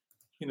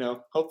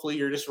hopefully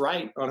you're just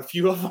right on a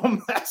few of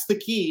them. That's the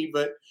key,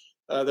 but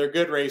they're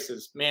good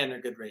races. Man,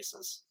 they're good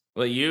races.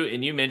 Well,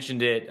 you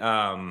mentioned it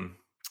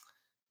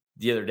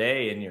the other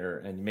day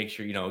and make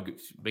sure you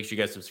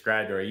guys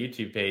subscribe to our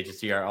YouTube page to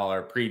see all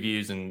our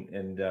previews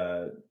and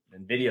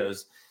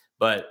videos.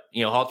 But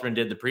Halterman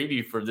did the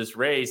preview for this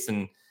race,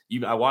 and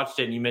I watched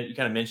it, and you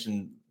kind of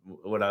mentioned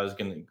what I was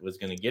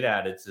gonna get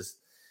at. It's just,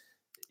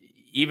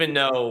 even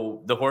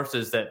though the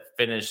horses that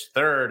finished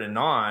 3rd and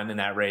on in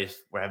that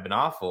race have been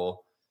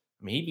awful,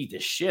 he beat the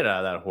shit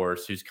out of that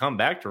horse who's come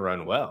back to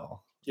run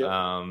well. Yep.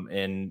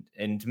 And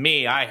to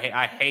me, I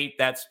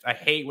hate I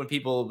hate when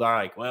people are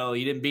like, well,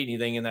 he didn't beat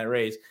anything in that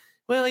race.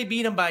 Well, he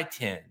beat him by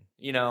 10.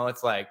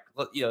 It's like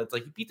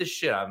he beat the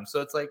shit out of him.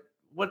 So it's like,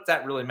 what's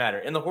that really matter?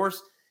 And the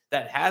horse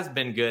that has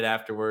been good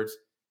afterwards,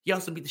 he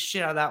also beat the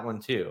shit out of that one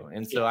too.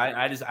 And so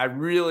I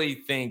really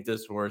think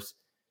this horse,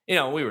 we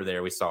were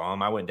there, we saw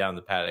him. I went down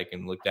the paddock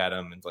and looked at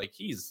him, and it's like,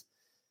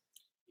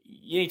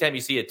 anytime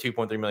you see a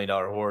 $2.3 million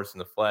horse in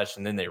the flesh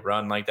and then they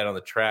run like that on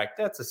the track,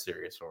 that's a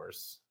serious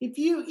horse. If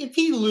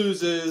he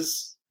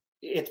loses,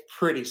 it's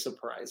pretty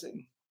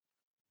surprising.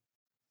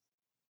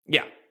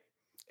 Yeah.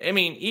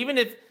 Even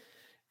if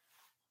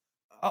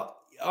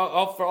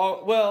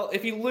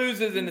if he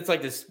loses and it's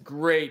like this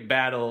great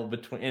battle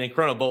between, and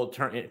Chrono Bolt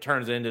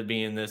turns into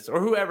being this,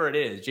 or whoever it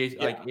is,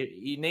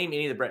 you name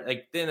any of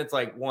the, then it's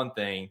like one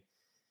thing.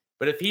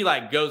 But if he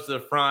goes to the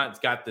front, it's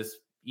got this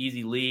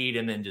easy lead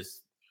and then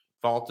just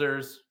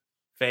falters,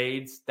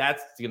 fades,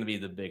 that's going to be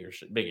the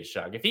biggest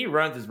shock. If he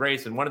runs his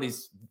race and one of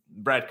these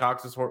Brad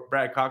Cox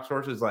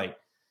horses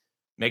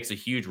makes a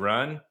huge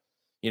run,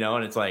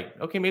 and it's like,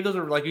 okay, maybe those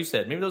are, like you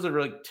said, maybe those are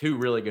really 2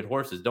 really good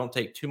horses. Don't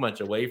take too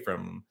much away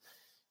from him.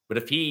 But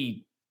if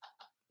he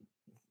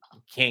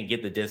can't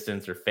get the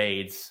distance or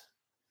fades,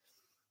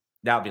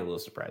 that'll be a little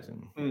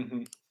surprising.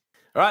 Mm-hmm.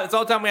 All right, that's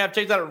all the time we have.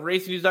 Check us out at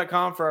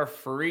racingnews.com for our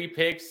free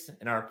picks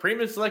and our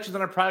premium selections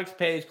on our products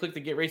page. Click the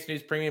Get Racing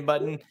News Premium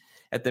button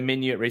at the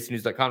menu at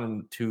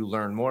racingnews.com to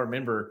learn more.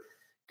 Remember,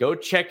 go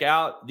check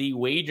out the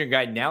wager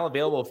guide, now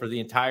available for the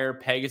entire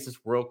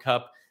Pegasus World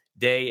Cup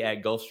day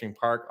at Gulfstream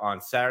Park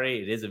on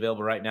Saturday. It is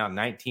available right now,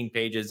 19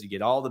 pages. You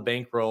get all the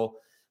bankroll,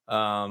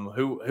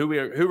 who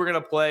we're going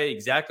to play,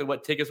 exactly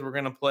what tickets we're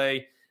going to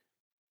play,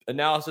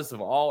 analysis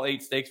of all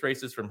 8 stakes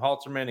races from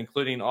Halterman,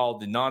 including all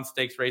the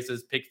non-stakes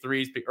races, pick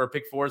 3s, pick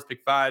 4s,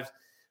 pick 5s,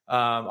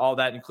 all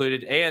that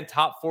included, and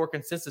top 4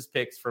 consensus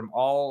picks from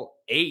all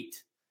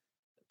 8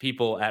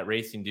 people at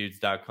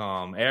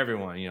racingdudes.com.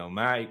 Everyone,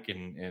 Mike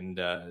and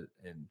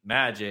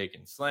Magic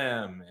and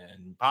Slim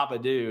and Papa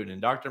Dude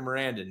and Dr.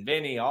 Miranda and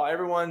Vinny,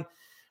 everyone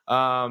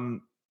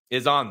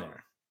is on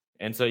there.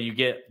 And so you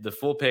get the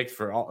full picks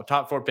for all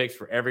top 4 picks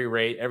for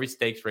every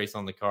stakes race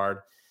on the card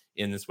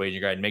in this wager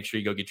guide. Make sure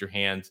you go get your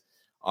hands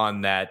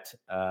on that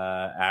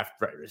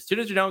after. As soon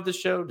as you're done with this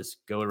show,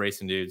 just go to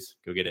Racing Dudes,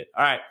 go get it.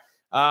 All right.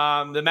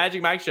 The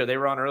Magic Mike show, they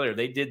were on earlier.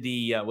 They did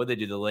the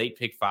late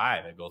pick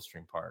 5 at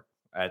Gulfstream Park.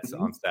 That's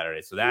on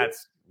Saturday. So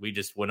we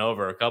just went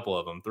over a couple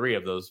of them, 3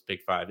 of those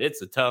pick 5.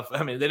 It's a tough,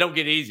 they don't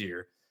get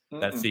easier,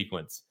 that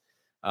sequence.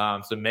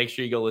 So make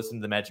sure you go listen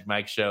to the Magic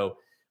Mike show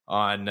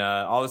on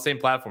all the same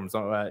platforms,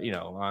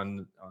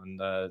 on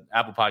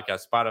Apple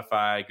Podcasts,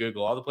 Spotify,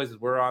 Google, all the places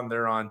we're on,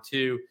 they're on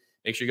too.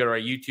 Make sure you go to our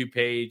YouTube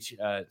page,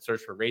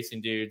 search for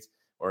Racing Dudes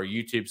or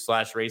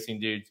YouTube/Racing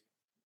Dudes,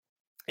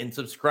 and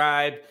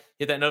subscribe.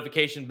 Hit that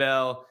notification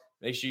bell.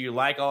 Make sure you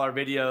like all our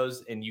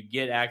videos, and you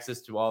get access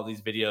to all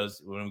these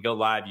videos. When we go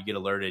live, you get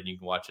alerted, and you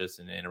can watch us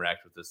and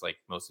interact with us like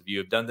most of you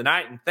have done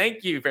tonight. And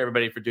thank you for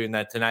everybody for doing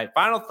that tonight.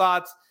 Final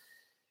thoughts,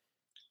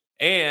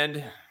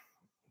 and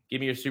give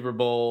me your Super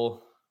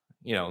Bowl,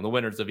 the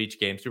winners of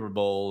each game, Super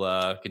Bowl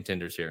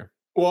contenders here.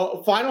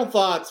 Well, final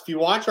thoughts. If you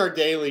watch our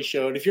daily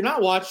show, and if you're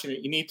not watching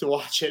it, you need to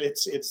watch it.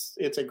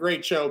 It's a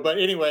great show. But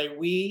anyway,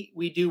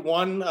 we do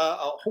one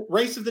a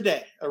race of the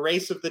day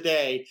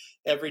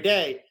every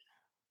day.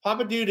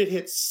 Papa Dude had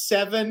hit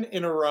 7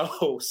 in a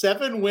row,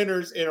 7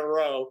 winners in a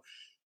row.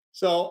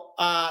 So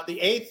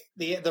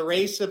the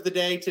race of the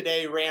day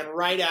today ran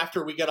right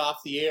after we got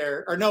off the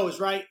air. Or no, it was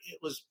right. It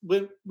was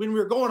when we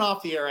were going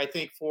off the air, I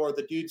think, for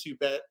the Dudes Who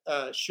Bet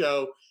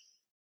show.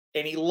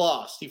 And he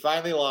lost. He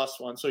finally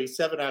lost one. So he's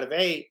 7 out of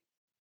 8.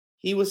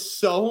 He was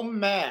so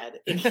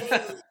mad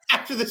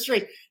after this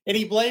race. And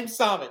he blamed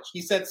Samich.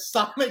 He said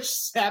Samich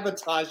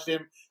sabotaged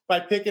him by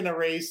picking a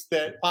race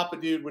that Papa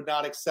Dude would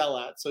not excel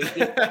at. So he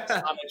did thank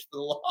Samich for the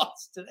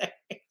loss today.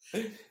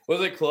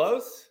 Was it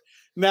close?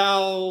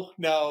 No.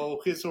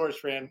 His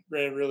horse ran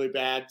really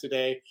bad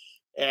today.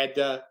 And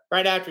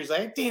right after, he's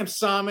like, damn,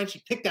 Samich,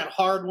 he picked that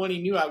hard one.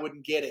 He knew I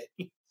wouldn't get it.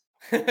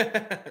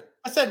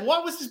 I said,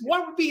 what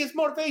would be his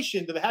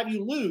motivation to have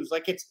you lose?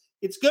 Like,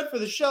 it's good for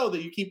the show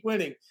that you keep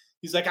winning.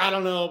 He's like, I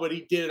don't know, but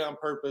he did it on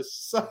purpose.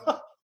 So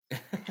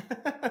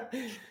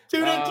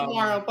tune in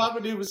tomorrow. Papa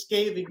Dude was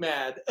scathing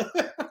mad.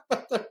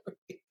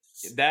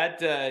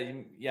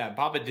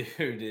 Papa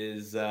Dude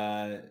is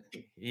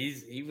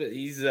he's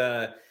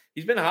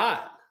been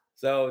hot.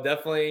 So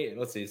definitely,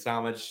 let's see,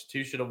 Samich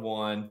 2 should have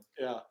won.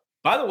 Yeah.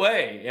 By the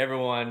way,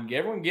 everyone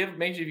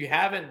make sure if you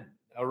haven't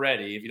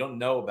already, if you don't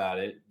know about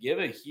it, give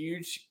a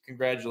huge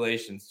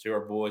congratulations to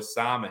our boy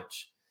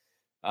Samich,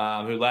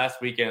 who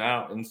last weekend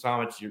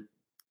Samich, you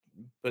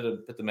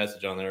put the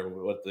message on there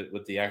what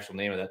the actual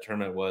name of that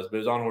tournament was, but it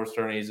was on horse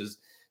tourneys. It was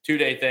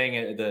 2-day thing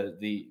at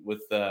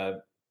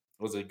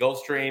was it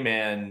Gulfstream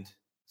and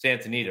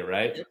Santa Anita,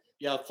 right?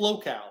 Yeah,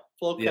 Flow Cow.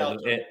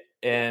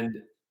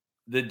 And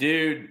the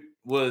dude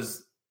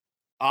was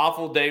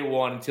awful day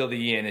one until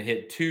the end and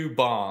hit 2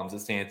 bombs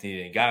at Santa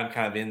Anita and got him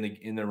kind of in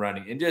the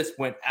running and just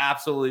went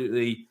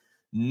absolutely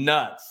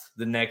nuts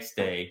the next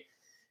day.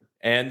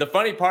 And the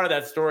funny part of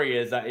that story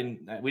is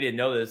we didn't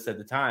know this at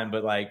the time,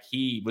 but like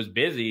he was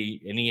busy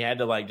and he had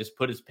to like just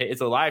put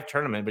it's a live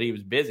tournament, but he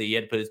was busy. He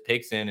had to put his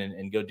picks in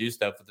and go do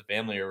stuff with the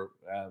family or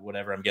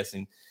whatever. I'm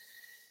guessing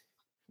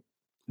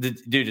the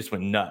dude just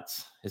went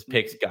nuts. His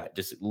picks got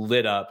just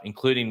lit up,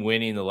 including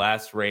winning the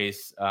last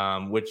race,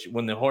 which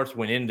when the horse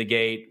went into the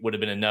gate would have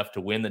been enough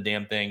to win the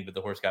damn thing, but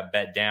the horse got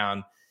bet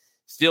down.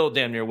 Still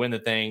damn near win the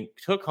thing.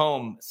 Took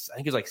home, I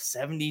think it was like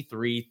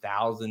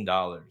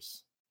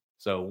 $73,000.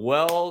 So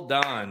well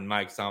done,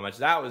 Mike Samich.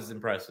 That was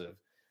impressive.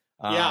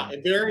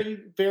 A very,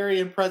 very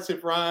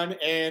impressive run.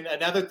 And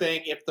another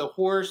thing, if the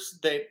horse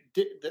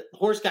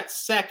got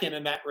second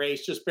in that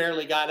race, just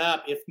barely got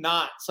up. If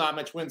not,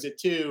 Samich wins it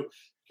too,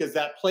 because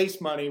that place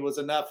money was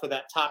enough for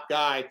that top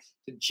guy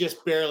to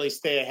just barely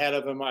stay ahead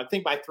of him, I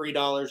think by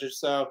 $3 or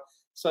so.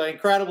 So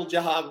incredible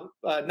job.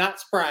 Not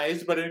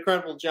surprised, but an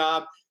incredible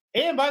job.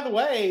 And by the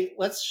way,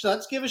 let's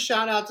give a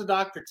shout out to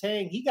Dr.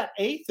 Tang. He got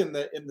 8th in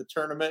the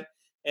tournament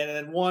and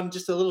then won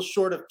just a little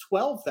short of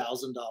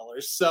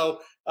 $12,000. So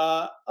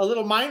a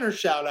little minor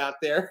shout out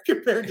there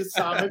compared to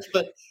Samich,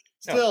 but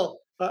still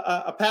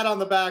a pat on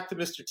the back to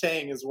Mr.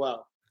 Tang as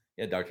well.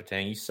 Yeah, Dr.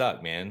 Tang, you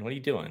suck, man. What are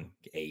you doing?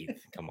 8th,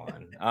 come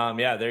on.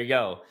 Yeah, there you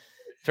go.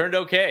 Turned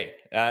okay.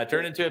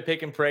 Turned into a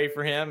pick and pray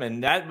for him,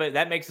 and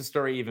that makes the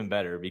story even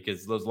better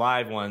because those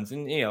live ones,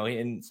 and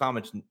and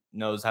Samich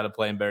knows how to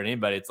play them better than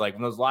anybody. It's like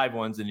when those live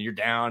ones, and you're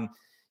down,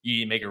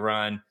 you make a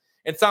run.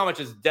 And Samich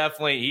is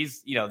definitely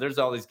there's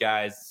all these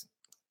guys.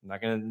 I'm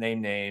not going to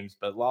name names,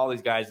 but all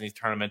these guys in these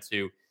tournaments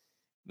who,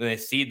 when they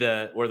see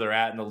where they're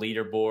at in the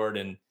leaderboard,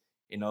 and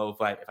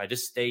if I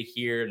just stay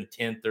here in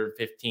 10th or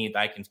 15th,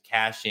 I can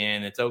cash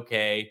in. It's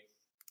okay.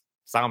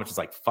 Samich is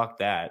like, fuck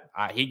that.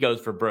 He goes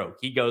for broke.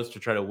 He goes to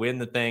try to win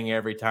the thing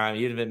every time,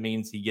 even if it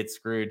means he gets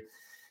screwed.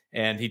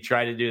 And he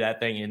tried to do that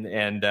thing,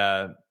 and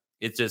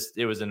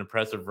it was an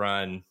impressive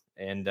run.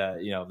 And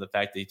the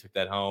fact that he took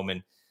that home.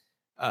 And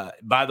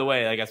by the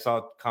way, like I saw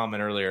a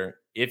comment earlier,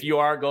 if you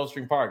are at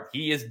Gulfstream Park,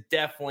 he is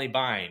definitely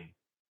buying.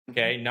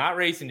 Okay, not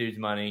Racing Dude's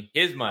money,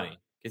 his money,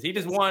 because he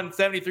just won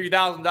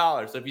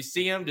 $73,000. So if you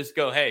see him, just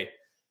go, hey,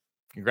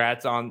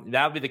 congrats on,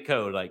 that'll be the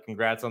code. Like,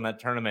 congrats on that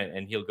tournament.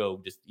 And he'll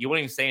go you won't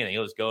even say anything.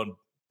 He'll just go,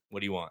 what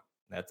do you want?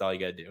 That's all you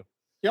got to do.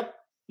 Yep.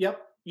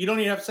 You don't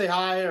even have to say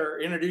hi or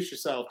introduce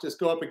yourself. Just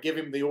go up and give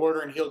him the order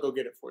and he'll go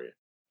get it for you.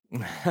 He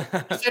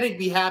said he'd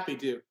be happy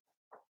to.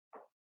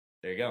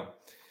 There you go.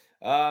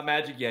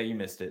 Magic, yeah, you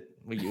missed it.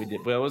 We did,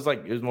 but it was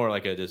more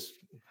like a just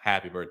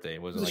happy birthday.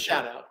 It wasn't like a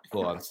shout out.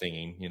 Full on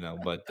singing,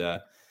 but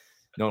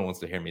no one wants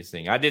to hear me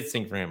sing. I did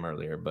sing for him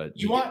earlier, but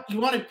you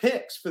wanted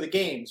picks for the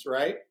games,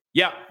 right?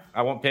 Yeah,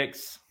 I want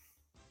picks.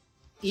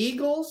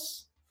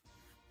 Eagles,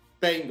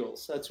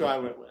 Bengals. That's who I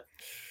went with.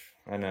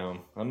 I know.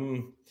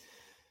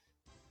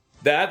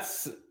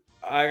 That's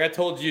like I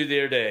told you the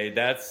other day.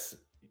 That's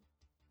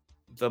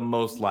the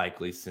most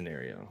likely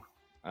scenario.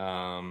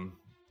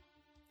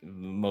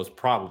 Most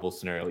probable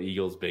scenario: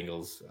 Eagles,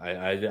 Bengals.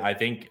 I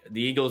think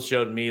the Eagles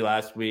showed me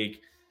last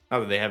week. Not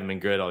that they haven't been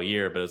good all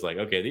year, but it's like,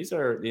 okay,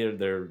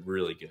 they're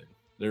really good.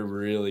 They're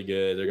really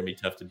good. They're gonna be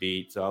tough to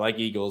beat. So I like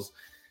Eagles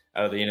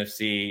out of the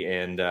NFC,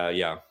 and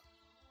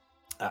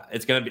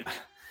it's gonna be.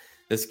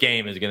 This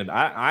game is gonna be.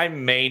 I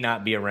may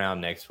not be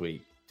around next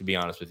week, to be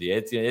honest with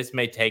you. This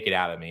may take it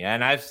out of me,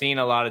 and I've seen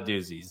a lot of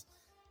doozies,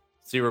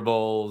 Super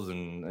Bowls,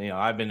 and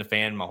I've been a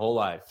fan my whole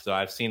life, so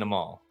I've seen them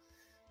all.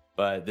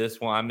 But this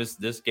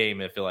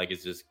game, I feel like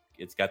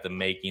it's got the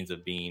makings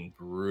of being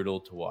brutal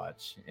to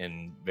watch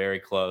and very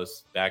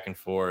close, back and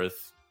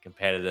forth,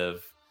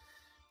 competitive.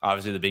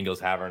 Obviously, the Bengals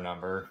have our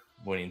number,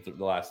 winning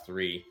the last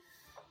 3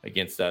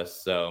 against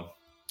us. So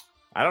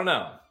I don't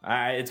know.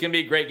 It's going to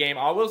be a great game.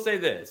 I will say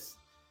this.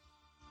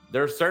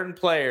 There are certain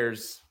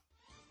players,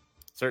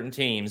 certain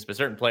teams, but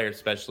certain players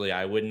especially,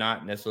 I would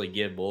not necessarily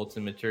give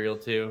bulletin material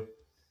to.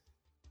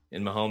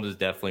 And Mahomes is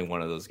definitely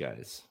one of those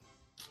guys.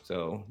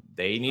 So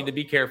they need to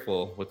be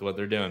careful with what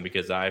they're doing,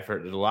 because I've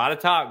heard there's a lot of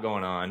talk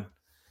going on.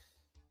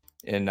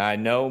 And I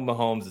know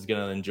Mahomes is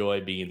going to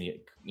enjoy being the,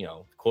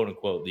 quote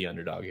unquote, the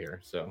underdog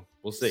here. So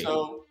we'll see.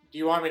 So do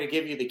you want me to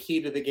give you the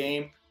key to the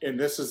game? And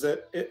this is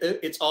it.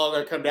 It's all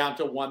going to come down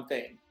to one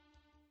thing.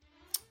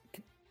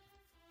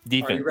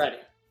 Defense. Are you ready?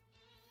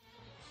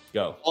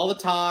 Go. All the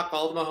talk,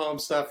 all the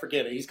Mahomes stuff,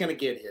 forget it. He's going to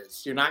get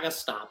his. You're not going to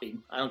stop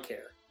him. I don't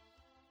care.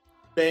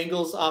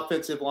 Bengals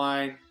offensive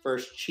line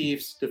versus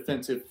Chiefs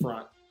defensive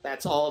front.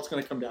 That's all it's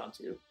going to come down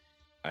to.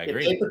 I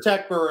agree. If they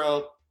protect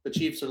Burrow, the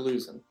Chiefs are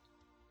losing.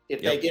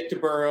 If they get to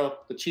Burrow,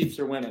 the Chiefs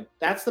are winning.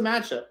 That's the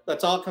matchup.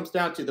 That's all it comes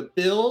down to. The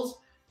Bills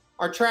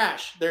are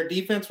trash. Their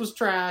defense was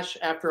trash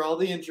after all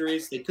the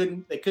injuries. They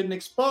couldn't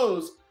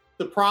expose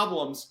the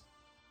problems.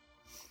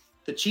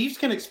 The Chiefs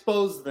can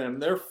expose them.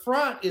 Their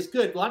front is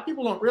good. A lot of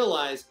people don't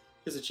realize,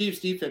 because the Chiefs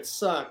defense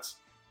sucks.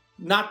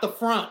 Not the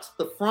front.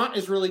 The front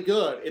is really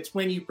good. It's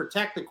when you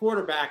protect the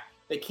quarterback,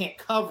 they can't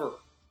cover.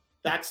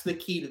 That's the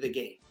key to the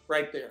game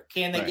right there.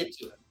 Can they get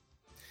to it?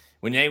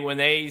 When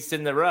they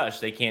send the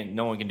rush,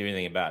 no one can do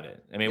anything about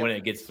it. I mean, when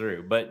it gets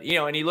through. But,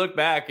 and you look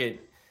back at,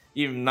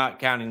 even not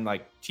counting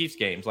like Chiefs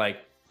games, like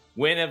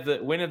when have the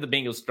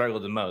Bengals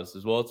struggled the most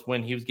as well? It's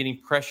when he was getting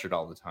pressured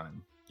all the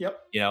time. Yep.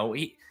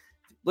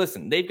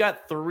 Listen, they've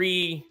got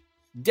 3,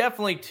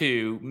 definitely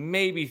 2,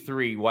 maybe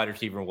 3 wide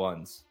receiver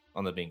ones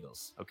on the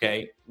Bengals.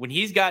 Okay. When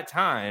he's got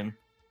time,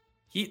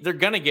 they're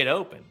going to get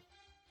open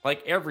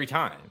like every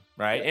time.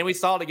 Right. Yeah. And we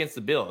saw it against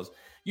the Bills.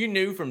 You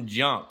knew from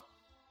jump,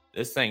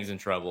 this thing's in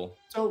trouble.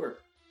 It's over.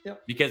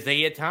 Yep. Because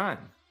they had time,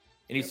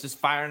 and he's just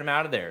firing them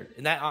out of there.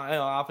 And that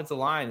offensive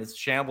line, as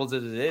shambles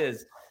as it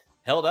is,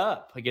 held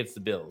up against the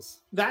Bills.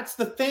 That's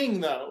the thing,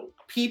 though.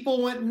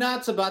 People went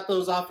nuts about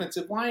those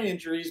offensive line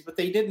injuries, but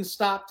they didn't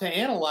stop to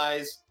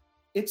analyze.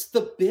 It's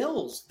the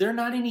Bills. They're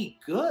not any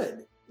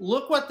good.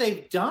 Look what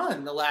they've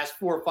done the last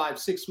 4, 5,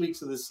 6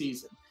 weeks of the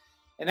season.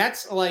 And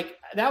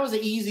that was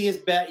the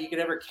easiest bet you could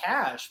ever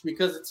cash,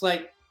 because it's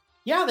like,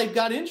 yeah, they've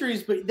got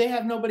injuries, but they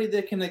have nobody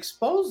that can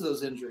expose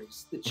those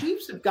injuries. The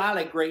Chiefs have got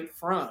a great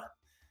front.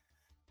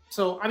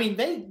 So, I mean,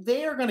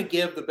 they are going to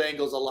give the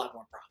Bengals a lot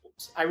more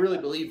problems. I really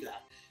believe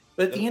that.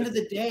 But at the end of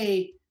the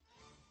day,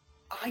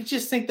 I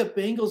just think the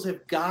Bengals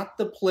have got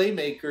the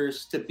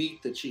playmakers to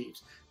beat the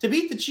Chiefs. To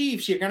beat the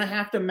Chiefs, you're going to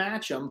have to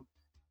match them.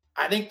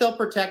 I think they'll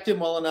protect him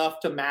well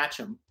enough to match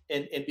him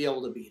and be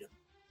able to beat him.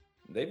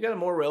 They've got a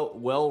more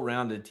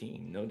well-rounded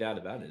team, no doubt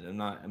about it.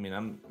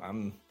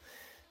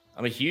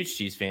 I'm a huge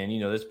Chiefs fan,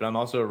 you know this, but I'm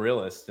also a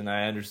realist, and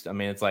I understand. I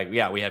mean, it's like,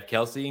 yeah, we have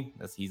Kelsey,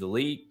 he's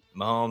elite.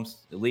 Mahomes,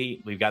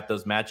 elite. We've got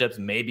those matchups.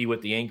 Maybe with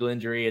the ankle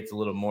injury, it's a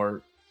little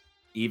more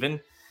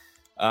even.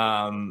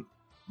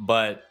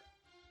 But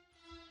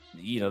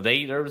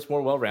they're just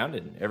more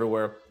well-rounded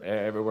everywhere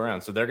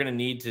around. So they're going to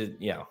need to,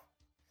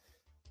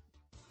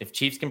 if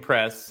Chiefs can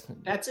press,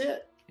 that's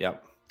it.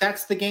 Yep.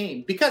 That's the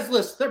game. Because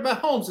listen,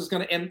 Mahomes is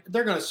going to end.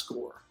 They're going to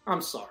score.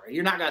 I'm sorry,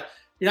 you're not going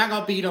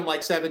to beat them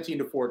like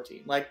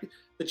 17-14. Like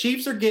the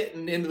Chiefs are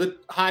getting into the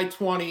high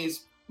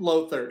 20s,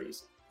 low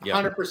 30s,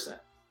 100%.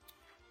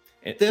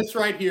 This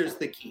right here is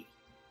the key.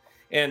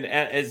 And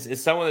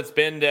as someone that's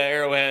been to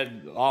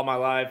Arrowhead all my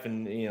life,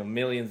 and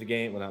millions of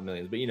games, well, not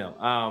millions, but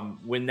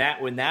when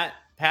that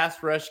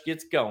pass rush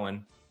gets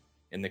going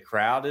and the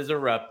crowd is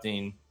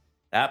erupting,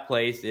 that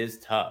place is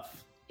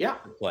tough. Yeah.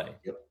 To play.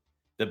 Yep.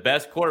 The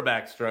best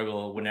quarterbacks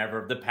struggle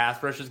whenever the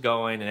pass rush is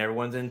going and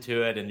everyone's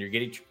into it, and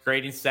you're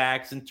creating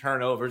sacks and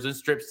turnovers and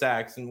strip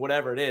sacks and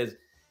whatever it is.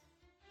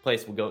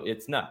 Place will go.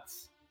 It's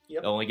nuts.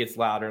 Yep. It only gets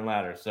louder and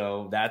louder.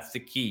 So that's the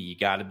key. You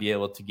got to be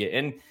able to get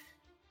in.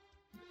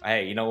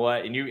 Hey, you know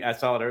what? And I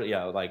saw it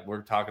earlier. Like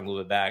we're talking a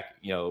little bit back,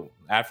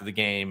 after the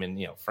game,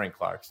 and Frank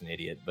Clark's an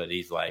idiot, but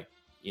he's like,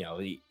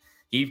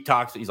 he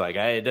talks. He's like,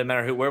 hey, it doesn't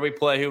matter who we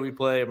play. I'm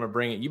gonna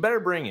bring it. You better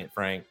bring it,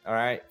 Frank. All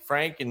right,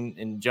 Frank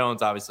and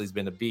Jones obviously has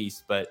been a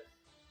beast, but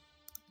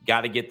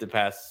got to get the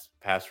pass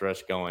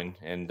rush going,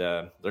 and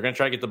they're going to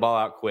try to get the ball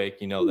out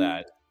quick. You know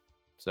that.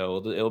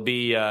 So it'll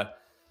be a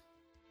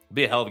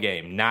hell of a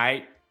game.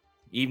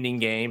 Evening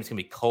game. It's going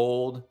to be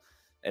cold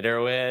at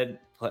Arrowhead.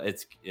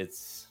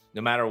 It's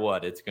no matter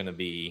what, it's going to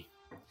be.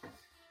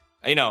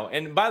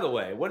 And by the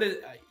way, what did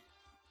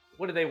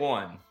they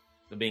won?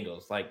 The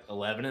Bengals, like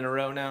 11 in a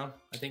row now.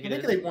 I think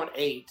they won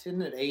 8.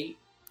 Isn't it 8?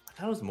 I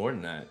thought it was more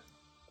than that.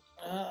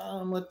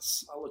 I'll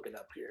look it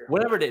up here.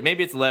 Whatever it is,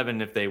 maybe it's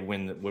 11 if they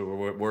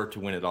were to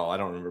win it all. I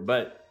don't remember.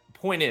 But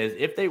point is,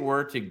 if they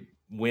were to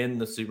win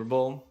the Super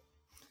Bowl,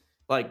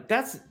 like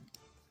that's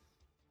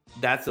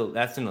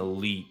an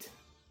elite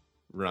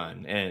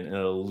run and an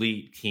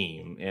elite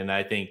team. And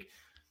I think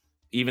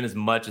even as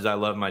much as I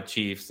love my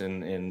Chiefs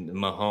and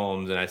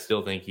Mahomes, and I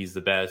still think he's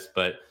the best,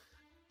 but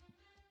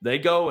they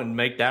go and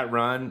make that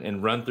run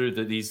and run through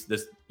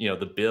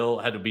the Bill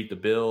had to beat the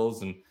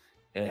Bills and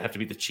have to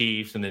beat the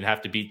Chiefs and then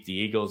have to beat the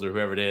Eagles or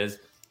whoever it is.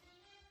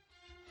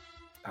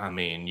 I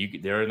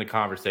mean, they're in the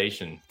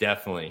conversation,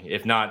 definitely,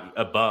 if not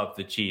above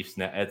the Chiefs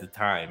at the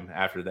time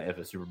after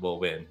the Super Bowl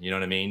win. You know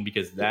what I mean?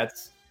 Because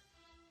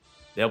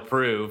they'll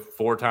prove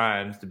 4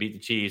 times to beat the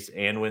Chiefs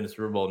and win the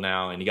Super Bowl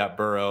now, and you got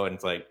Burrow, and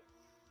it's like,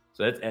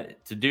 so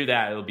to do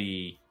that, it'll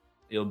be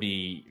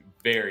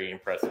very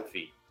impressive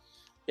feat.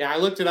 Yeah, I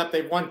looked it up.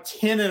 They've won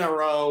 10 in a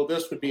row.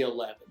 This would be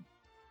 11.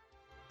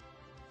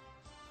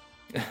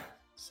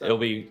 So. It'll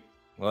be,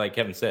 well, like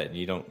Kevin said,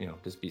 you don't,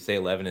 just say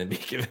 11 and be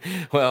given.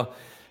 Well,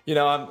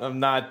 I'm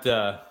not,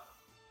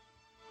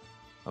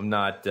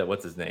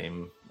 what's his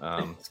name?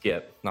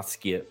 Skip, not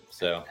Skip.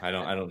 So I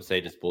don't say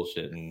just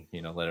bullshit and,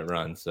 let it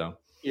run. So,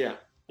 yeah.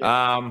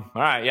 All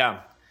right.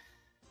 Yeah.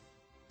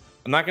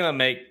 I'm not going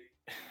to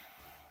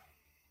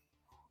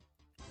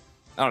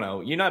I don't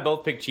know. You and I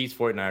both picked Chiefs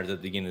 49ers at the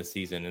beginning of the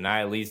season, and I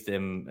at least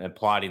am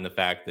applauding the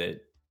fact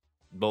that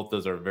both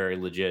those are very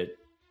legit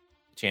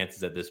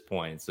chances at this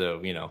point.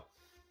 So,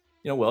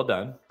 well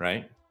done,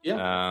 right?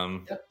 Yeah.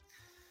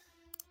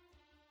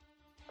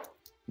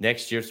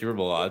 Next year's Super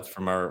Bowl odds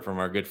from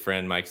our good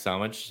friend Mike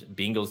Somich.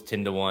 Bengals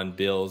 10-1,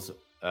 Bills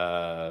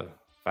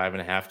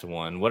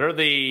 5.5-1. What are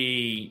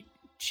the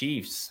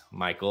Chiefs,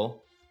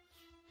 Michael?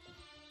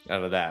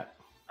 Out of that,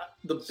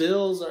 the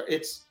Bills are.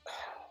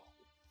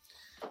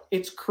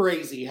 It's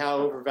crazy how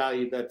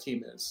overvalued that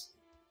team is.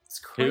 It's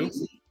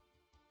crazy.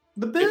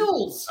 Who? The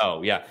Bills.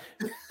 Oh, yeah.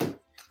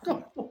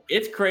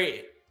 It's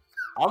crazy.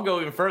 I'll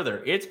go even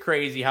further. It's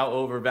crazy how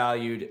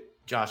overvalued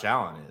Josh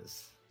Allen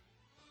is.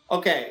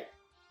 Okay.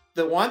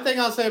 The one thing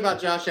I'll say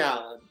about Josh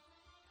Allen,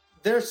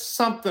 there's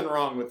something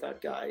wrong with that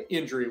guy,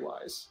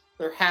 injury-wise.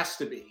 There has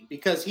to be,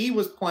 because he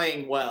was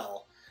playing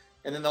well.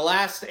 And in the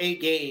last 8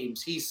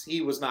 games,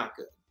 he was not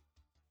good.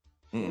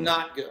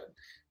 Not good.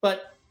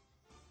 But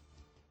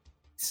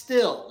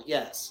still,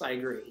 yes, I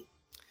agree.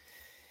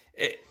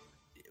 I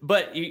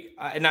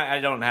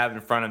don't have it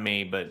in front of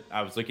me, but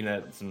I was looking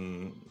at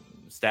some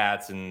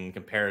stats and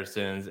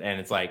comparisons, and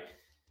it's like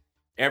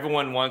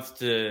everyone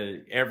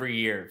every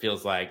year it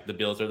feels like the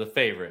Bills are the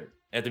favorite.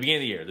 At the beginning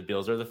of the year, the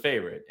Bills are the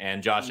favorite,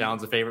 and Josh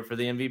Allen's the favorite for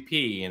the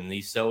MVP, and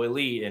he's so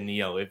elite. And,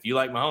 if you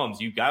like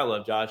Mahomes, you got to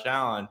love Josh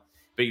Allen.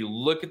 But you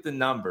look at the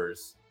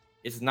numbers,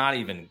 it's not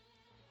even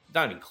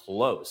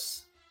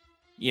close.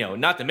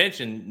 Not to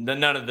mention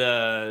none of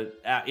the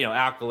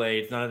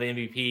accolades, none of the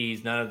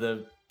MVPs, none of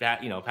the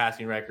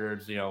passing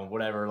records,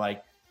 whatever.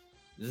 Like,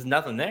 there's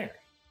nothing there,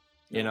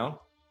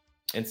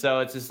 And so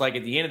it's just like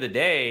at the end of the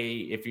day,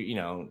 if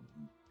you're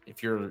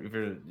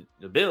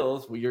the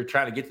Bills, you're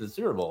trying to get to the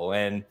Super Bowl,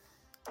 and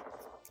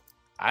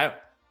I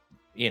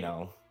don't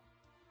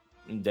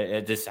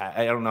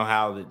know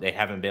how they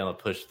haven't been able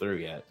to push through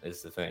yet.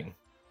 Is the thing.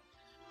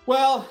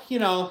 Well,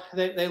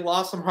 they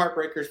lost some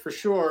heartbreakers for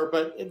sure,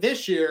 but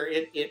this year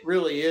it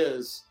really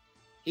is.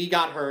 He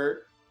got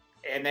hurt,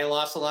 and they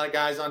lost a lot of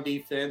guys on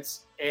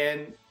defense.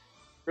 And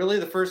really,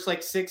 the first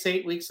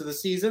 6-8 weeks of the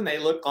season, they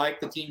looked like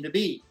the team to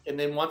beat. And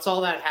then once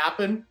all that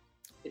happened,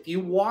 if you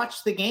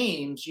watched the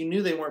games, you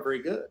knew they weren't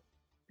very good.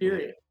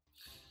 Period.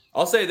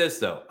 I'll say this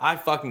though: I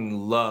fucking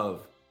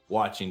love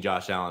watching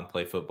Josh Allen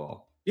play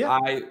football. Yeah,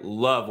 I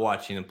love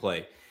watching him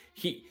play.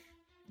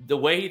 The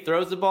way he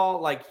throws the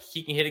ball, like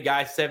he can hit a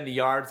guy 70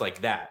 yards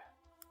like that.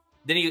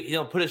 Then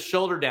he'll put his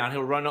shoulder down.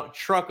 He'll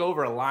truck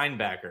over a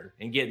linebacker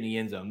and get in the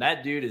end zone.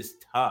 That dude is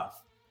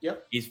tough.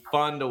 Yep. He's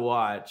fun to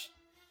watch.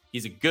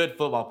 He's a good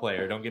football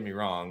player. Don't get me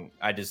wrong.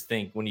 I just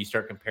think when you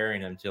start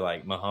comparing him to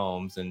like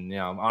Mahomes and,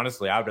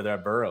 honestly, I'd rather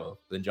have Burrow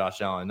than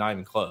Josh Allen. Not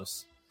even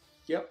close.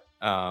 Yep.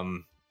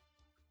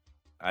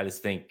 I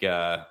just think,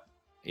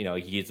 he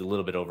gets a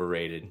little bit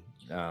overrated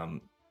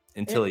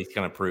until he's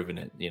kind of proven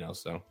it,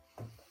 so.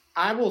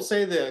 I will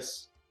say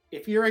this.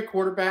 If you're a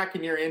quarterback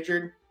and you're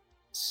injured,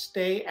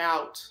 stay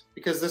out,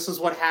 because this is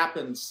what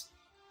happens.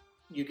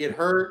 You get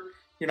hurt.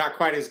 You're not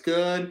quite as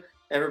good.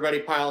 Everybody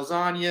piles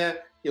on you.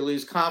 You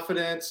lose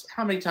confidence.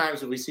 How many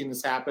times have we seen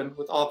this happen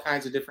with all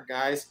kinds of different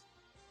guys?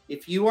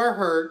 If you are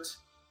hurt,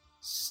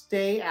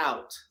 stay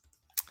out.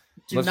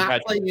 Do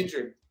not play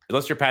injured.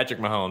 Unless you're Patrick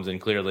Mahomes and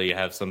clearly you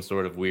have some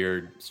sort of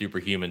weird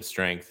superhuman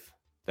strength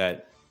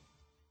that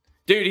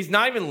Dude, he's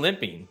not even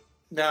limping.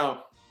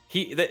 No.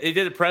 He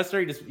did a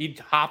presser. He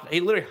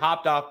literally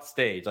hopped off the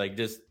stage, like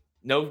just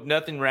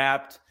nothing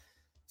wrapped.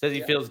 Says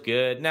he feels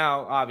good.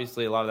 Now,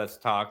 obviously, a lot of that's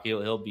talk.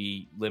 He'll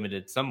be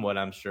limited somewhat,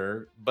 I'm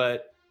sure.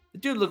 But the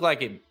dude looked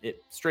like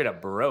it straight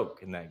up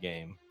broke in that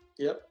game.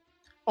 Yep.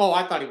 Oh,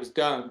 I thought he was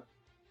done.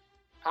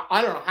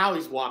 I don't know how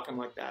he's walking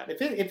like that.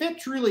 If it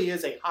truly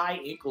is a high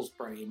ankle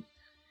sprain,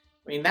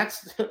 I mean,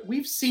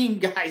 we've seen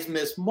guys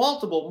miss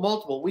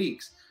multiple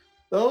weeks.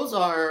 Those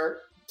are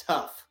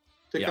tough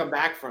to come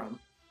back from.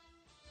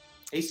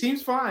 He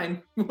seems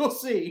fine. We'll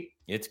see.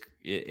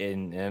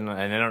 And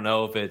I don't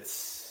know if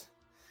it's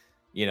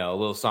a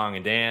little song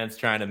and dance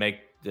trying to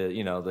make the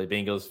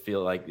Bengals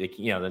feel like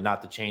they're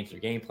not to change their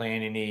game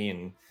plan any,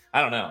 and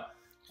I don't know.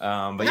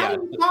 But how is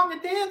song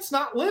and dance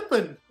not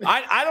limping?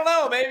 I don't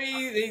know. Maybe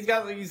he's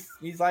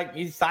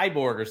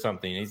cyborg or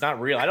something. He's not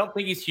real. I don't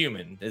think he's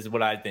human. Is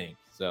what I think.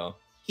 So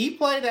he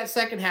played that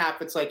second half.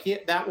 It's like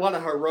that what a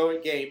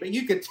heroic game, but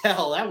you could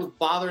tell that was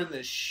bothering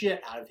the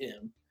shit out of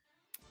him.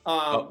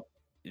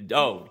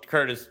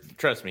 Curtis,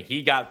 trust me,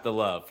 he got the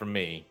love from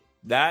me.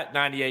 That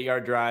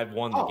 98-yard drive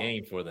won the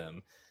game for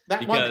them.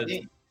 That won the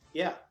game.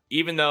 Yeah.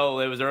 Even though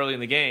it was early in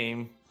the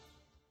game,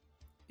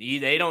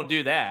 they don't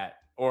do that,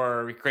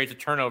 or it creates a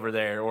turnover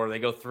there, or they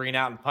go 3 and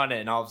out and punt it,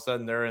 and all of a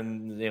sudden they're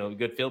in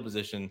good field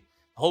position.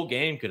 The whole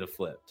game could have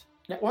flipped.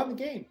 It won the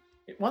game.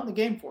 It won the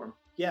game for him.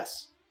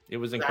 Yes. It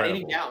was incredible.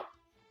 Without any doubt.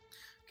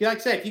 Like I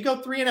said, if you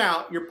go 3 and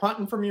out, you're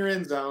punting from your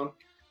end zone.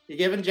 You're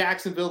giving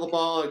Jacksonville the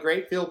ball, a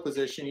great field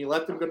position. You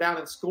let them go down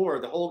and score.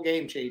 The whole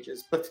game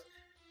changes. But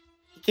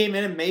he came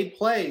in and made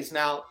plays.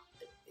 Now,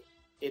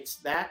 it's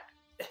that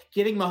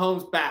getting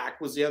Mahomes back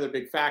was the other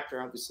big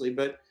factor, obviously.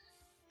 But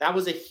that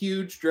was a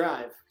huge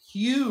drive.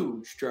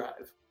 Huge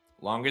drive.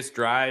 Longest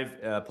drive,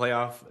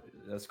 playoff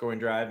scoring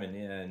drive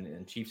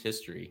in Chiefs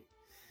history.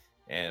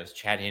 And it was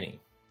Chad Henne.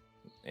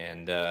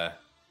 And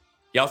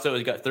he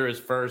also got through his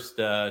first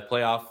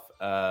playoff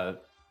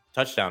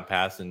touchdown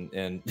pass,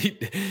 and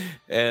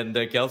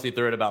Kelsey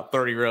threw it about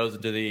 30 rows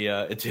into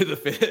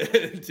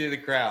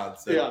the crowd.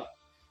 So yeah,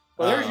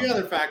 well, there's your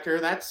other factor.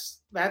 That's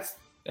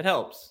it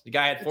helps. The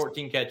guy had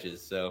 14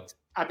 catches, so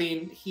I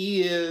mean,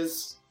 he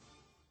is.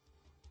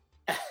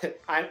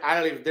 I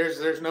don't even.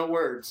 There's no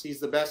words. He's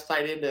the best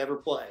tight end to ever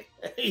play.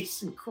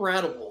 He's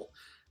incredible,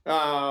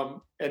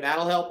 and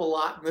that'll help a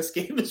lot in this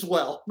game as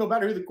well. No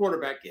matter who the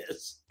quarterback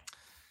is.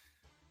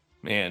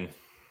 Man,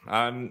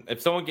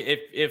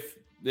 if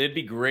it'd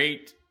be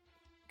great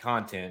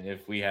content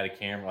if we had a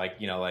camera like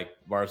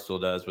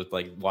Barstool does with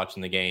like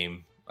watching the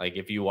game. Like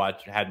if you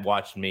had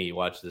watched me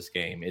watch this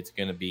game, it's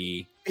gonna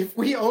be. If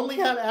we only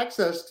had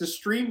access to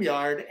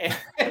StreamYard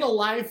and a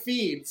live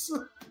feeds.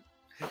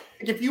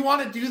 If you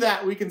want to do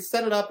that, we can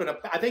set it up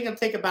I think it'll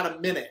take about a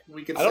minute.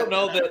 We can. I don't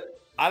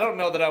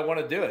know that I want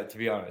to do it, to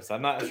be honest.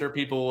 I'm not sure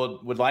people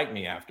would like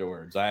me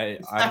afterwards.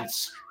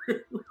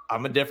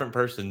 I'm a different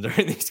person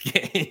during these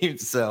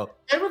games, so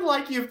they would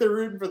like you if they're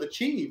rooting for the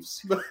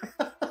Chiefs.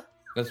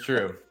 That's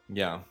true.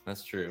 Yeah,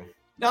 that's true.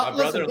 Now, my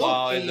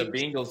brother-in-law is a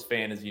Bengals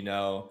fan, as you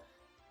know,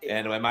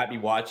 and I might be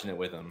watching it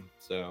with him.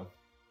 So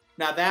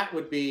now that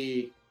would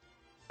be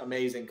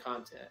amazing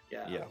content.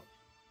 Yeah. Yeah.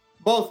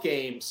 Both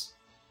games,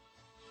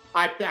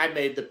 I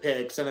made the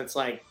picks, and it's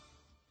like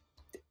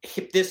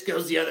if this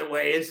goes the other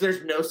way,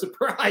 there's no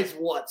surprise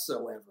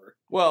whatsoever.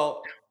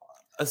 Well,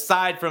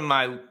 aside from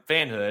my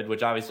fanhood,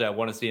 which obviously I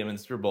want to see him in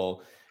the Super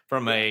Bowl,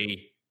 from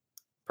a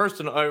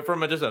personal, or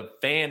from just a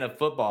fan of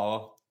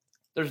football,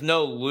 there's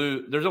no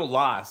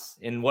loss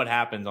in what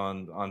happens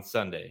on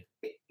Sunday.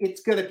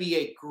 It's going to be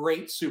a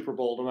great Super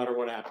Bowl, no matter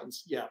what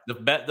happens. Yeah,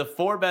 the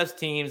 4 best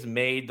teams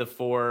made the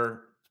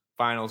 4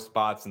 final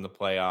spots in the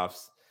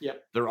playoffs.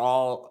 Yep, they're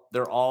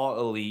all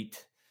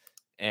elite,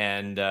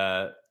 and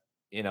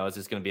it's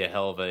just going to be a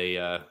hell of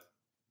a.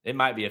 It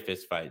might be a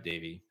fist fight,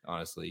 Davey,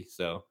 honestly.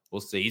 So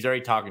we'll see. He's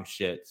already talking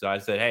shit. So I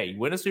said, hey,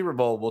 win a Super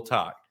Bowl, we'll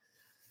talk.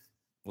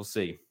 We'll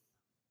see.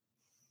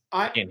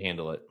 I can't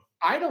handle it.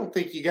 I don't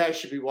think you guys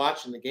should be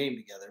watching the game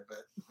together,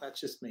 but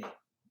that's just me.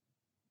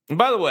 And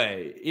by the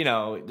way,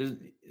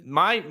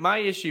 my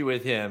issue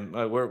with him,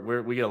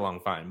 we get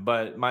along fine,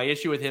 but my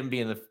issue with him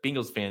being the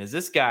Bengals fan is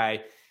this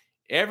guy,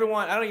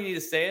 everyone, I don't even need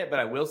to say it, but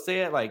I will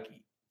say it, like,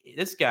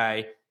 this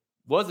guy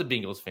was a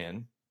Bengals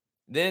fan.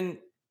 Then,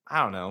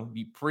 I don't know,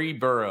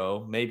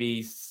 pre-Burrow,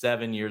 maybe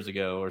 7 years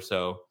ago or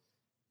so,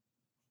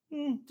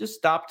 just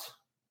stopped,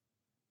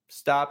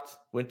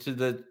 went to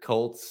the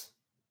Colts,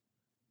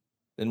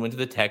 then went to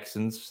the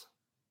Texans.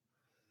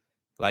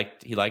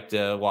 He liked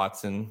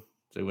Watson,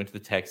 so he went to the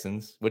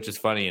Texans, which is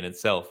funny in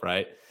itself,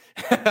 right?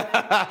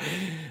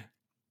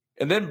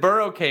 And then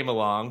Burrow came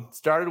along,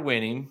 started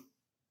winning,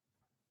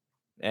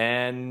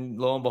 and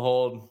lo and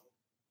behold,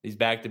 he's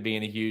back to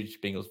being a huge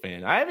Bengals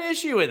fan. I have an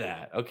issue with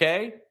that,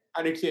 okay?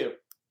 I do too.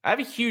 I have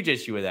a huge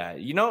issue with that.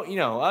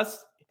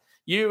 Us,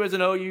 you as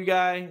an OU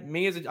guy,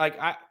 me as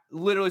I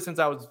literally since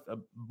I was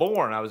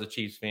born, I was a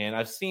Chiefs fan.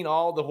 I've seen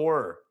all the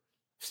horror,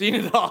 seen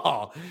it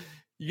all.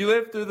 You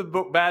live through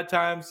the bad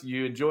times,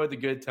 you enjoy the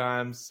good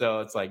times.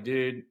 So it's like,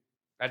 dude,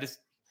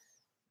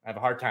 I have a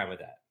hard time with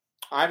that.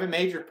 I have a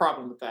major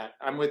problem with that.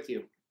 I'm with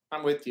you. No,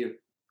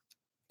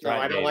 Right,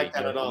 I don't baby. like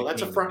that Go at for all. the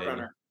That's a kingdom, front baby.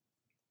 runner.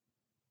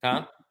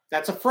 Huh?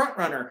 That's a front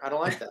runner. I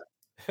don't like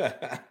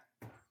that.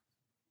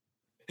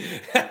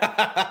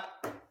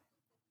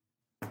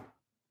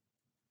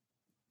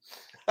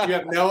 You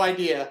have no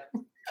idea.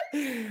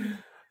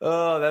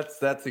 Oh,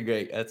 that's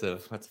a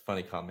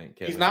funny comment,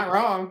 Kevin. He's not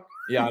wrong.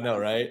 Yeah, I know,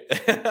 right?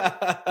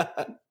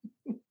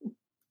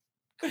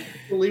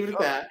 We'll leave it at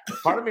that.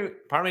 Part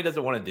of me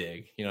doesn't want to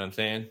dig. You know what I'm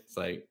saying? It's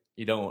like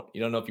you don't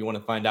know if you want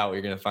to find out what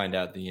you're going to find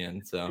out at the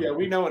end. So Yeah,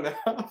 we know enough.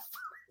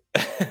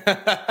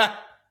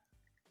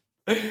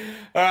 All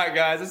right,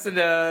 guys. Listen,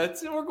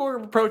 we're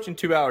approaching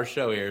 2-hour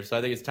show here, so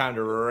I think it's time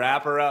to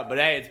wrap her up. But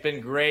hey, it's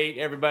been great,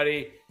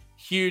 everybody.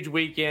 Huge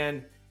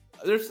weekend.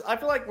 I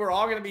feel like we're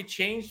all going to be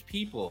changed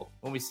people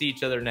when we see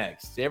each other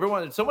next.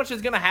 So much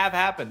is going to have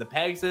happened. The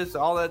Pegasus,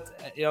 all that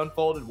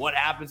unfolded. What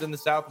happens in the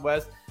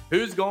Southwest?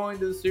 Who's going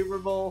to the Super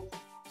Bowl?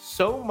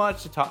 So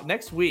much to talk.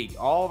 Next week,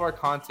 all of our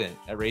content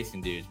at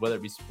Racing Dudes, whether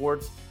it be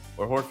sports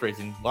or horse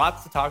racing,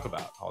 lots to talk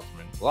about,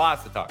 Halterman.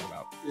 Lots to talk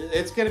about.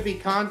 It's going to be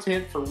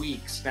content for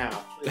weeks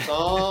now. It's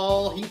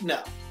all heating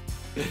up.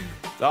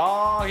 It's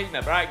all heating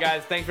up. All right,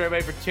 guys. Thanks for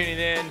everybody for tuning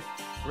in.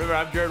 Remember,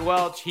 I'm Jared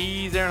Welch.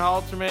 He's Aaron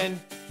Halterman.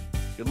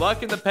 Good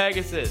luck in the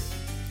Pegasus.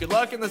 Good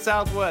luck in the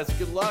Southwest.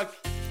 Good luck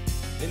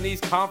in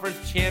these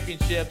conference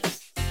championships.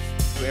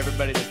 To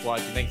everybody that's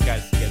watching. Thanks,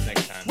 guys. See you guys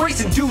next time.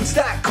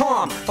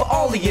 RacingDudes.com for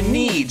all of your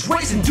needs.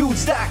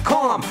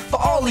 RacingDudes.com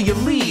for all of your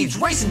leads.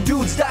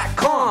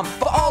 RacingDudes.com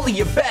for all of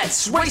your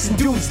bets.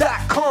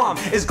 RacingDudes.com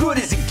as good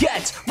as it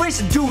gets.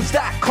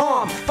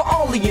 RacingDudes.com for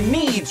all of your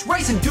needs.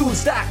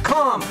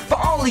 RacingDudes.com for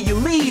all of your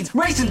leads.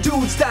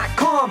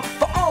 RacingDudes.com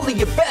for all of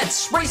your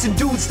bets.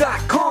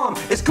 RacingDudes.com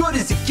as good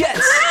as it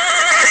gets.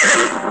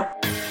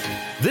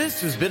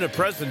 This has been a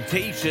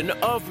presentation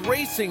of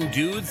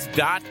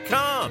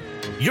RacingDudes.com,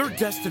 your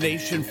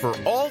destination for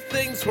all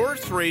things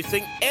horse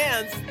racing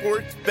and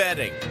sports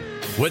betting.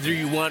 Whether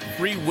you want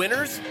free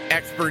winners,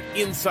 expert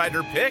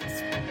insider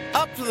picks,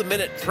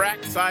 up-to-the-minute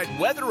trackside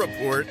weather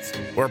reports,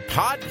 or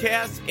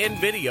podcasts and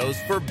videos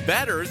for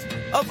bettors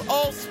of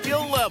all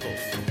skill levels,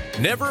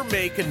 never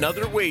make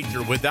another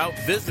wager without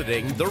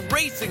visiting the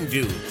Racing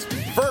Dudes.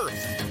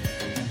 First,